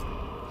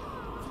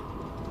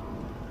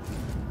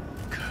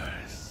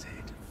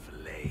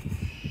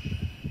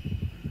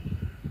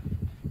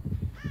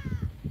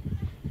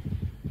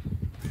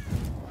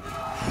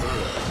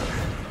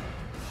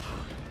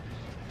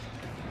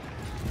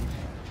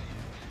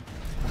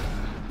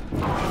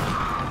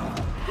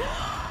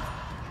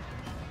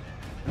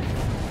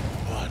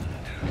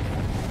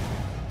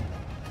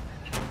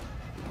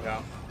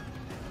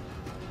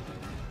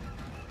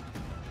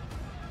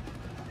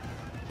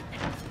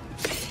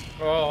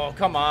 Oh,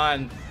 come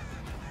on.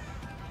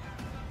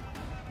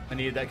 I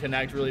needed that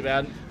connect really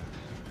bad.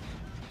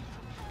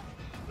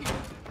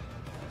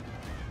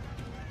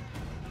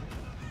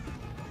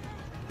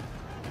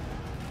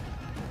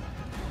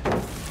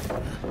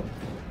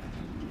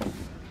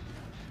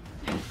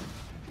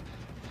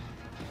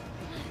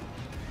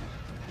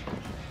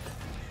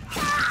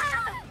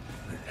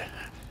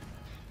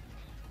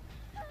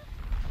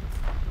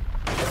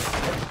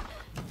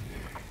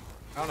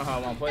 I don't know how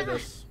I want to play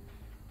this.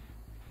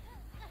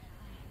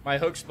 My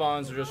hook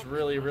spawns are just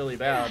really, really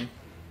bad.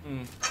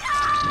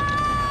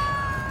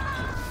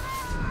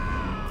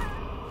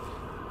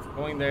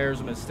 Going there is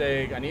a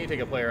mistake. I need to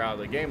take a player out of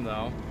the game,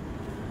 though.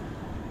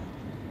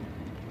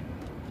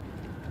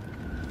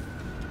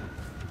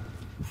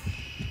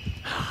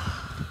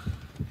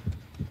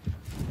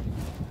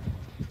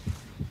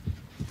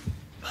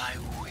 By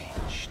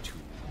which to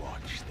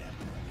watch them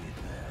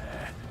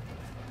wither.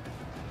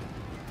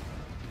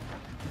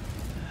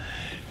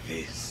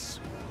 This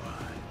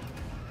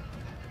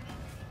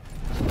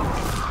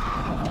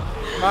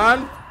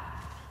Come on.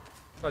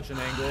 Such an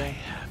angle.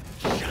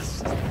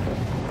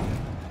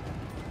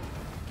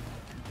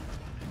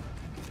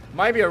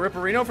 Might be a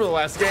Ripperino for the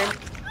last game.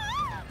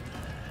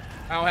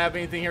 I don't have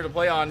anything here to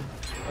play on.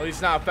 At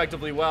least not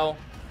effectively well.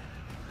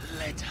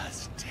 Let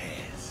us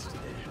test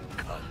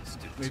their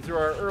constitution. We threw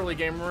our early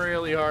game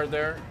really hard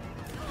there.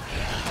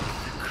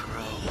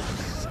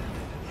 Crows.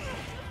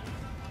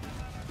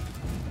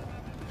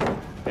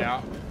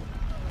 Yeah.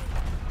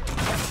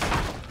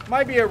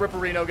 Might be a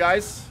Ripperino,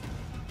 guys.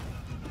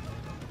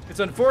 It's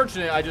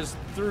unfortunate I just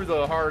threw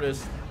the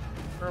hardest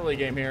early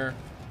game here.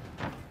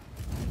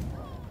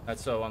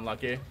 That's so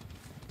unlucky.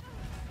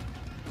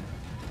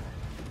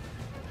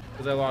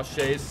 Because I lost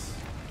Chase.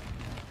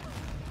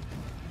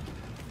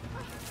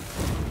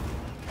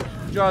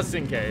 Just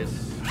in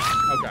case.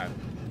 Okay.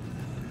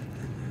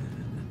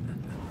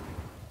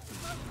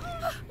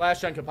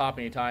 Last gen could pop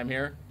anytime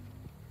here.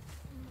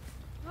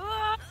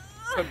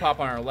 Could pop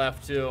on our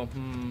left too.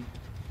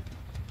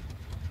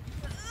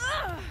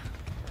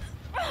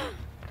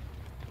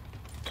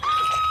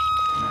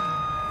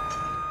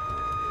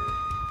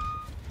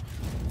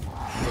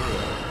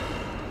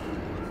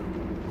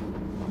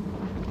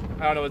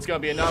 I don't know, it's gonna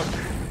be enough.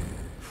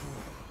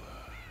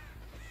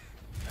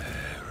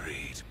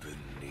 Buried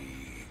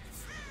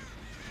beneath.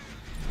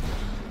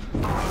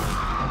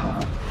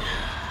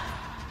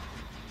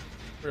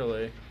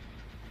 Really?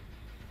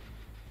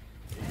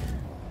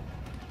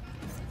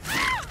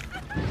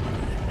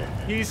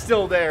 He's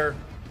still there.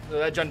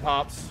 That gen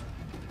pops.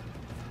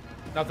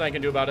 Nothing I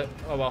can do about it.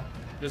 Oh well.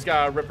 Just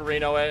gotta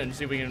Ripperino it and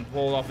see if we can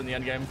pull it off in the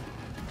end game.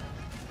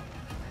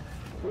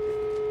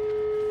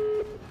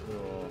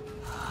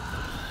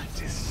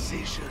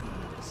 Decisions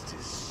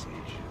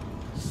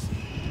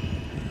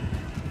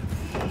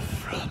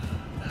from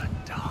the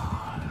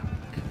dark.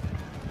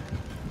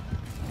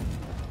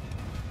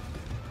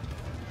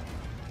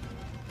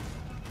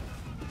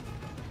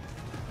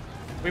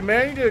 We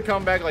may need to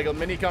come back, like a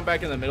mini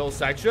comeback in the middle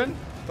section,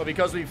 but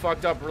because we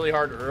fucked up really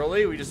hard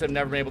early, we just have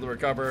never been able to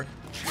recover.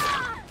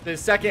 The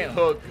second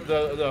hook,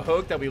 the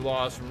hook that we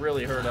lost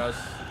really hurt us.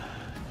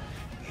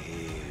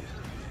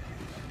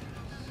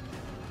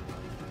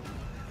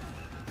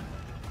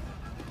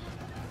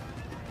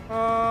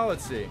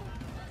 Let's see.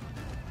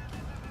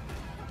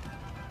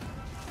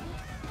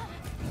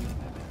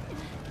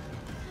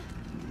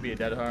 Be a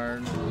dead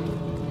hard.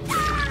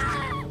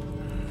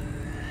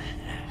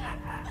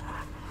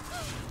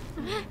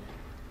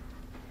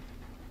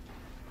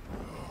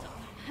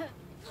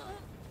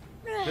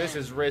 This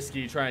is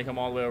risky trying to come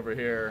all the way over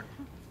here.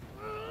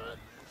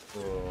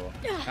 Oh,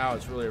 now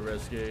it's really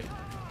risky.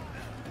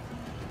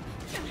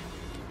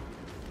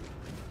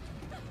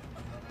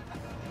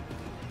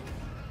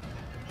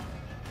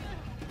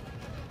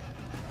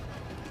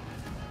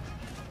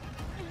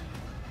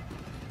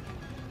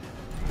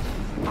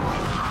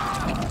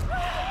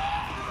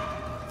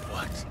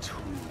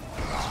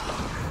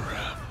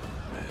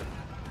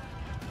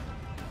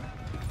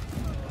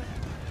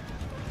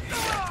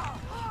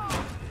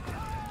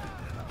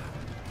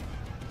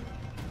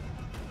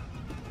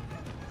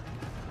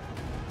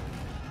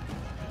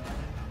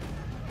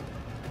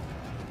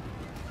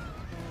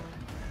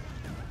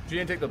 She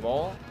didn't take the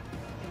ball.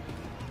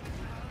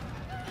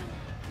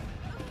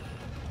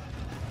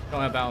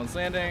 Don't have balance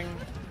landing.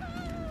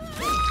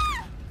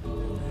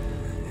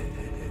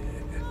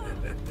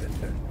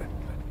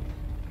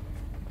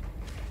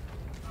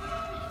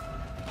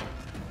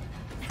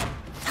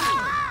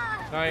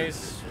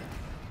 Nice.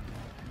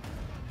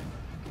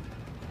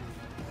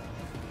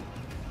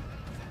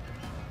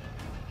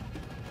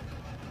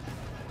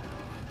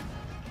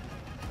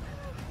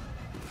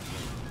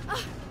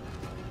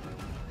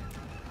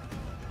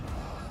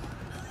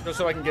 Just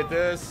so I can get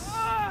this.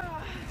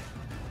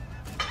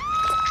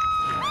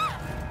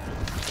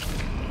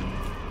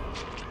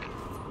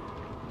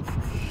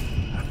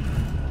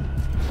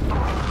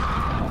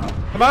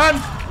 Come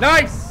on!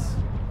 Nice!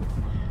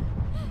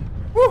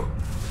 Woo!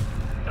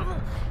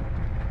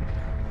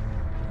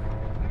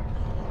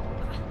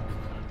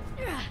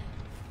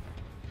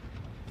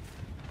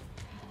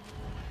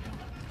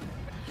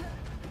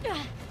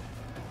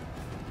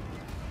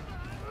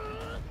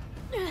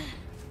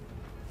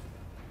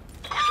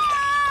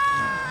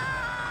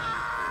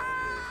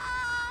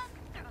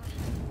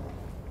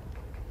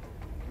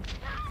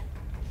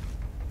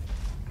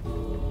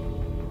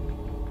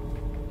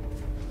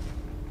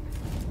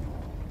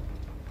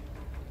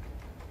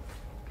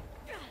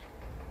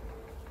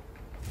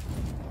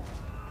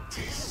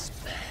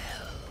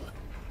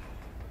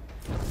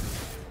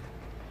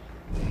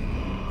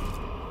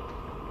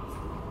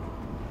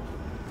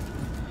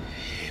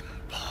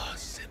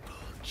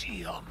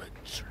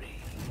 Geometry.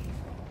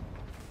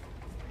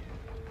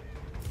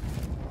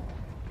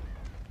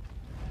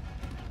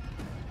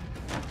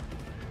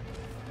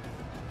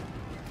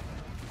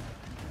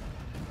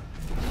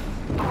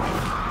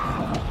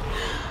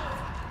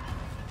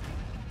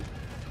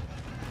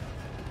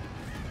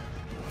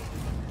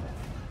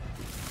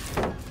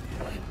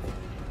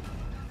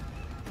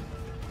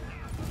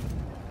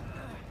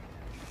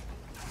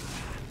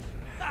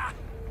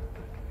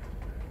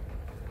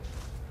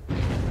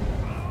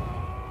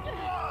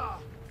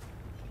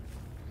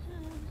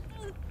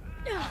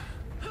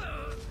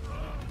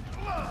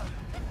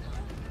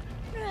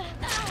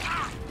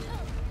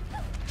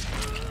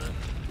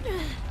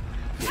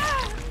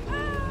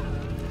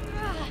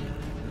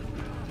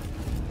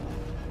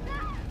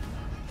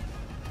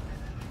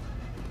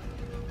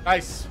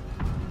 Nice.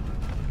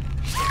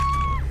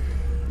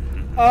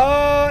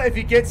 If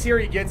he gets here,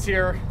 he gets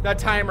here. That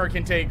timer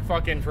can take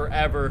fucking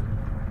forever.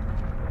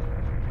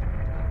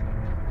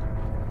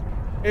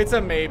 It's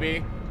a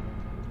maybe.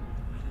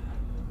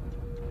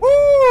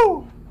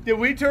 Woo! Did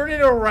we turn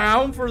it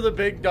around for the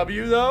big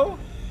W, though?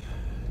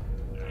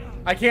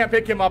 I can't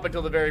pick him up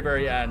until the very,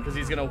 very end because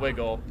he's going to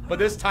wiggle. But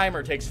this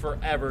timer takes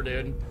forever,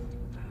 dude.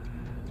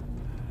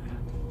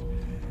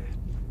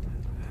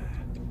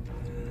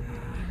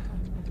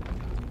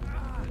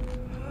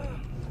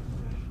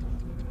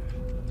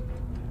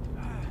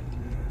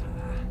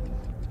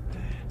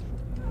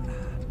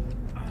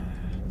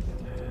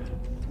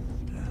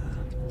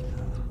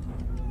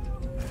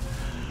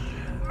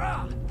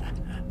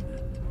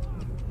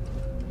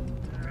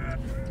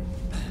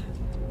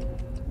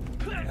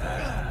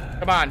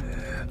 Come on.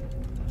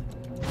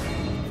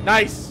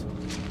 Nice.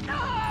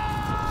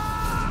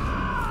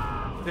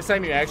 This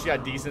time you actually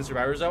got decent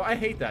survivors, though. I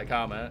hate that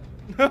comment.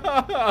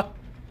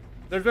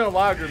 There's been a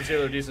lot of groups here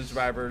that are decent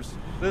survivors.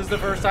 This is the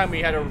first time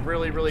we had a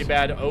really, really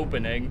bad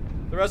opening.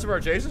 The rest of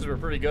our chases were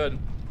pretty good.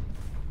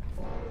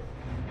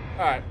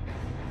 Alright.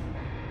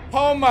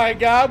 Oh my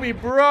god, we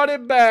brought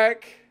it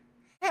back.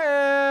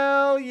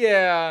 Hell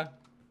yeah.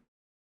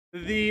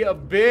 The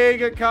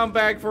big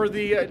comeback for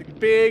the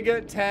Big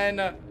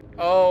 10-0.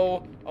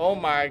 Oh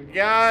my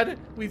god.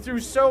 We threw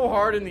so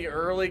hard in the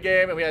early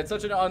game and we had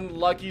such an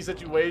unlucky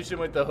situation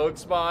with the hook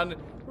spawn.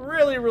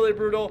 Really, really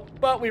brutal.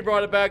 But we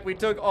brought it back. We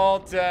took all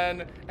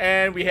 10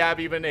 and we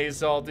have even a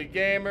salty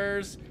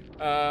gamers.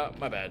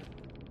 My bad.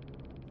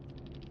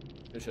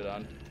 Good shit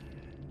on.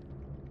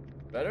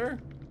 Better?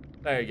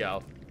 There you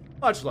go.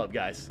 Much love,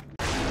 guys.